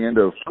the end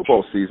of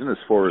football season as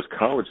far as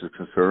college is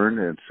concerned,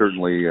 and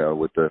certainly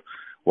with a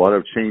lot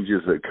of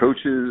changes at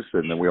coaches,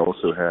 and then we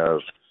also have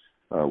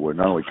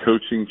not only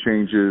coaching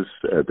changes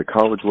at the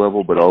college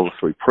level, but also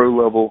pro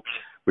level.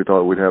 We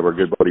thought we'd have our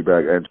good buddy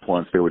back,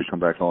 Antwan Staley, to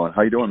come back on.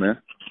 How you doing, man?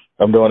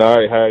 I'm doing all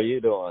right. How are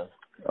you doing?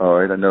 All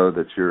right. I know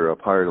that you're a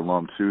Pirate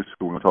alum, too,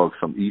 so we're going to talk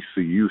some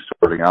ECU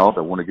starting out.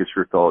 I want to get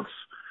your thoughts.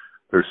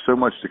 There's so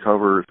much to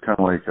cover. It's kind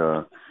of like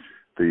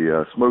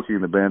the Smokey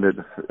and the Bandit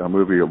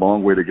movie, a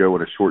long way to go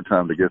and a short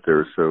time to get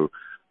there. So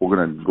we're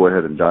going to go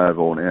ahead and dive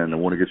on in. I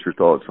want to get your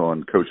thoughts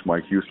on Coach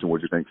Mike Houston.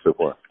 What do you think so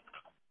far?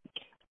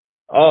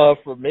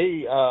 For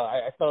me,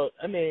 I thought,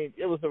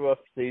 it was a rough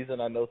season.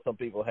 I know some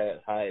people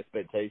had high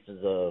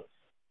expectations of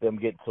them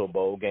getting to a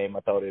bowl game.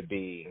 I thought they'd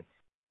be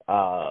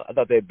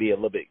a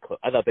little bit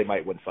I thought they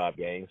might win 5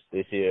 games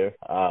this year,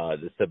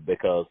 just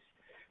because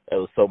it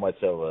was so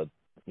much of a,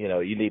 he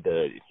needs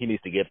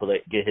to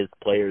get his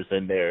players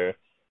in there,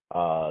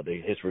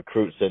 his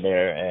recruits in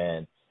there,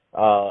 and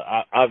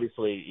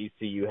obviously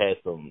ECU has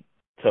some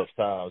tough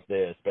times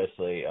there,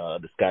 especially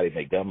the Scotty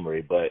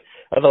Montgomery. But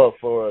I thought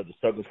for the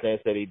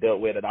circumstance that he dealt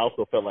with, and I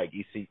also felt like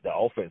the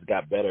offense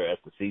got better as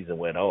the season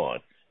went on,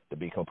 to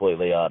be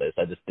completely honest.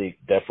 I just think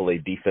definitely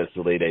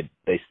defensively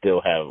they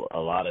still have a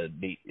lot of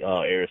neat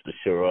areas to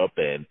shore up,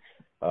 and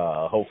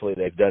hopefully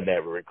they've done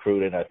that with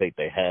recruiting. I think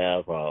they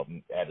have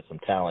added some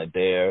talent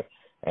there.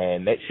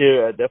 And next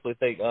year, I definitely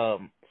think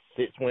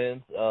 6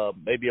 wins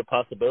may be a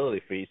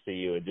possibility for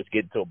ECU, and just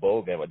getting to a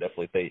bowl game, I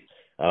definitely think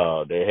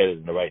they're headed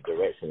in the right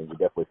direction, and we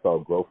definitely saw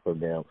growth from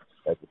them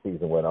as the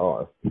season went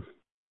on.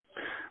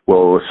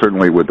 Well,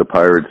 certainly with the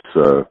Pirates,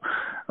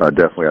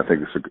 definitely I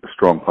think it's a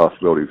strong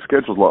possibility. The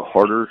schedule's a lot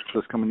harder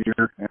this coming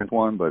year,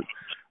 Antwan, but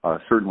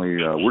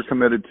certainly I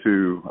committed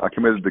to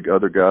the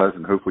other guys,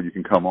 and hopefully you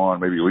can come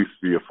on, maybe at least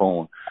via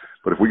phone.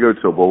 But if we go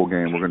to a bowl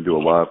game, we're going to do a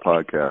live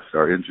podcast.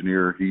 Our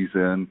engineer, he's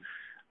in.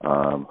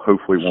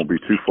 Hopefully it won't be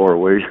too far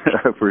away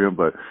for him,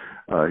 but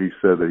he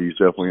said that he's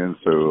definitely in,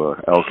 so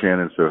Al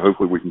Cannon, so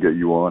hopefully we can get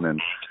you on.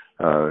 And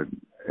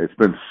it's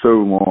been so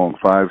long,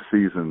 5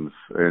 seasons,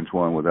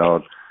 Antwan, with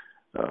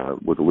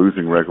a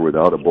losing record,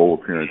 without a bowl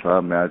appearance. I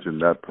imagine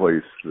that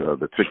place,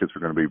 the tickets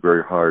are going to be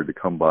very hard to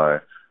come by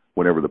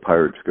whenever the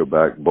Pirates go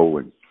back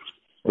bowling.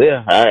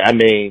 Yeah,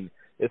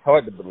 it's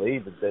hard to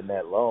believe it's been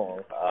that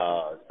long,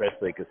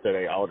 especially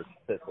considering all the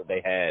success that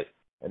they had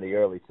in the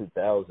early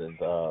 2000s.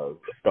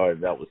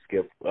 Started out with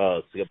Skip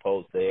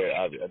Holtz there.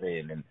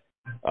 And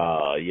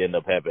you end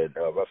up having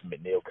Ruffin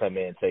McNeil come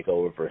in and take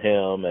over for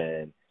him,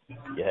 and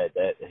he had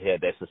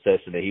that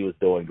succession that he was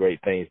doing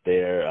great things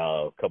there.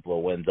 A couple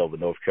of wins over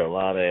North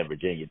Carolina and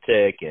Virginia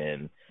Tech,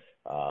 and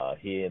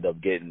he ended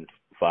up getting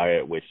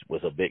fired, which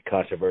was a big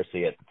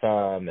controversy at the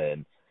time.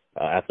 And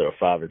after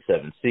a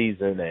 5-7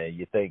 season, and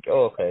you think,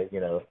 okay,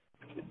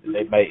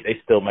 they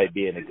still might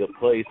be in a good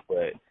place,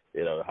 but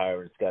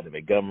hiring Scotty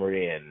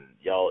Montgomery, and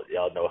y'all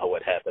know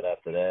what happened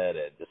after that,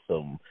 and just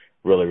some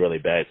really, really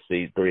bad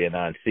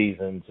 3-9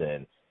 seasons.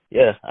 And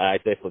yeah, I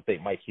definitely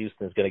think Mike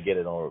Houston's going to get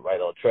it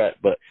right on track,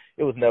 but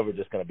it was never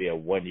just going to be a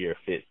 1-year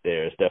fix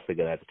there. It's definitely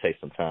going to have to take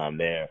some time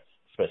there,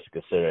 especially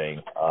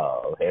considering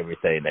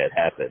everything that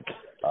happened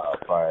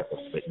prior to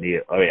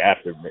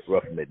after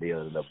Ruffin McNeil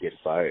ended up getting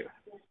fired.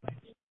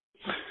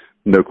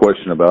 No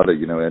question about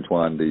it.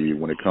 Antwan,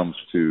 when it comes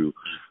to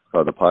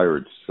the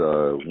Pirates,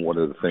 one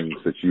of the things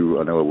that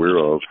I know aware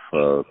of,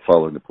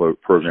 following the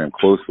program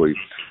closely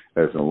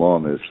as an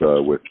alum, is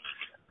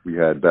we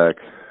had back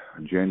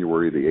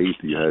January the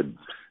 8th, you had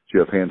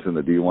Jeff Hansen,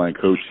 the D-line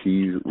coach.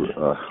 He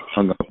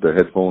hung up the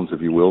headphones,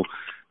 if you will.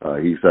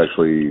 He's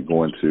actually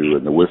going to,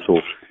 in the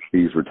whistle,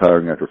 he's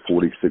retiring after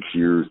 46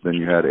 years. Then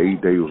you had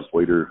 8 days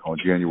later on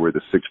January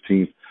the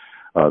 16th.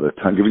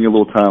 Giving you a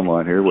little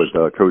timeline here with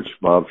Coach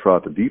Bob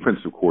Trott, the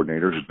defensive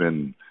coordinator,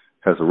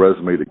 has a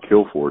resume to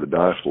kill for, to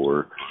die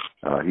for.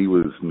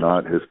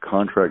 His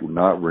contract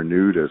not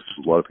renewed, as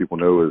a lot of people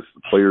know, as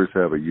the players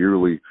have a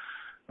yearly,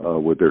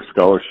 with their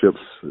scholarships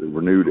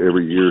renewed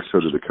every year, so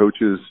do the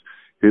coaches.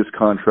 His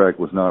contract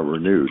was not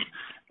renewed.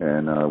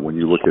 And when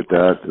you look at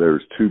that,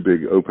 there's 2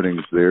 big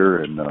openings there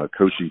and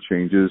coaching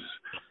changes.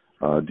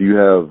 Do you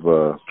have,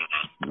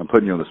 I'm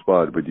putting you on the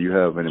spot, but do you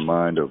have in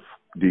mind of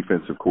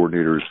defensive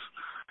coordinators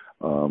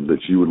that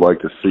you would like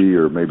to see,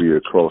 or maybe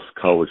across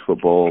college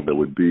football that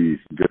would be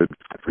good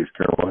for East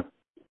Carolina?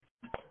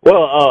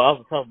 Well, off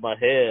the top of my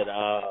head,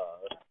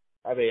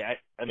 I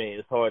mean,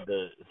 it's hard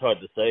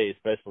to say,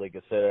 especially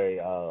considering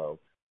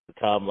the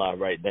timeline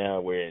right now.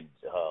 We're in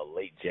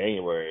late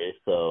January,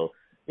 so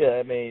yeah,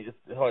 I mean,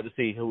 it's hard to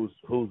see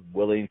who's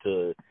willing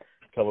to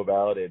come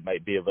about and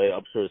might be available.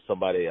 I'm sure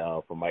somebody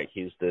from Mike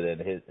Houston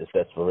and if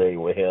that's familiar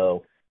with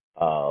him,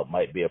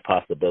 might be a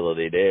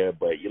possibility there.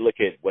 But you look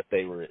at what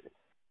they were.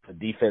 The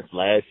defense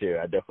last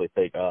year, I definitely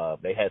think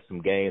they had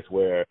some games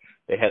where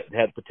they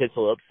had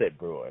potential upset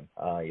brewing.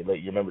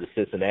 You remember the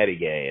Cincinnati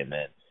game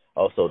and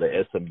also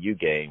the SMU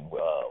game,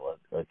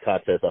 a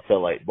contest. I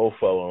felt like both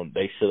of them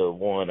they should have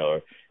won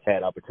or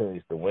had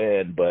opportunities to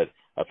win, but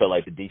I felt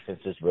like the defense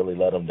just really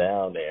let them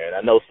down there. And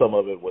I know some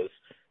of it was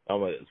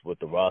with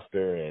the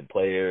roster and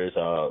players.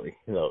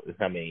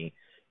 I mean,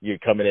 you're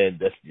coming in.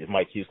 That's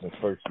Mike Houston's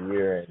first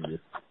year, and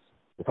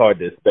it's hard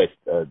to expect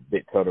a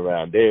big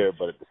turnaround there.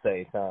 But at the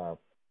same time,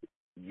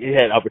 you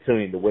had an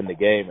opportunity to win the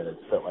game, and it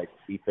felt like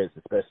the defense,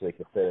 especially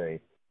considering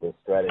the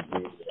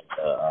strategy,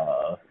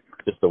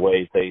 just the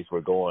way things were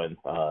going,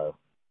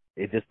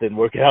 it just didn't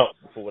work out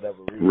for whatever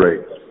reason. Right.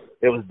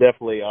 It was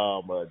definitely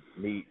a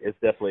need. It's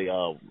definitely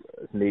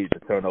needed to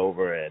turn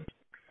over, and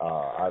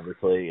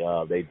obviously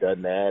they've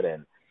done that,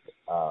 and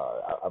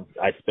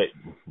I expect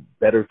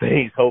better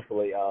things.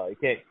 Hopefully,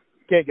 it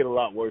can't get a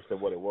lot worse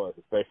than what it was,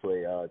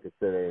 especially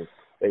considering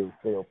they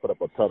still put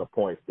up a ton of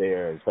points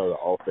there and ton of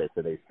offense,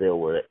 and they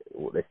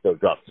still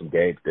dropped some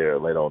games there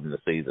late on in the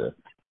season.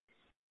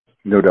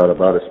 No doubt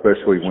about it,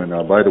 especially when,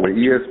 by the way,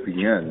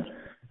 ESPN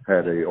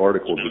had an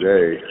article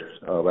today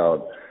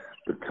about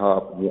the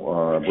top,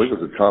 I believe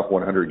it was the top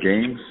 100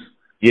 games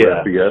for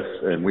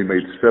FBS, and we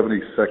made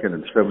 72nd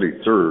and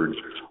 73rd,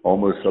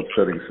 almost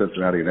upsetting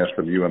Cincinnati and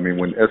SMU. I mean,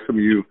 when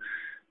SMU,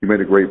 you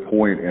made a great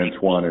point,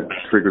 Antwan, it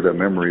triggered that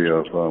memory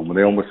of when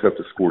they almost have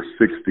to score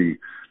 60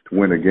 to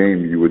win a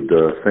game, you would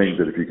think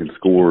that if you can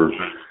score,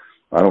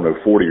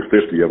 40 or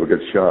 50, you have a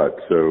good shot.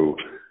 So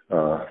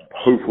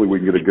hopefully we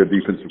can get a good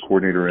defensive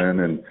coordinator in,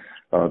 and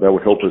that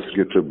would help us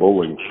get to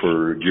bowling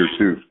for year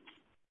 2.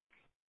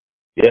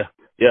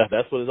 Yeah,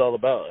 that's what it's all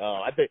about.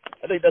 I think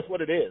that's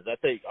what it is. I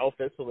think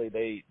offensively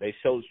they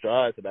showed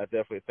strides, and I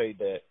definitely think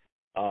that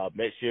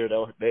next year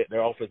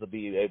their offense will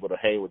be able to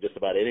hang with just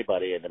about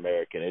anybody in the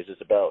American. It's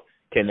just about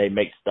can they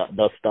make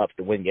enough stops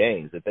to win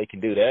games. If they can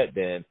do that,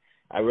 then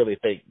I really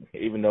think,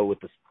 even though with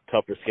the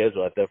tougher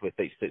schedule, I definitely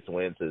think 6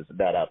 wins is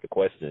not out the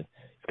question.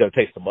 It's going to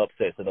take some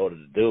upsets in order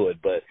to do it,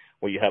 but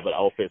when you have an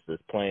offense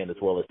that's playing as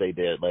well as they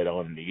did later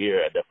on in the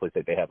year, I definitely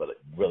think they have a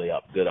really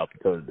good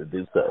opportunity to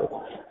do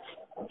so.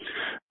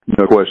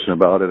 No question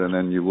about it. And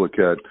then you look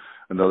at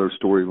another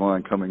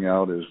storyline coming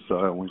out is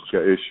we've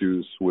got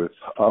issues with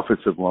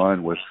offensive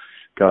line with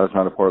guys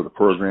not a part of the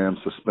program,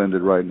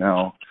 suspended right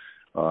now.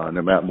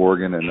 And Matt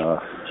Morgan and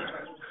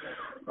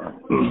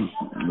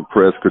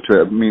Perez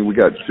Cortez. I mean, we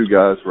got 2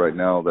 guys right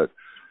now that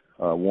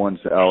one's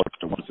out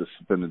and one's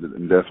suspended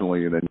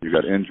indefinitely, and then you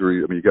got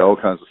injury. I mean, you got all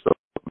kinds of stuff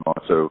going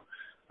on. So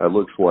it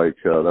looks like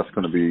that's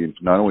going to be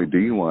not only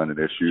D-line an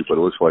issue, but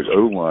it looks like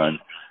O-line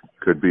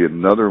could be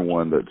another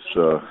one that's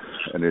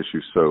an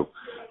issue. So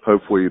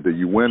hopefully that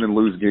you win and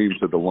lose games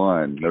at the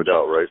line, no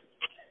doubt, right?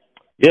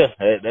 Yeah,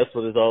 that's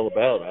what it's all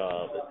about,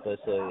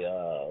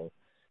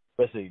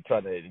 especially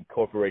trying to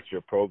incorporate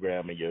your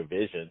program and your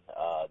vision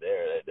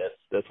there.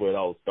 That's where it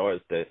all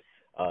starts, to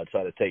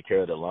try to take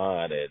care of the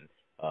line. And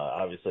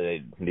obviously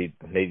they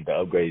need to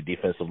upgrade the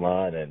defensive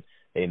line, and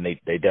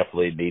they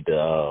definitely need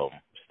to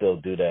still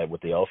do that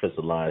with the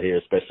offensive line here,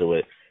 especially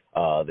with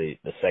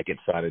the second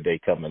signing day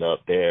coming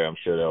up there. I'm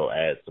sure they'll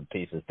add some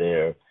pieces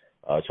there,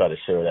 try to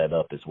shore that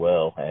up as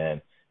well.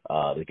 And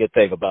the good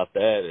thing about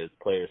that is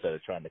players that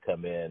are trying to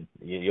come in,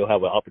 you'll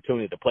have an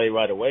opportunity to play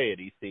right away at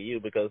ECU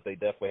because they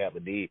definitely have a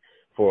need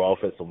for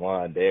offensive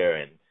line there.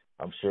 And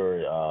I'm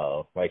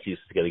sure Mike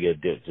Houston's going to get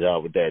a good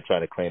job with that,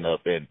 trying to clean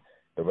up in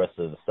the rest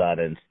of the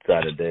signing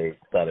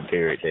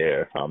period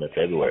there in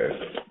February.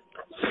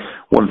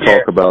 I want to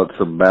talk about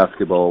some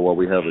basketball while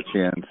we have a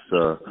chance.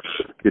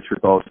 Get your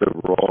thoughts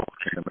overall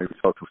and maybe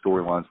talk some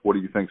storylines. What do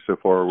you think so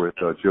far with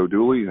Joe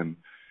Dooley and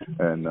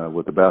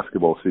with the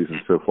basketball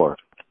season so far?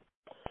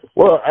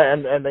 Well, I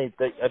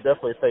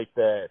definitely think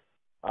that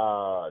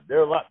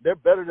They're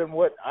better than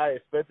what I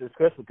expected,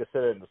 especially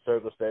considering the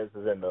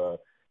circumstances and the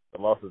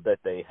losses that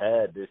they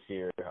had this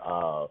year.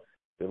 To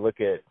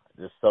look at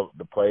just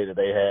the play that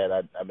they had,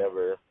 I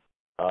remember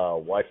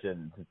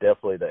watching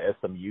definitely the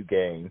SMU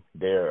game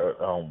there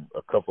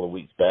a couple of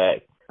weeks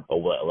back, or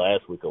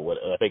last week, or what,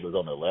 I think it was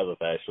on the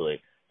 11th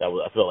actually.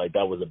 I felt like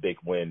that was a big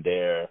win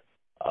there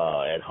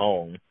at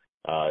home.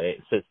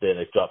 Since then,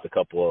 it's dropped a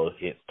couple of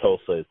hits,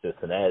 Tulsa and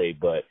Cincinnati,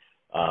 but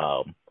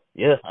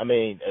yeah, I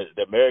mean,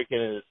 the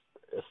American is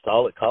a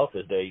solid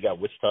conference there. You got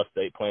Wichita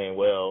State playing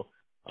well.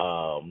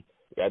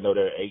 I know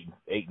they're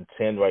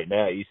 8-10 right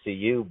now at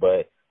ECU,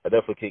 but I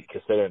definitely keep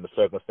considering the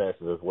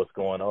circumstances of what's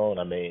going on.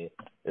 I mean,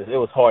 it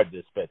was hard to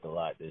expect a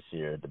lot this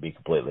year, to be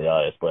completely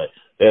honest. But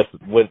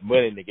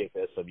winning against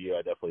SMU,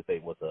 I definitely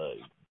think was a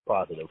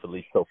positive, at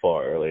least so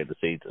far early in the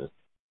season.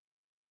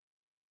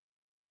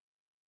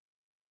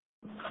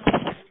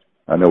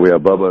 I know we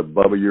have Bubba.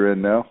 Bubba, you're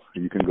in now.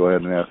 You can go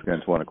ahead and ask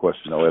Antwan a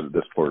question. I'll edit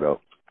this part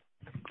out.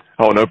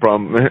 Oh, no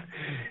problem.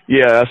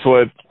 Yeah, that's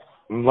what,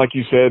 like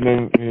you said,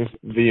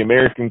 the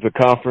American's a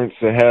conference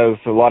that has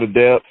a lot of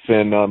depth,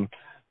 and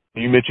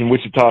you mentioned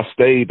Wichita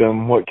State,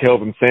 what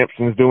Kelvin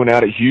Sampson's doing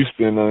out at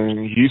Houston.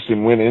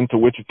 Houston went into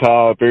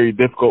Wichita, a very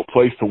difficult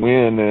place to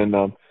win, and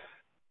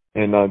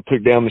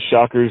took down the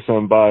Shockers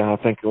by, I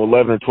think,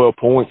 11 or 12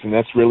 points, and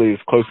that's really as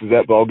close as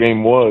that ball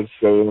game was.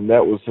 So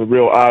that was a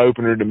real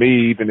eye-opener to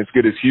me, even as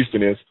good as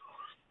Houston is.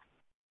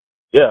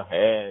 Yeah,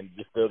 and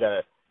you still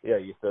got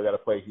to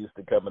play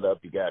Houston coming up.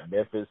 You got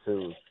Memphis,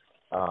 who,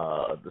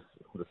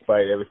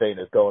 despite everything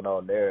that's going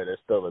on there, there's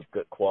still a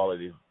good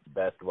quality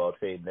basketball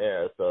team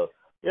there. So,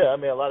 yeah, I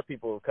mean, a lot of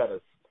people kind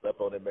of slept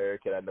on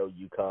American. I know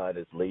UConn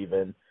is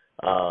leaving.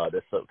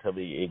 That's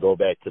something you go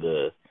back to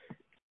the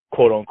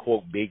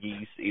quote-unquote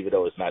biggies, even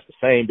though it's not the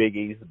same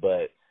biggies,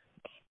 but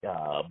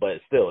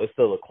it's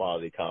still a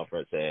quality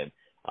conference, and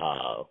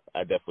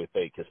I definitely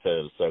think,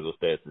 considering the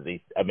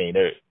circumstances, I mean,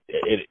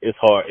 it's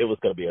hard. It was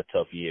going to be a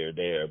tough year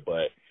there,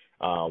 but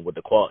with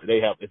the quality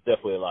it's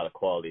definitely a lot of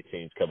quality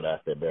teams coming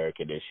out of the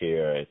American this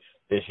year, and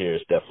this year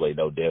is definitely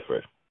no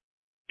different.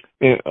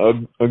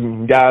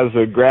 Guys,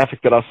 a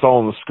graphic that I saw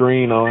on the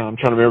screen, I'm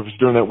trying to remember if it was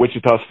during that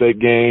Wichita State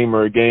game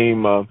or a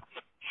game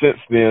since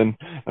then,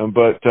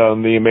 but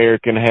the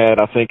American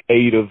had, I think,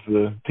 8 of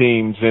the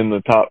teams in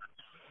the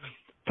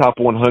top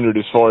 100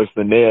 as far as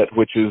the net,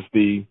 which is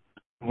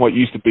what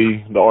used to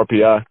be the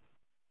RPI.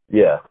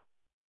 Yeah.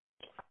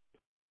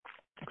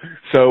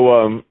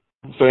 So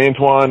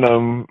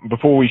Antwan,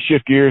 before we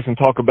shift gears and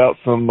talk about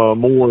some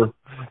more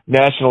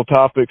national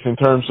topics in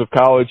terms of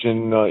college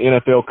and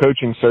NFL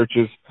coaching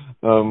searches,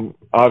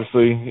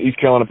 obviously East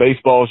Carolina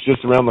baseball is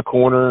just around the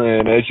corner,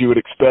 and as you would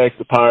expect,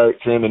 the Pirates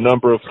are in a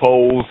number of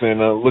polls and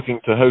looking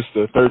to host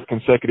a third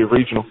consecutive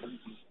regional.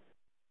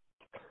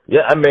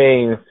 Yeah, I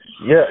mean,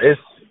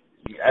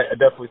 I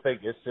definitely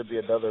think it should be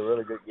another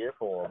really good year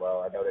for them.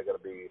 I know they're going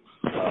to be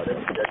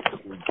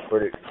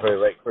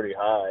pretty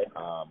high,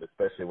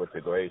 especially with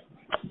the grades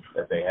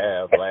that they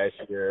have.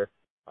 Last year,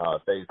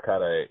 things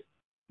kind of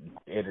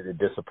ended in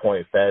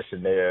disappointing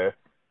fashion there.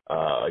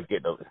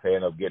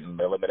 End up getting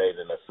eliminated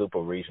in a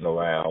super regional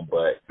round,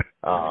 but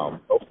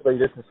hopefully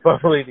this is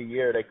probably the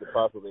year they could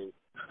possibly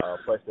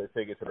push their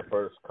ticket to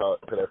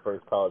their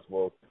first college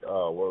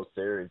World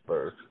Series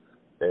berth.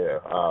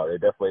 There, they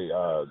definitely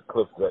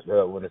Cliff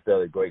Winners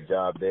done a great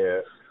job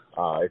there.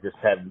 They just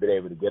haven't been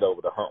able to get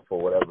over the hump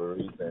for whatever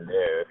reason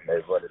there.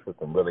 They've run into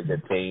some really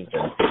good teams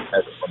and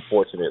had some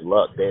unfortunate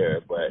luck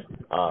there, but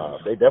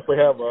they definitely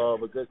have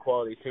a good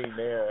quality team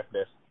there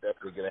that's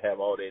definitely going to have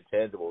all the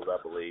intangibles,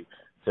 I believe,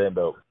 to end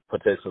up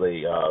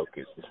potentially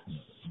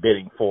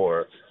bidding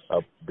for a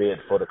bid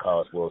for the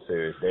College World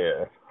Series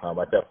there. I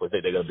definitely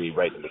think they're going to be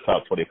right in the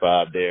top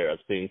 25 there. I've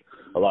seen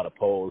a lot of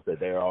polls that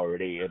they're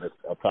already in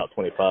a top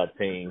 25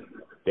 team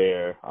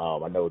there.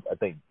 I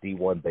think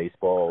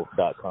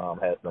D1Baseball.com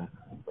has them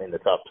in the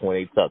top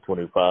 20, top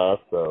 25.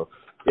 So,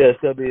 yeah, it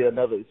should be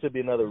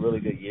another really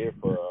good year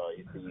for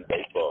ECU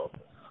baseball.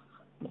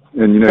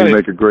 And, you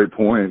make a great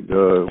point.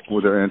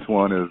 Whether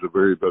Antwan is a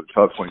very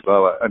top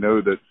 25, I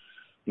know that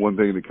one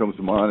thing that comes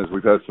to mind is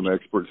we've had some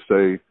experts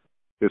say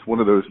it's one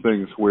of those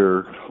things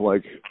where,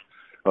 like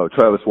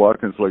Travis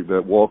Watkins, like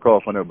that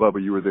walk-off, I know,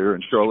 Bubba, you were there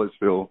in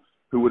Charlottesville.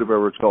 Who would have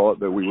ever thought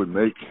that we would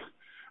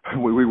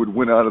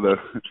win out of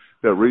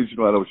that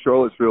regional out of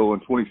Charlottesville in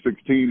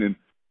 2016? And,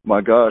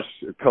 my gosh,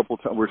 a couple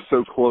times we're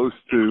so close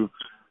to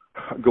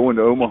going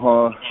to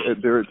Omaha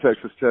there at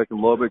Texas Tech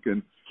and Lubbock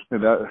and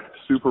that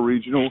super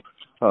regional.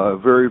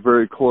 Very,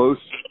 very close.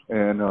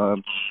 And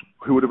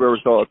who would have ever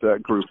thought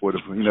that group would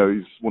have,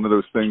 he's one of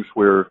those things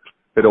where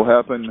it'll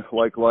happen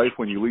like life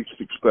when you least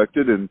expect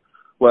it. And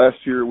last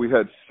year we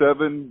had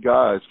 7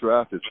 guys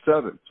drafted,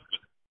 7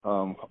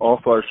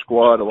 off our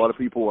squad. A lot of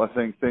people, I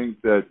think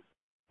that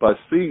by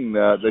seeing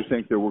that, they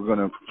think that we're going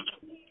to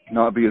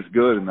not be as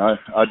good. And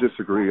I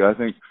disagree. I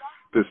think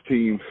this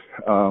team,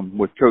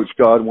 with Coach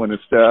Godwin and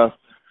staff,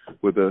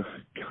 with the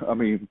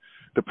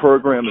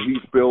program that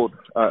he's built,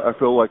 I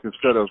feel like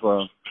instead of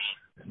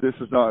this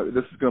is going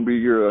to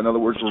be in other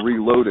words, we're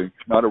reloading,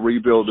 not a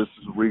rebuild. This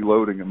is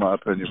reloading, in my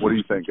opinion. What do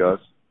you think, guys?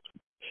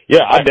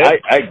 Yeah,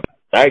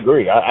 I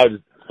agree. I was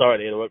sorry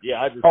to interrupt.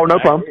 Yeah, no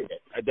problem.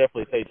 I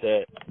definitely think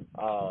that.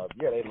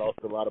 They lost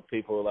a lot of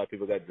people. A lot of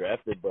people got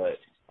drafted, but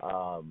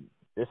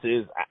this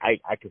is I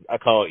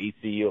call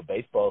ECU a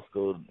baseball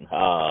school.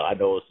 I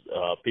know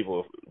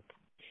people are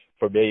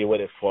familiar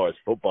with it as far as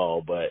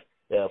football, but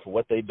for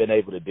what they've been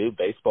able to do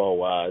baseball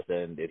wise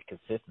and the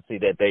consistency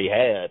that they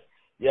had,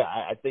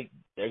 I think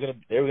they're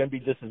gonna be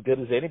just as good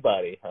as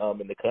anybody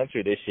in the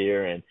country this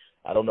year. And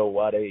I don't know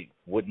why they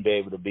wouldn't be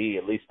able to be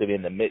at least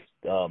in the midst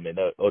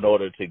in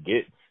order to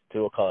get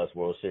to a College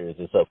World Series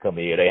this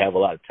upcoming year. They have a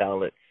lot of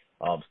talent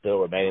still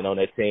remaining on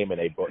that team, and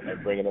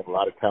they're bringing in a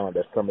lot of talent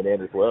that's coming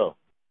in as well.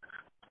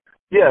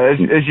 Yeah,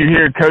 as you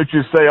hear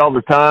coaches say all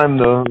the time,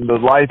 the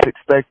life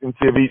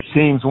expectancy of each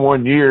team's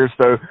 1 year,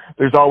 so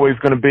there's always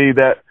going to be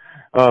that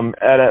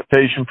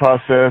adaptation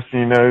process,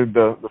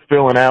 the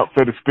filling out,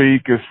 so to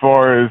speak, as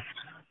far as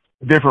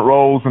different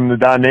roles and the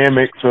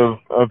dynamics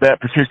of that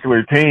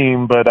particular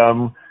team. But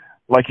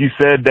like you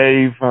said,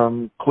 Dave,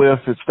 Cliff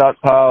has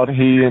stockpiled,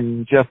 he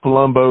and Jeff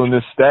Palumbo and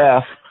this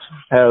staff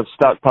have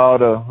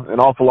stockpiled an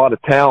awful lot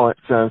of talent,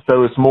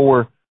 so it's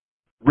more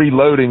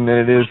reloading than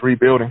it is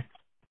rebuilding.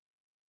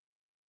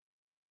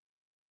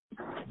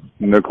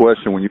 No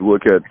question. When you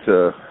look at,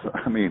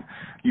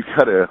 you've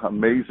got an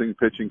amazing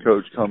pitching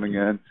coach coming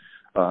in.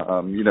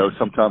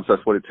 Sometimes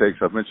that's what it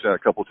takes. I've mentioned that a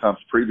couple of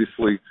times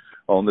previously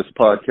on this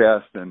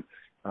podcast, and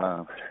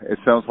it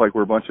sounds like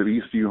we're a bunch of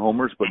ECU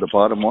homers, but the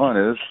bottom line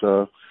is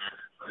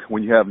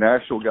when you have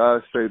national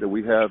guys say that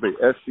we have a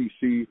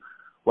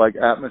SEC-like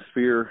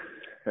atmosphere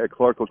at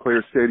Clark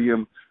LeClaire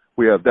Stadium,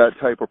 we have that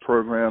type of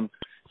program.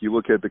 You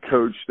look at the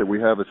coach that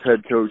we have as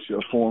head coach,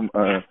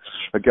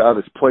 a guy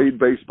that's played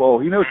baseball.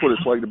 He knows what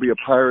it's like to be a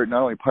Pirate,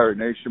 not only Pirate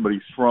Nation, but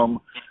he's from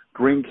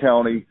Greene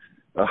County,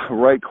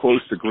 right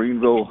close to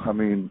Greenville.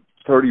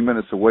 30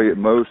 minutes away at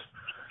most.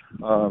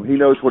 He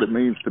knows what it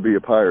means to be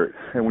a Pirate.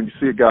 And when you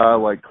see a guy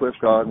like Cliff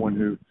Godwin,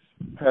 who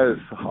has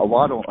a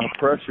lot of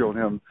pressure on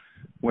him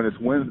when it's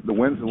the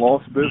wins and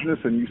loss business,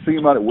 and you see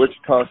him out at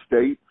Wichita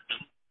State,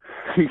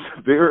 he's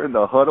there in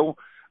the huddle.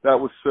 That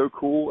was so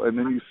cool. And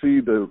then you see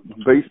the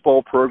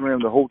baseball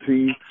program, the whole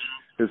team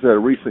is at a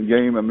recent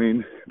game.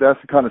 That's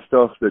the kind of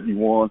stuff that you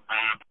want,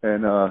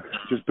 and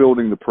just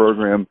building the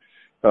program.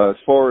 As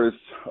far as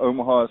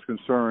Omaha is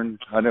concerned,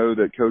 I know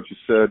that Coach has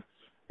said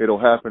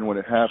it'll happen when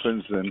it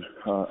happens, and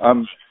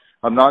I'm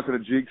not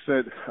going to jinx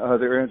it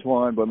there,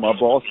 Antwan, but my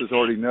bosses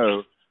already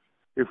know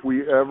if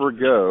we ever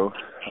go,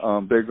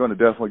 they're going to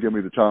definitely give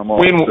me the time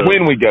off.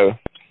 When we go.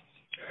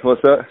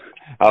 What's that?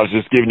 I was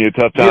just giving you a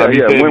tough time.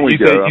 When we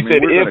go.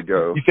 We're going to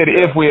go. You said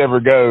if we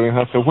ever go, and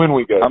I said when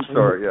we go. I'm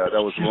sorry, that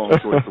was the wrong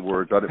choice of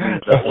words. I didn't mean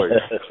it that way.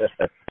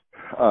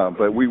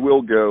 But we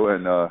will go,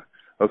 and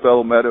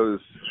Othello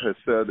Meadows has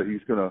said that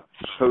he's going to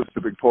host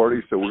a big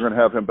party, so we're going to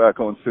have him back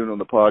on soon on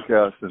the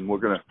podcast, and we're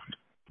going to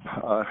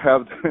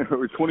have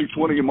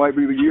 2020, it might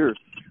be the year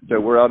that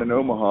we're out in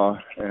Omaha,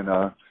 and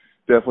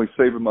definitely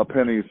saving my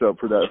pennies up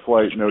for that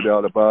flight, no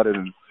doubt about it.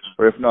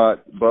 Or if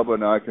not, Bubba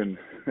and I can,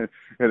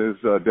 and his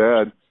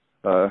dad,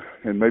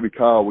 and maybe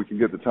Kyle, we can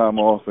get the time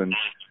off and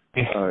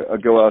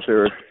go out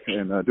there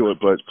and do it.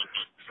 But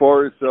as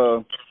far as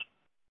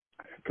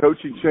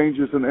coaching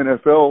changes in the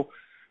NFL,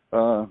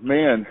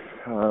 Antwan,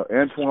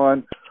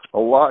 a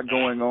lot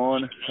going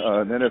on in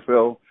the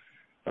NFL.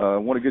 I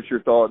want to get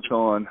your thoughts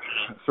on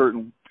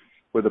certain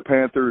with the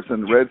Panthers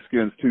and the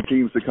Redskins, two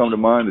teams that come to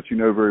mind that you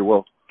know very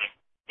well.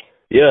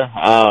 Yeah,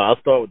 I'll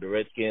start with the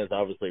Redskins.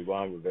 Obviously,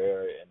 Ron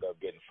Rivera ended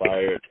up getting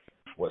fired.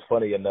 What's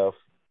funny enough,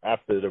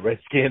 after the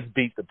Redskins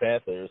beat the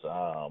Panthers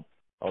on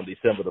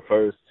December the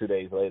 1st, 2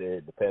 days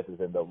later, the Panthers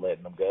ended up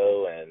letting them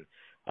go. And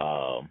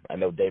I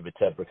know David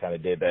Tepper kind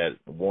of did that.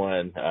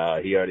 One,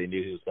 he already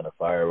knew he was going to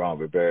fire Ron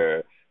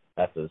Rivera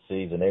after the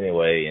season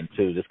anyway. And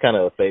two, just kind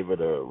of favored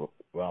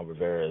Ron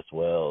Rivera as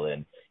well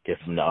and give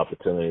him the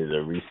opportunity to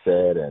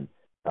reset and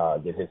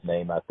get his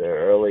name out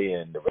there early.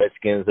 And the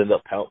Redskins ended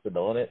up pouncing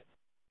on it.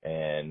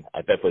 And I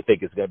definitely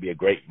think it's going to be a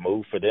great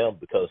move for them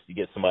because you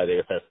get somebody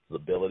that has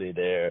stability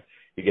there.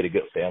 You get a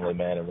good family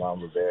man in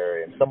Ron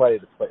Rivera and somebody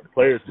that the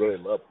players really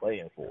love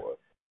playing for.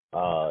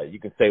 You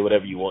can say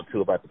whatever you want to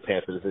about the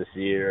Panthers this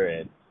year,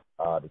 and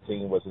the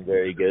team wasn't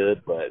very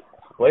good, but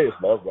players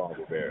love Ron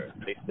Rivera.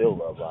 They still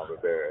love Ron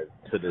Rivera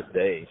to this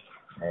day,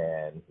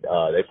 and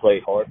they play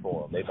hard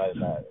for him. They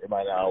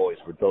might not always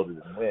result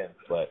in wins,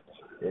 but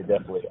they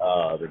definitely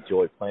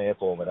enjoy playing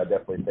for him. And I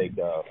definitely think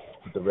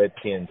the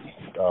Redskins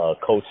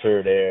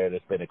culture there,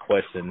 there's been a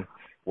question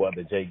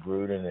whether Jay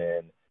Gruden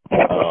and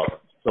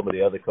some of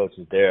the other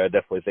coaches there, I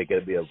definitely think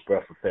it'll be a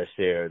breath of fresh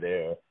air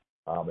there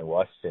in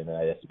Washington. And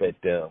I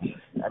expect them.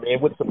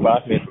 It wouldn't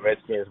surprise me if the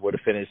Redskins were to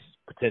finish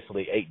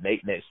potentially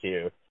 8-8 next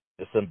year,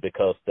 just simply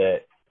because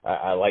that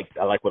I like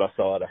what I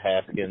saw out of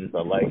Haskins.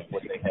 I like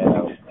what they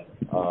have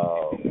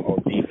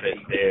on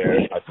defense there.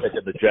 I expect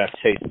them to draft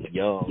Chase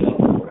Young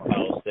from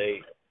Ohio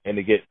State and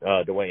to get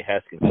Dwayne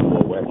Haskins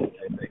more weapons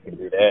if they can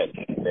do that,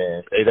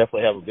 then they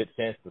definitely have a good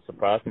chance to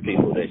surprise some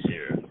people this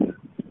year.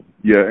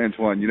 Yeah,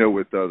 Antwan,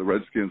 with the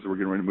Redskins, we're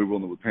getting ready to move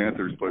on to the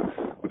Panthers, but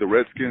with the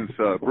Redskins,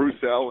 Bruce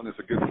Allen is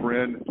a good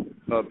friend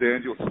of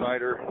Daniel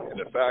Snyder, and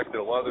the fact that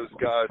a lot of those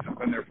guys have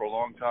been there for a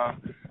long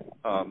time.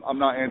 I'm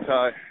not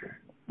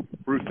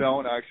anti-Bruce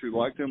Allen. I actually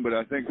liked him, but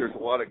I think there's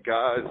a lot of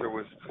guys,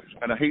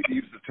 and I hate to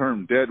use the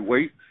term dead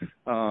weight,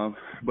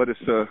 but it's,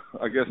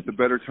 I guess the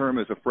better term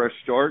is a fresh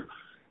start.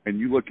 And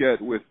you look at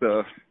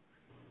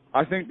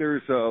I think there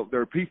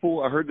are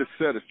people, I heard this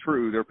said, it's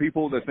true, there are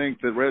people that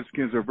think the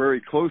Redskins are very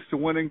close to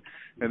winning,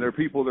 and there are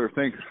people that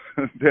think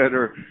that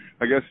are,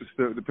 I guess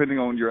it's depending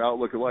on your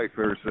outlook of life.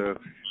 There's the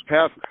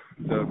half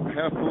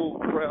full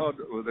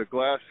crowd, or the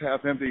glass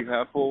half empty,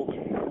 half full,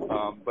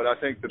 but I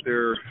think that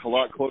they're a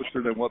lot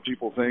closer than what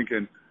people think,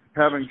 and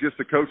having just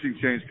a coaching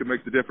change could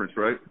make the difference,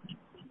 right?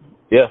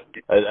 Yeah,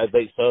 I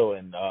think so,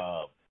 and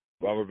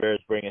Ron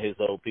Rivera's bringing his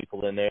old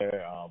people in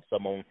there, a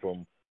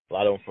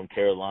lot of them from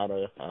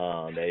Carolina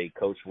that he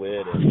coached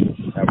with and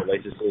have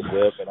relationships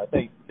with. And I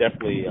think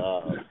definitely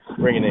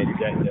bringing in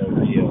Jack Del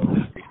Rio,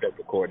 the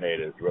defensive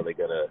coordinator, is really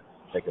going to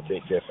make a big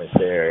difference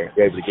there.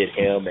 You're able to get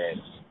him, and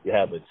you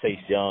have a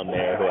Chase Young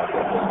there, who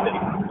I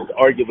think is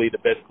arguably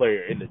the best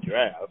player in the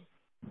draft,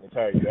 the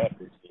entire draft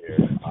this year,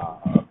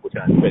 which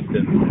I expect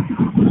him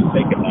to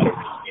take a lot of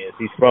risks.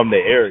 He's from the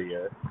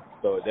area,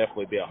 so it'll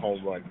definitely be a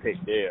home run pick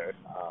there.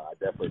 I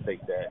definitely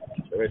think that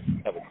the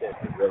Redskins have a chance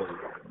to really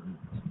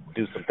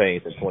do some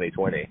things in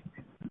 2020.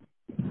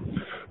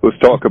 Let's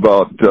talk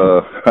about,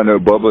 I know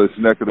Bubba's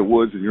neck of the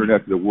woods and your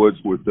neck of the woods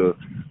with the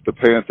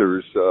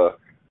Panthers.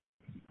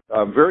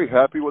 I'm very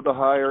happy with the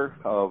hire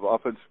of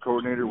offensive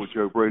coordinator with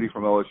Joe Brady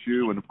from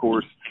LSU, and, of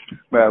course,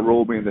 Matt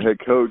Rule being the head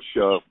coach.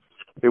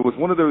 It was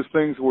one of those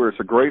things where it's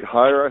a great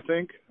hire, I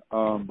think,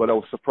 but I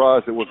was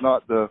surprised it was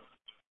not the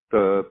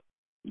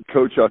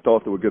coach I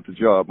thought that would get the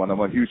job. And I'm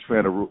a huge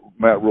fan of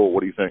Matt Rule. What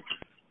do you think?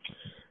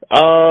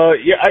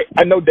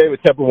 I know David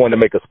Tepper wanted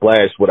to make a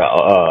splash with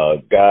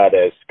a guy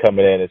that's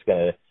coming in that's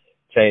going to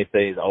change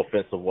things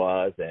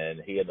offensive-wise,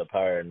 and he ended up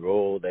hiring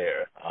Rule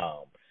there.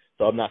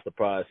 So I'm not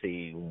surprised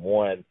he,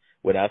 one,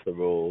 went after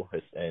Rule,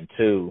 and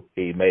two,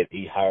 he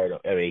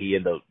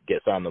ended up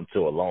signing them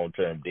to a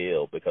long-term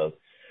deal, because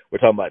we're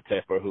talking about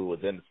Tepper, who was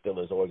in the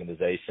Steelers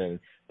organization.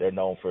 They're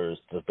known for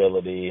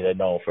stability. They're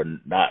known for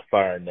not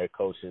firing their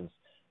coaches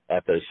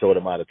after a short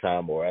amount of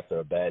time or after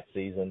a bad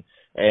season.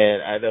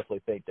 And I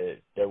definitely think that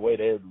the way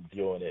they're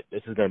doing it,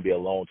 this is going to be a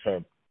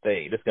long-term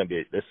thing. This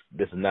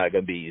is not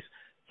going to be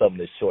something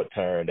that's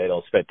short-term. They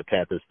don't expect the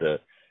Panthers to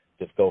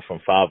just go from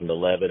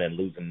 5-11 and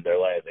losing their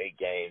last 8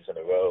 games in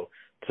a row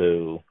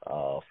to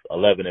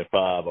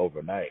 11-5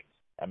 overnight.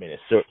 I mean, it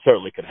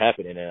certainly could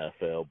happen in the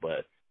NFL,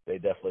 but they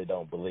definitely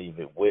don't believe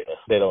it will.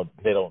 They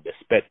don't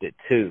expect it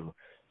to.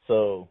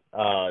 So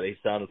they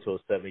signed him to a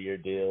 7-year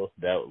deal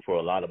for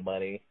a lot of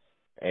money.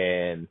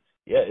 And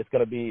yeah, it's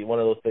going to be one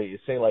of those things.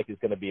 It seems like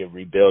it's going to be a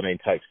rebuilding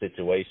type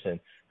situation,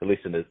 at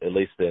least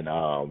in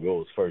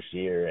Rule's first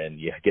year. And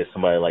you get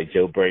somebody like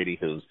Joe Brady,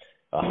 who's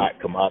a hot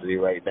commodity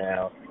right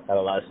now. Had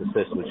a lot of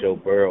success with Joe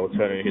Burrow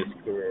turning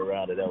his career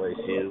around at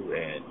LSU,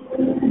 and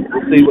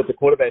we'll see what the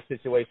quarterback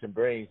situation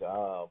brings.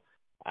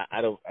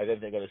 I don't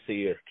think they're going to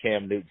see if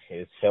Cam Newton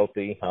is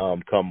healthy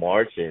come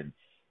March, and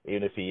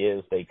even if he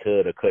is, they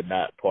could or could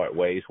not part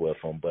ways with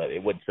him. But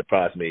it wouldn't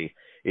surprise me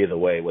either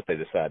way what they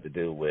decide to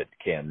do with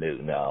Cam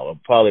Newton. Now,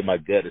 probably my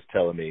gut is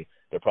telling me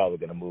they're probably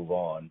going to move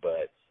on,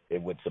 but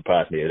it wouldn't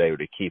surprise me if they were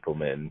to keep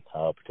him and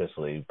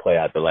potentially play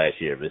out the last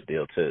year of his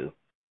deal too.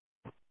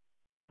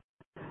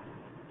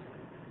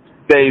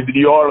 Dave, do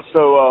you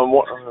also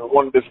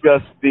want to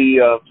discuss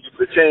the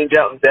change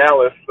out in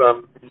Dallas?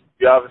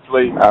 You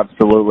obviously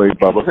Absolutely,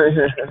 Bubba.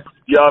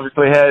 You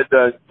obviously had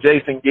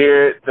Jason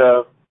Garrett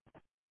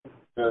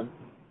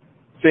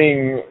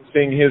seeing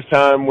his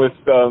time with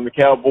the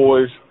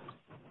Cowboys,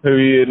 who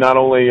he had not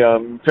only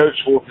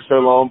coached for so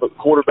long, but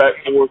quarterback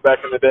for back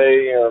in the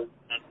day.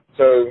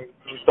 So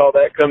you saw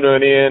that come to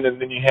an end,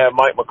 and then you have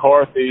Mike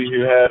McCarthy,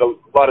 who had a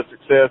lot of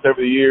success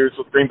over the years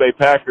with Green Bay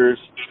Packers,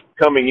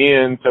 coming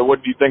in. So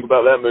what do you think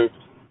about that move?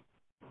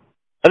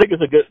 I think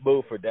it's a good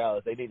move for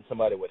Dallas. They needed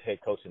somebody with head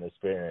coaching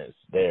experience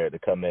there to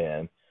come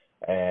in.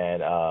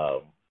 And,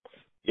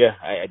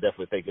 I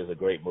definitely think it's a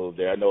great move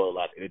there. I know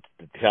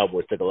the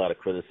Cowboys took a lot of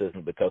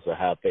criticism because of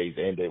how things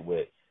ended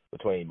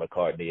between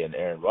McCartney and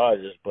Aaron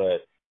Rodgers.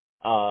 But,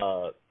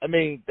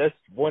 that's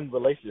one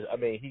relationship.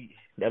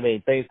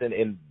 Things didn't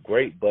end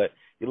great, but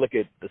you look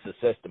at the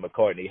success that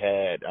McCartney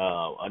had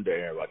under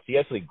Aaron Rodgers. He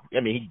essentially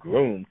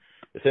groomed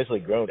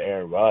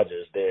Aaron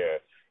Rodgers there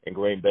in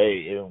Green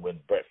Bay, even when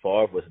Brett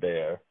Favre was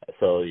there.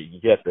 So you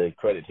have to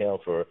credit him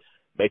for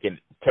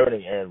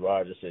turning Aaron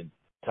Rodgers into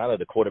kind of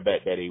the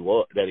quarterback that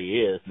he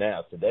is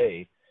now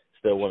today,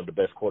 still one of the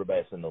best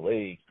quarterbacks in the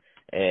league.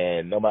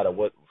 And no matter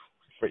what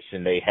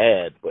friction they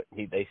had, but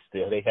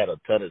they had a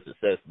ton of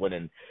success,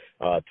 winning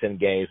 10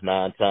 games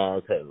 9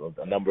 times, had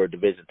a number of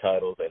division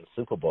titles and a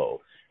Super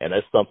Bowl. And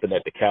that's something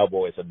that the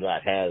Cowboys have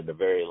not had in a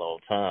very long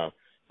time,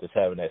 just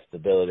having that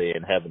stability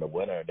and having a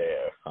winner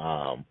there.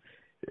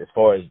 as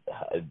far as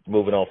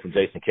moving on from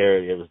Jason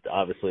Carey, it was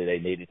obviously they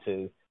needed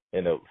to.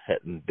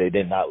 They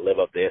did not live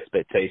up to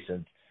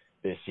expectations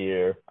this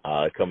year.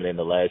 Coming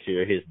into last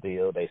year, his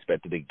deal, they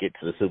expected to get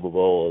to the Super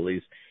Bowl, or at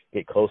least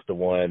get close to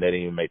one. They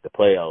didn't even make the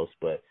playoffs,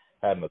 but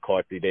having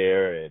McCarthy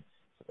there and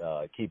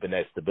keeping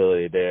that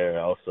stability there,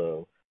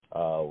 also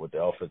with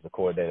the offensive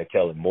coordinator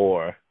Kellen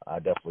Moore, I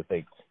definitely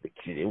think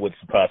it wouldn't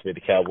surprise me if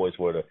the Cowboys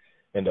were to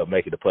end up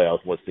making the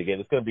playoffs once again.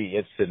 It's going to be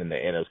interesting in the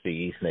NFC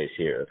East next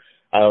year.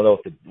 I don't know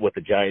what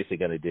the Giants are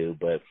going to do,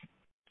 but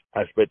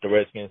I expect the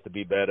Redskins to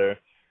be better.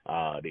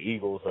 The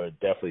Eagles are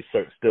definitely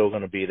still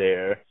going to be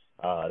there.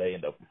 They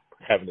end up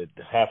having a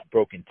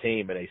half-broken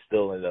team, and they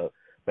still end up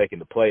making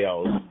the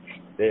playoffs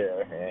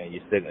there. And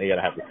you're going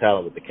to have the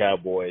talent with the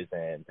Cowboys,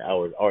 and I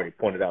already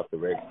pointed out the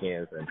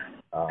Redskins, and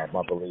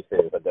my belief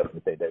is I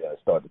definitely think they're going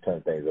to start to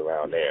turn things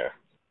around there.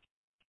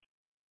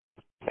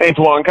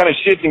 Antwan, kind of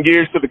shifting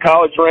gears to the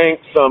college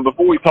ranks,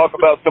 before we talk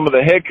about some of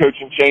the head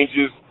coaching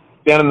changes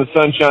down in the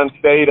Sunshine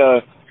State,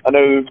 I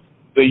know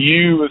the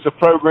U is a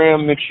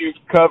program that you've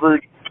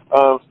covered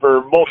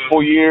for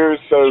multiple years,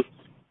 so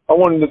I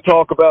wanted to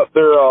talk about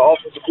their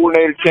offensive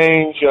coordinator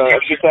change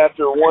after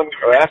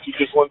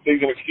just one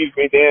season.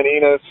 Dan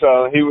Amos,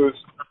 he was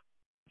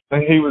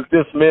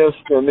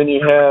dismissed, and then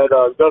you had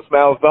Gus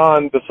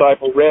Malzahn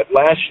disciple Rhett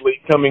Lashley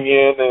coming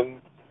in,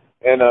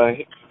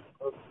 and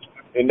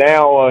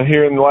now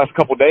here in the last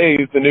couple of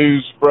days, the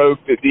news broke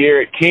that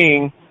De'Aaron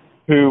King,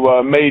 who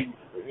made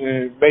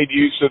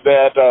use of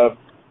that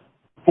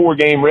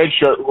 4-game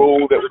redshirt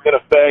rule that was in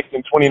effect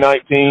in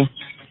 2019,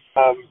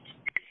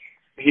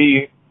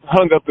 he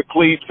hung up the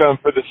cleats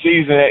for the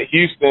season at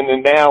Houston,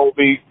 and now will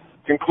be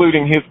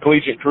concluding his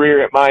collegiate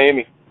career at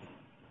Miami.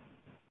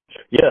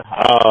 Yeah,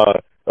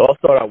 I'll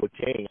start out with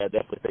King. I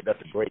definitely think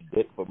that's a great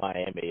fit for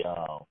Miami.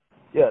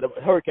 The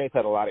Hurricanes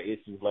had a lot of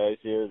issues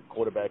last year. The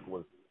quarterback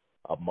was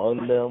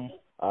among them.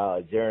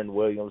 Jaron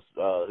Williams,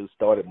 who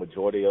started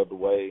majority of the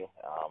way,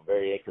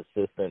 very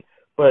inconsistent.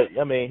 But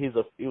I mean, he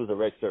was a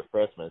redshirt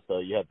freshman, so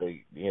you have to.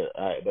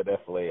 There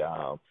definitely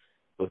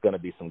was going to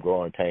be some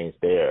growing pains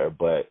there.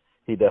 But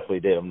he definitely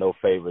did him no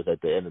favors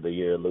at the end of the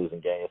year, losing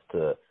games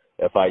to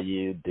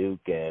FIU,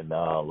 Duke, and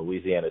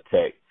Louisiana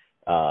Tech.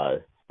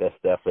 That's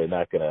definitely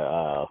not going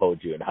to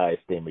hold you in high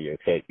esteem of your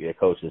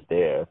coaches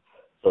there.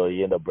 So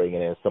you end up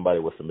bringing in somebody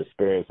with some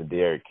experience in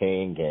De'Aaron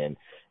King, and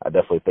I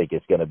definitely think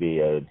it's going to be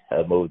a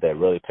move that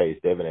really pays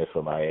dividends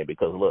for Miami.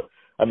 Because, look,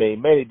 I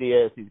mean, Manny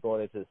Diaz, he's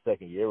going into his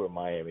second year with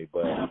Miami,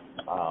 but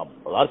a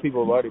lot of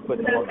people have already put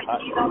him on the hot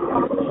seat.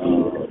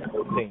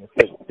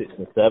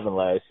 14-6-7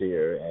 last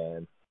year,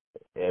 and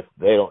if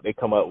they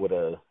come up with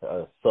a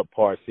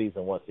subpar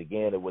season once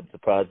again, it wouldn't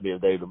surprise me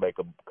if they would make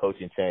a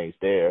coaching change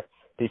there.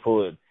 People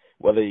would,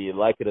 whether you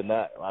like it or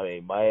not, I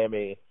mean,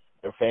 Miami,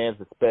 their fans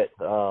expect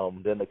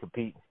them to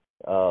compete,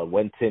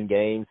 win 10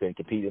 games and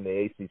compete in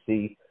the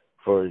ACC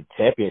for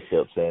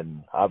championships.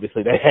 And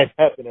obviously that hasn't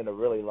happened in a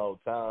really long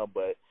time,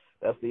 but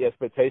that's the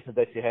expectations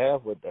that you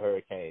have with the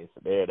Hurricanes.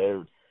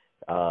 You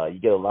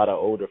get a lot of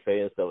older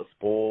fans that were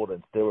spoiled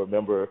and still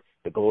remember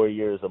the glory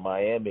years of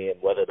Miami,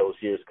 and whether those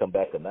years come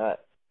back or not,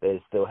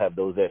 they still have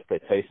those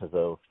expectations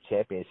of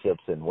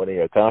championships and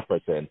winning a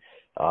conference. And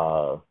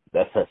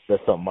that's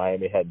something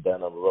Miami hadn't done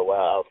in a little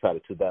while outside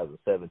of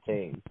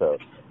 2017. So,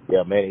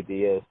 yeah, Manny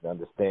Diaz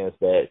understands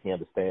that. He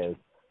understands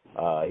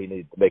he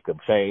needs to make a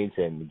change,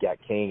 and got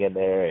King in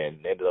there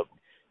and ended up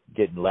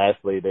getting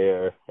Lashley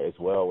there as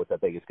well, which I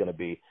think is going to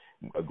be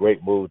a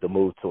great move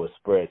to a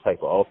spread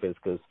type of offense,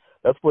 because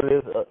that's what it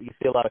is. You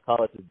see a lot of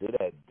colleges do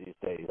that these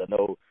days. I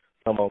know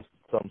some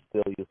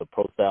still use a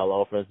pro-style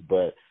offense,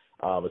 but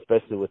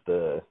especially with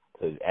the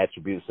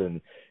attributes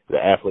and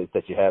the athletes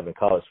that you have in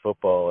college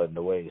football and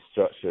the way you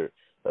structure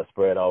a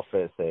spread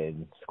offense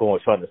and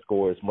trying to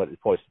score as much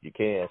points as you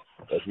can,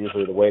 that's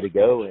usually the way to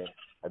go. And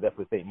I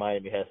definitely think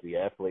Miami has the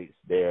athletes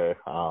there,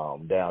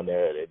 down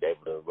there, that they're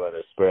able to run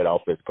a spread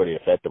offense pretty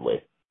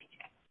effectively.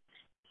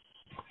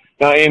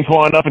 Now,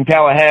 Antwan, up in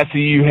Tallahassee,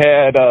 you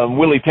had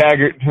Willie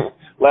Taggart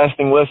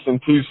lasting less than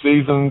 2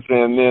 seasons,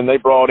 and then they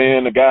brought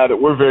in a guy that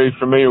we're very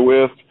familiar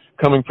with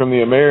coming from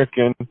the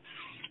American,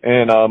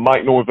 and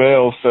Mike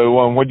Norvell. So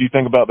what do you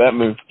think about that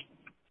move?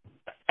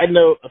 I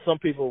know some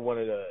people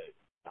wanted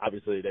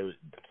obviously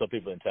some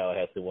people in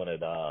Tallahassee wanted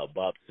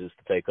Bob Seuss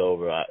to take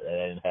over. That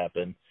didn't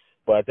happen.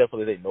 But I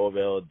definitely think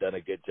Norvell done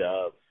a good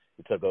job.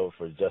 He took over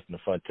for Justin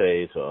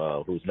Fuentes,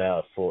 who's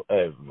now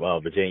at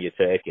Virginia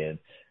Tech, and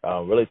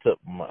really took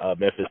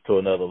Memphis to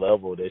another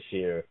level this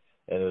year.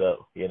 Ended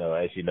up,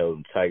 as you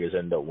know, Tigers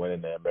ended up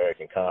winning the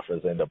American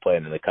Conference, ended up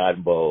playing in the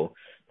Cotton Bowl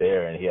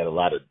there, and he had a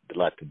lot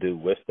to do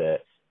with that.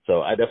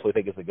 So I definitely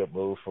think it's a good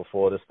move for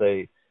Florida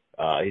State.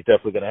 He's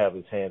definitely going to have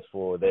his hands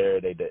full there.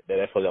 They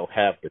definitely don't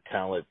have the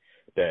talent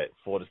that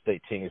Florida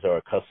State teams are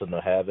accustomed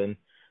to having.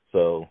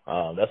 So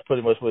that's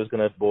pretty much what it's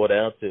going to boil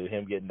down to,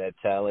 him getting that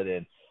talent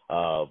and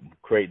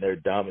creating their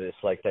dominance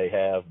like they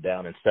have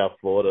down in South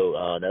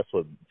Florida. That's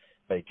what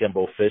made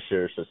Jimbo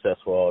Fisher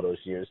successful all those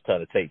years,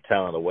 trying to take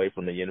talent away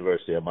from the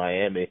University of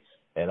Miami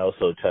and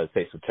also try to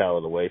take some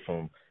talent away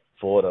from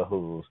Florida,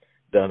 who's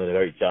done a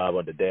great job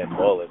under Dan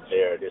Mullen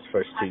there his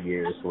first 2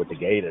 years with the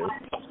Gators.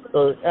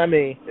 So, I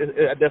mean,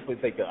 I definitely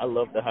think I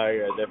love the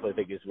hire. I definitely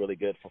think it's really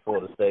good for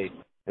Florida State.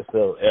 It's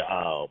still,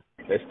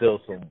 there's still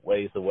some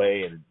ways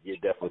away, and you're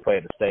definitely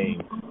playing the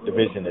same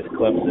division as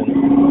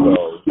Clemson.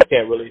 So you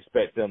can't really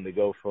expect them to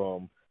go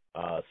from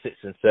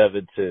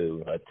 6-7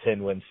 to a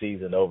 10-win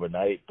season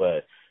overnight.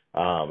 But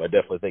I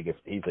definitely think if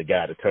he's a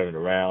guy to turn it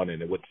around,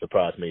 and it wouldn't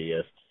surprise me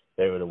if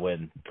they were to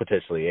win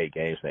potentially 8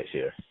 games next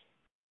year.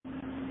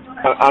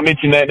 I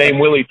mentioned that name,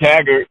 Willie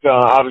Taggart.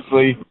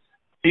 Obviously,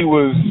 he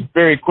was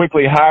very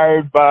quickly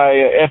hired by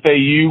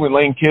FAU when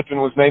Lane Kiffin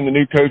was named the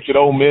new coach at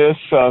Ole Miss.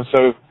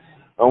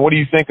 What do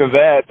you think of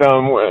that?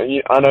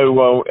 I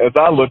know as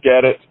I look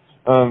at it,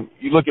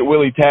 you look at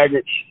Willie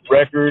Taggart's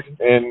record,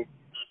 and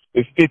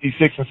it's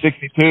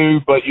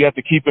 56-62, but you have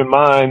to keep in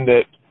mind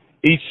that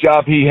each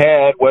job he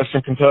had,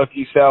 Western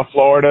Kentucky, South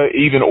Florida,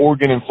 even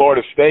Oregon and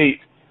Florida State,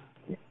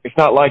 it's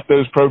not like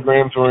those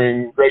programs were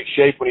in great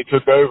shape when he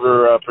took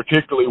over,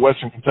 particularly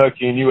Western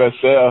Kentucky and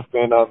USF.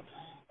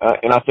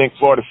 And I think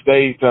Florida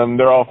State,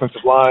 their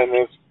offensive line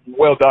is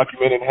well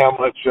documented how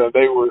much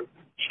they were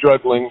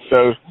struggling.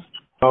 So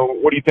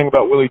what do you think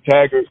about Willie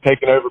Taggart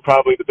taking over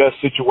probably the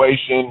best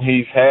situation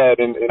he's had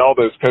in all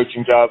those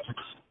coaching jobs?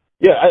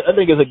 Yeah, I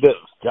think it's a good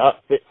job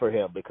fit for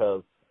him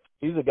because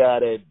he's a guy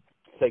that's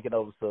taken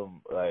over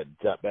some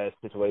bad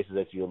situations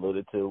that you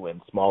alluded to in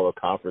smaller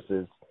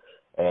conferences.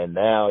 And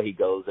now he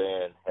goes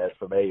in, has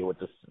familiar with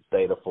the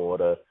state of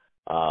Florida,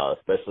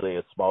 especially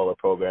a smaller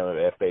program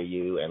at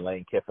FAU, and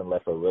Lane Kiffin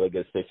left a really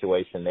good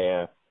situation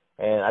there.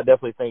 And I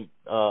definitely think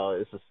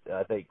Willie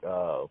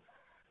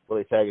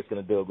Taggart's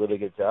going to do a really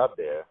good job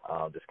there.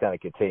 Just kind of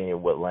continue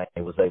what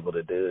Lane was able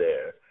to do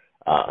there.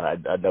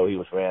 I know he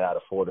was ran out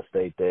of Florida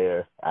State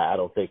there. I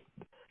don't think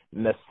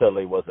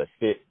necessarily was a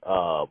fit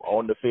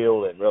on the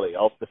field and really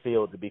off the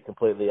field, to be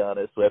completely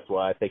honest. So that's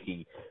why I think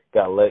he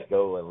got let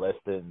go in less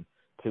than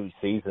 2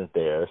 seasons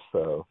there.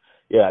 So,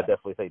 yeah, I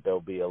definitely think they'll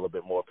be a little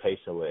bit more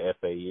patient with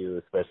FAU,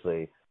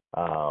 especially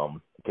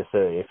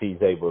considering if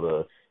he's able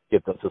to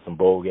get them to some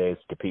bowl games,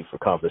 compete for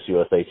Conference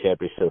USA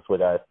championships, which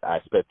I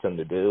expect him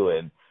to do.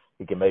 And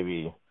he can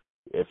maybe,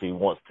 if he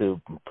wants to,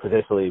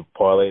 potentially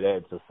parlay that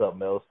into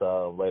something else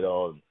later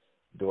on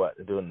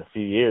during a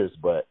few years.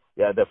 But,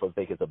 yeah, I definitely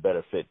think it's a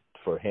better fit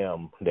for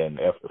him than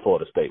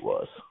Florida State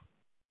was.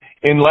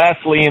 And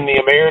lastly, in the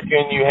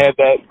American, you had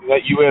that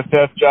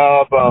USF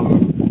job.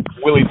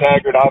 Willie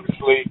Taggart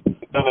obviously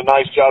done a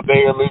nice job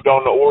there, moved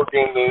on to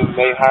Oregon, and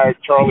they hired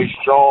Charlie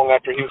Strong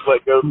after he was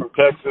let go from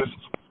Texas.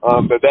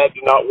 But that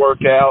did not work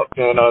out,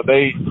 and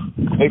they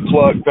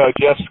plucked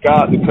Jeff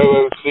Scott, the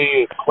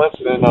co-OC at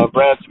Clemson,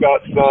 Brad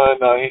Scott's son.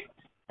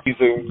 He's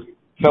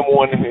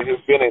someone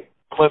who's been at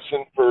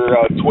Clemson for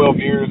 12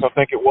 years, I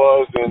think it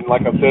was, and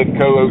like I said,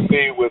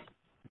 co-OC with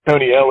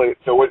Tony Elliott.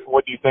 So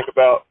what do you think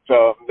about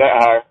that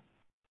hire?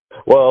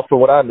 Well, from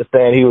what I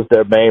understand, he was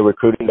their main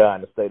recruiting guy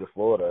in the state of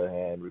Florida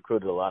and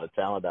recruited a lot of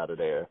talent out of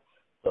there.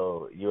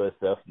 So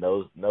USF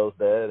knows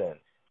that, and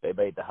they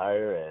made the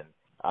hire. And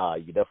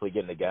you're definitely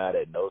getting a guy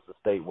that knows the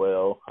state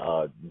well.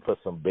 You put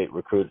some big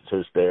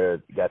recruiters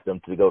there, got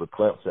them to go to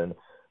Clemson.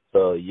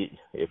 So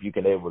if you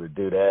can able to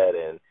do that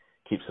and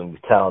keep some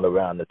talent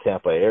around the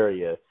Tampa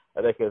area,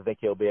 I think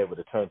he'll be able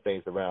to turn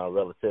things around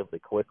relatively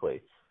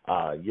quickly.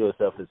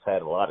 USF has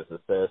had a lot of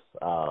success.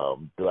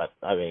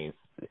 I mean,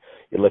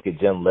 you look at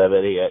Jim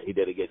Levitt, he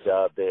did a good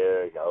job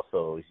there.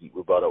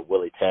 We brought up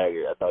Willie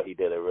Taggart. I thought he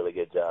did a really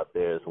good job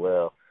there as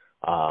well.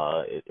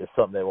 It's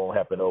something that won't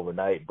happen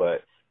overnight,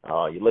 but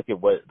you look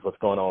at what's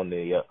going on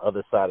the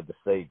other side of the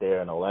state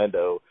there in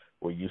Orlando,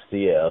 where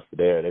UCF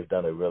there, they've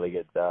done a really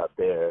good job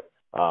there.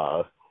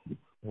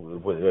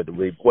 Whether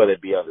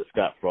it be under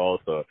Scott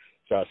Frost or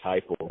Josh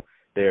Heupel,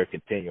 they're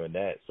continuing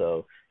that.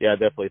 So, yeah, I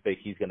definitely think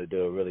he's going to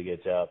do a really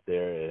good job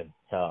there and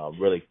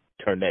really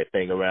turn that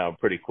thing around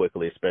pretty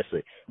quickly,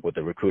 especially with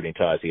the recruiting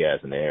ties he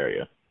has in the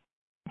area.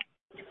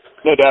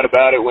 No doubt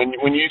about it. When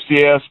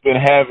UCF's been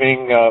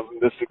having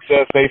the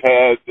success they've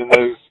had, then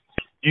those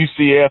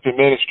UCF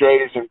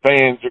administrators and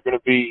fans are going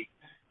to be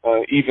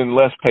even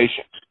less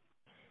patient.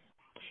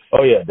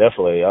 Oh yeah,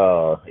 definitely.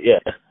 I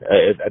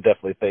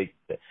definitely think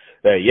that.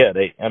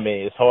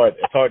 It's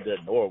hard to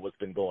ignore what's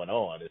been going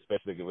on,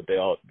 especially with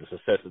the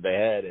success that they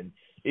had, and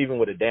even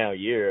with a down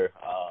year,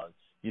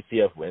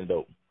 UCF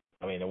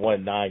they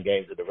won 9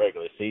 games in the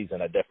regular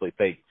season. I definitely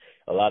think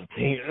a lot of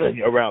teams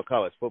around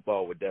college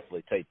football would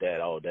definitely take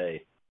that all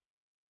day.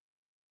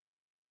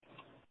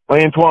 Well,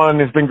 Antwan,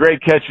 it's been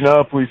great catching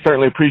up. We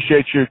certainly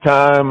appreciate your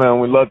time,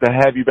 and we'd love to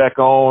have you back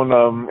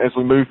on as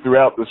we move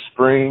throughout the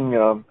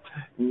spring.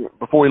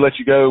 Before we let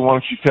you go, why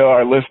don't you tell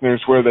our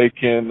listeners where they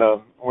can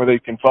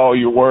follow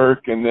your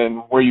work and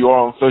then where you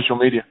are on social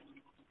media?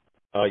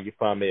 You can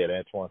find me at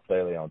Antwan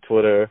Staley on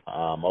Twitter.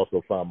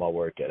 Also find my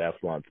work at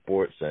Athlon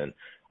Sports, and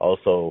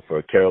also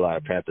for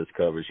Carolina Panthers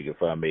coverage, you can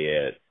find me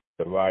at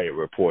The Riot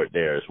Report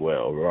there as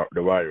well,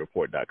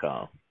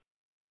 TheRiotReport.com.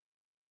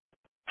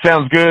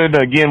 Sounds good.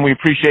 Again, we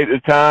appreciate the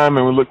time,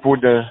 and we look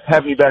forward to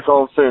having you back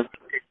on soon.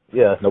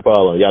 Yeah, no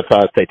problem. Y'all try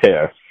to take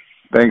care.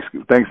 Thanks,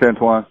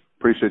 Antwan.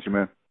 Appreciate you,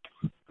 man.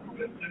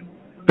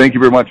 Thank you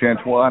very much,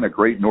 Antwan. A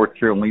great North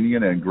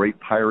Carolinian and great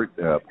Pirate,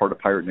 part of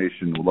Pirate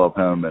Nation. We love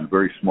him, and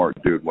very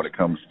smart dude when it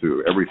comes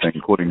to everything,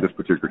 including this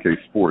particular case,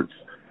 sports,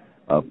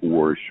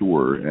 for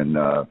sure. And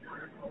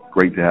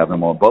great to have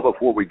him on. Bubba,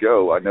 before we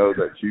go, I know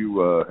that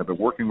you have been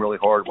working really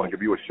hard. I want to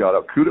give you a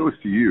shout-out. Kudos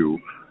to you.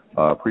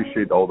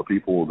 Appreciate all the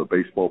people, the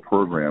baseball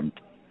program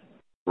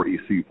for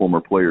EC former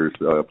players,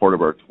 part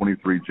of our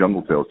 23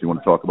 Jungle Tales. Do you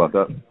want to talk about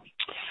that?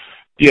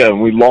 Yeah,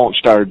 and we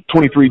launched our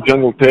 23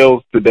 Jungle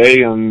Tales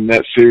today, and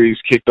that series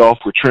kicked off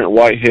with Trent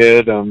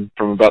Whitehead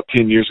from about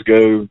 10 years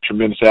ago,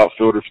 tremendous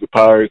outfielder for the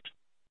Pirates.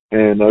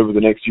 And over the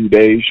next few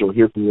days, you'll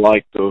hear from the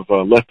likes of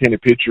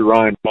left-handed pitcher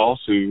Ryan Moss,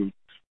 who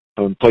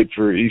played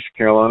for East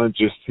Carolina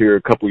just here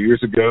a couple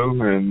years ago,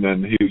 and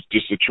then he was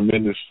just a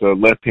tremendous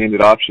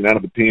left-handed option out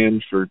of the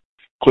pen for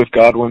Cliff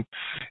Godwin.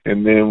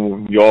 And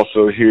then you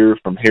also hear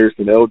from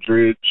Harrison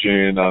Eldridge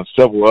and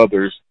several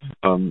others,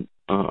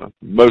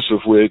 most of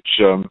which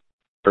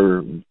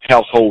are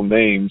household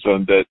names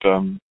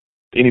that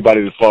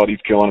anybody that followed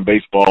East Carolina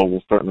baseball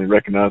will certainly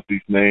recognize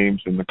these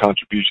names and the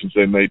contributions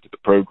they made to the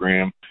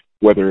program,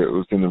 whether it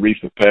was in the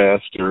recent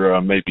past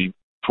or maybe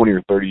 20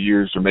 or 30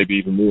 years or maybe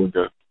even more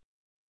ago.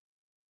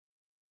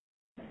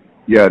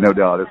 Yeah, no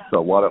doubt. It's a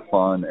lot of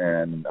fun,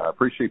 and I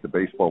appreciate the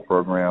baseball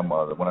program.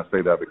 When I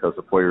say that, because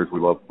the players, we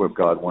love Cliff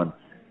Godwin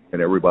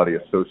and everybody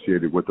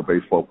associated with the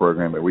baseball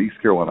program at East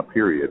Carolina,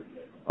 period.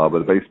 But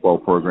the baseball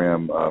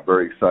program,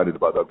 very excited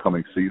about the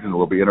upcoming season.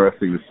 It'll be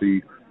interesting to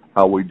see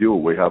how we do.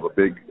 We have a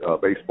big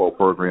baseball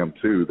program,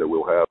 too, that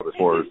we'll have as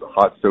far as the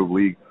Hot Stove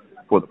League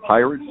for the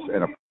Pirates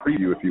and a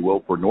preview, if you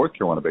will, for North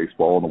Carolina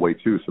baseball on the way,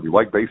 too. So if you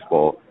like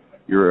baseball,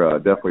 you're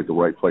definitely at the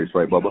right place,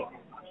 right, Bubba?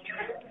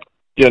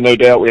 Yeah, no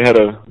doubt. We had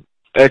a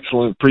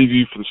excellent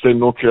preview for the state of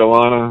North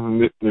Carolina.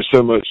 And there's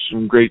so much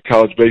great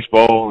college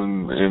baseball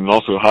and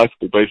also high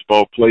school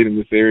baseball played in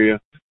this area.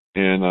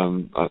 And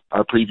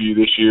our preview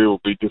this year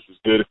will be just as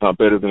good, if not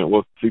better, than it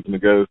was a season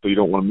ago, so you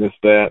don't want to miss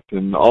that.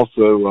 And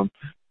also,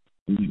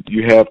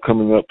 you have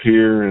coming up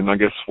here, and I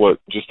guess,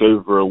 just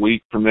over a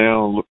week from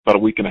now, about a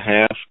week and a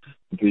half,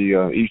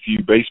 the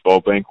ECU baseball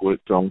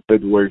banquet on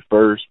February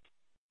 1st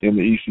in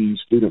the ECU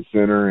Student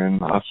Center.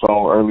 And I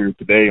saw earlier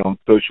today on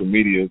social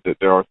media that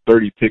there are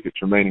 30 tickets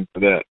remaining for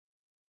that.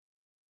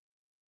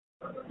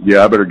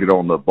 Yeah, I better get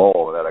on the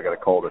ball with that. I got a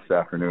call this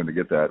afternoon to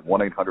get that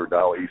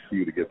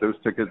 1-800-ECU to get those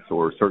tickets,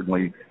 or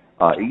certainly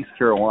East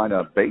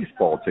Carolina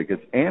baseball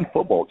tickets and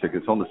football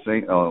tickets on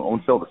sale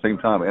at the same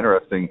time.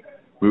 Interesting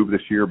move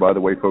this year, by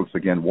the way, folks.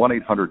 Again,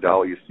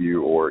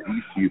 1-800-ECU or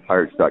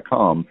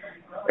ECUPirates.com.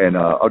 And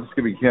I'll just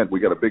give you a hint. We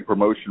got a big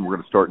promotion we're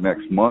going to start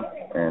next month,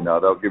 and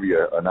that'll give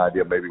you an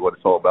idea of maybe what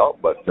it's all about.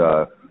 But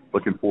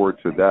looking forward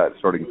to that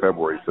starting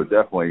February. So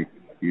definitely,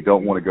 you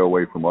don't want to go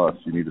away from us.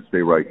 You need to stay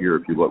right here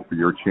if you look for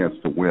your chance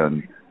to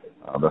win.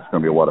 That's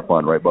going to be a lot of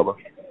fun, right, Bubba?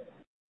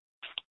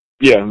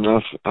 Yeah, and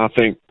I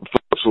think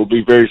folks will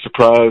be very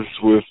surprised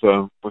with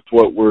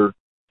what we're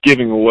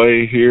giving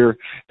away here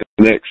in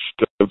the next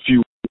few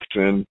weeks.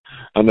 And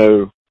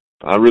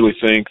I really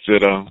think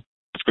that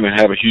it's going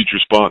to have a huge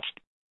response.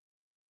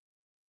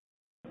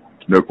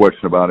 No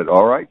question about it.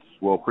 All right.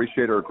 Well,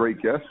 appreciate our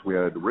great guests. We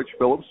had Rich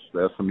Phillips,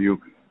 the SMU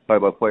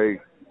play-by-play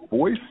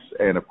voice,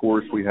 and, of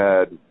course, we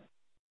had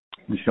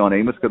DaShaun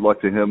Amos. Good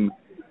luck to him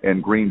in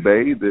Green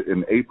Bay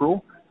in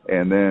April,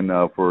 and then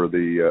for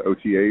the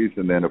OTAs.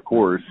 And then, of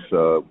course,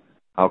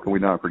 how can we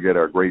not forget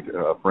our great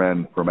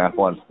friend from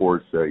Athlon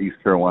Sports, East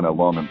Carolina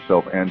alum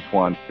himself,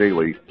 Antwan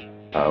Staley,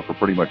 for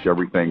pretty much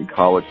everything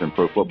college and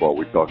pro football.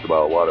 We talked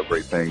about a lot of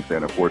great things,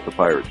 and, of course, the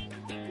Pirates.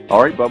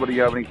 All right, Bubba, do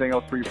you have anything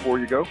else for you before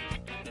you go?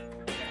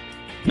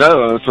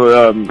 No,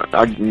 so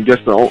I guess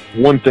the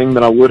one thing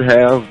that I would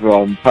have,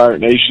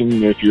 Pirate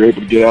Nation, if you're able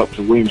to get out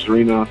to Williams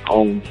Arena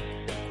on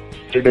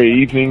Saturday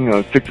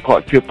evening, 6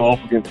 o'clock tip-off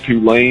against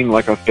Tulane.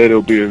 Like I said,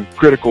 it'll be a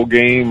critical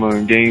game,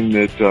 a game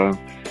that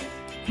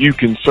you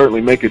can certainly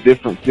make a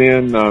difference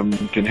in,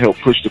 can help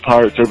push the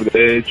Pirates over the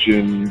edge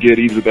and get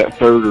either that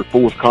third or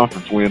fourth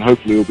conference win.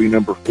 Hopefully it'll be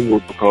number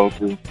 4,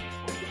 because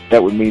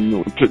that would mean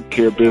that we took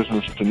care of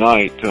business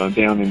tonight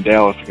down in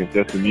Dallas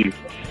against SMU.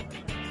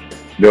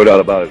 No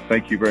doubt about it.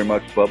 Thank you very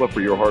much, Bubba, for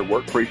your hard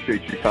work.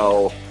 Appreciate you,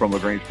 Kyle, from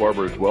LaGrange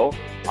Barber as well.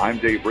 I'm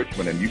Dave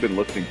Richmond, and you've been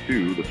listening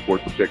to the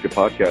Sports Objective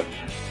Podcast.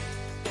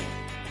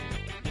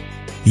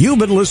 You've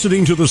been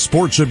listening to the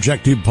Sports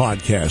Objective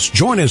Podcast.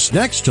 Join us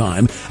next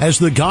time as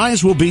the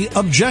guys will be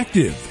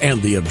objective,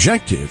 and the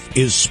objective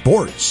is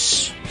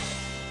sports.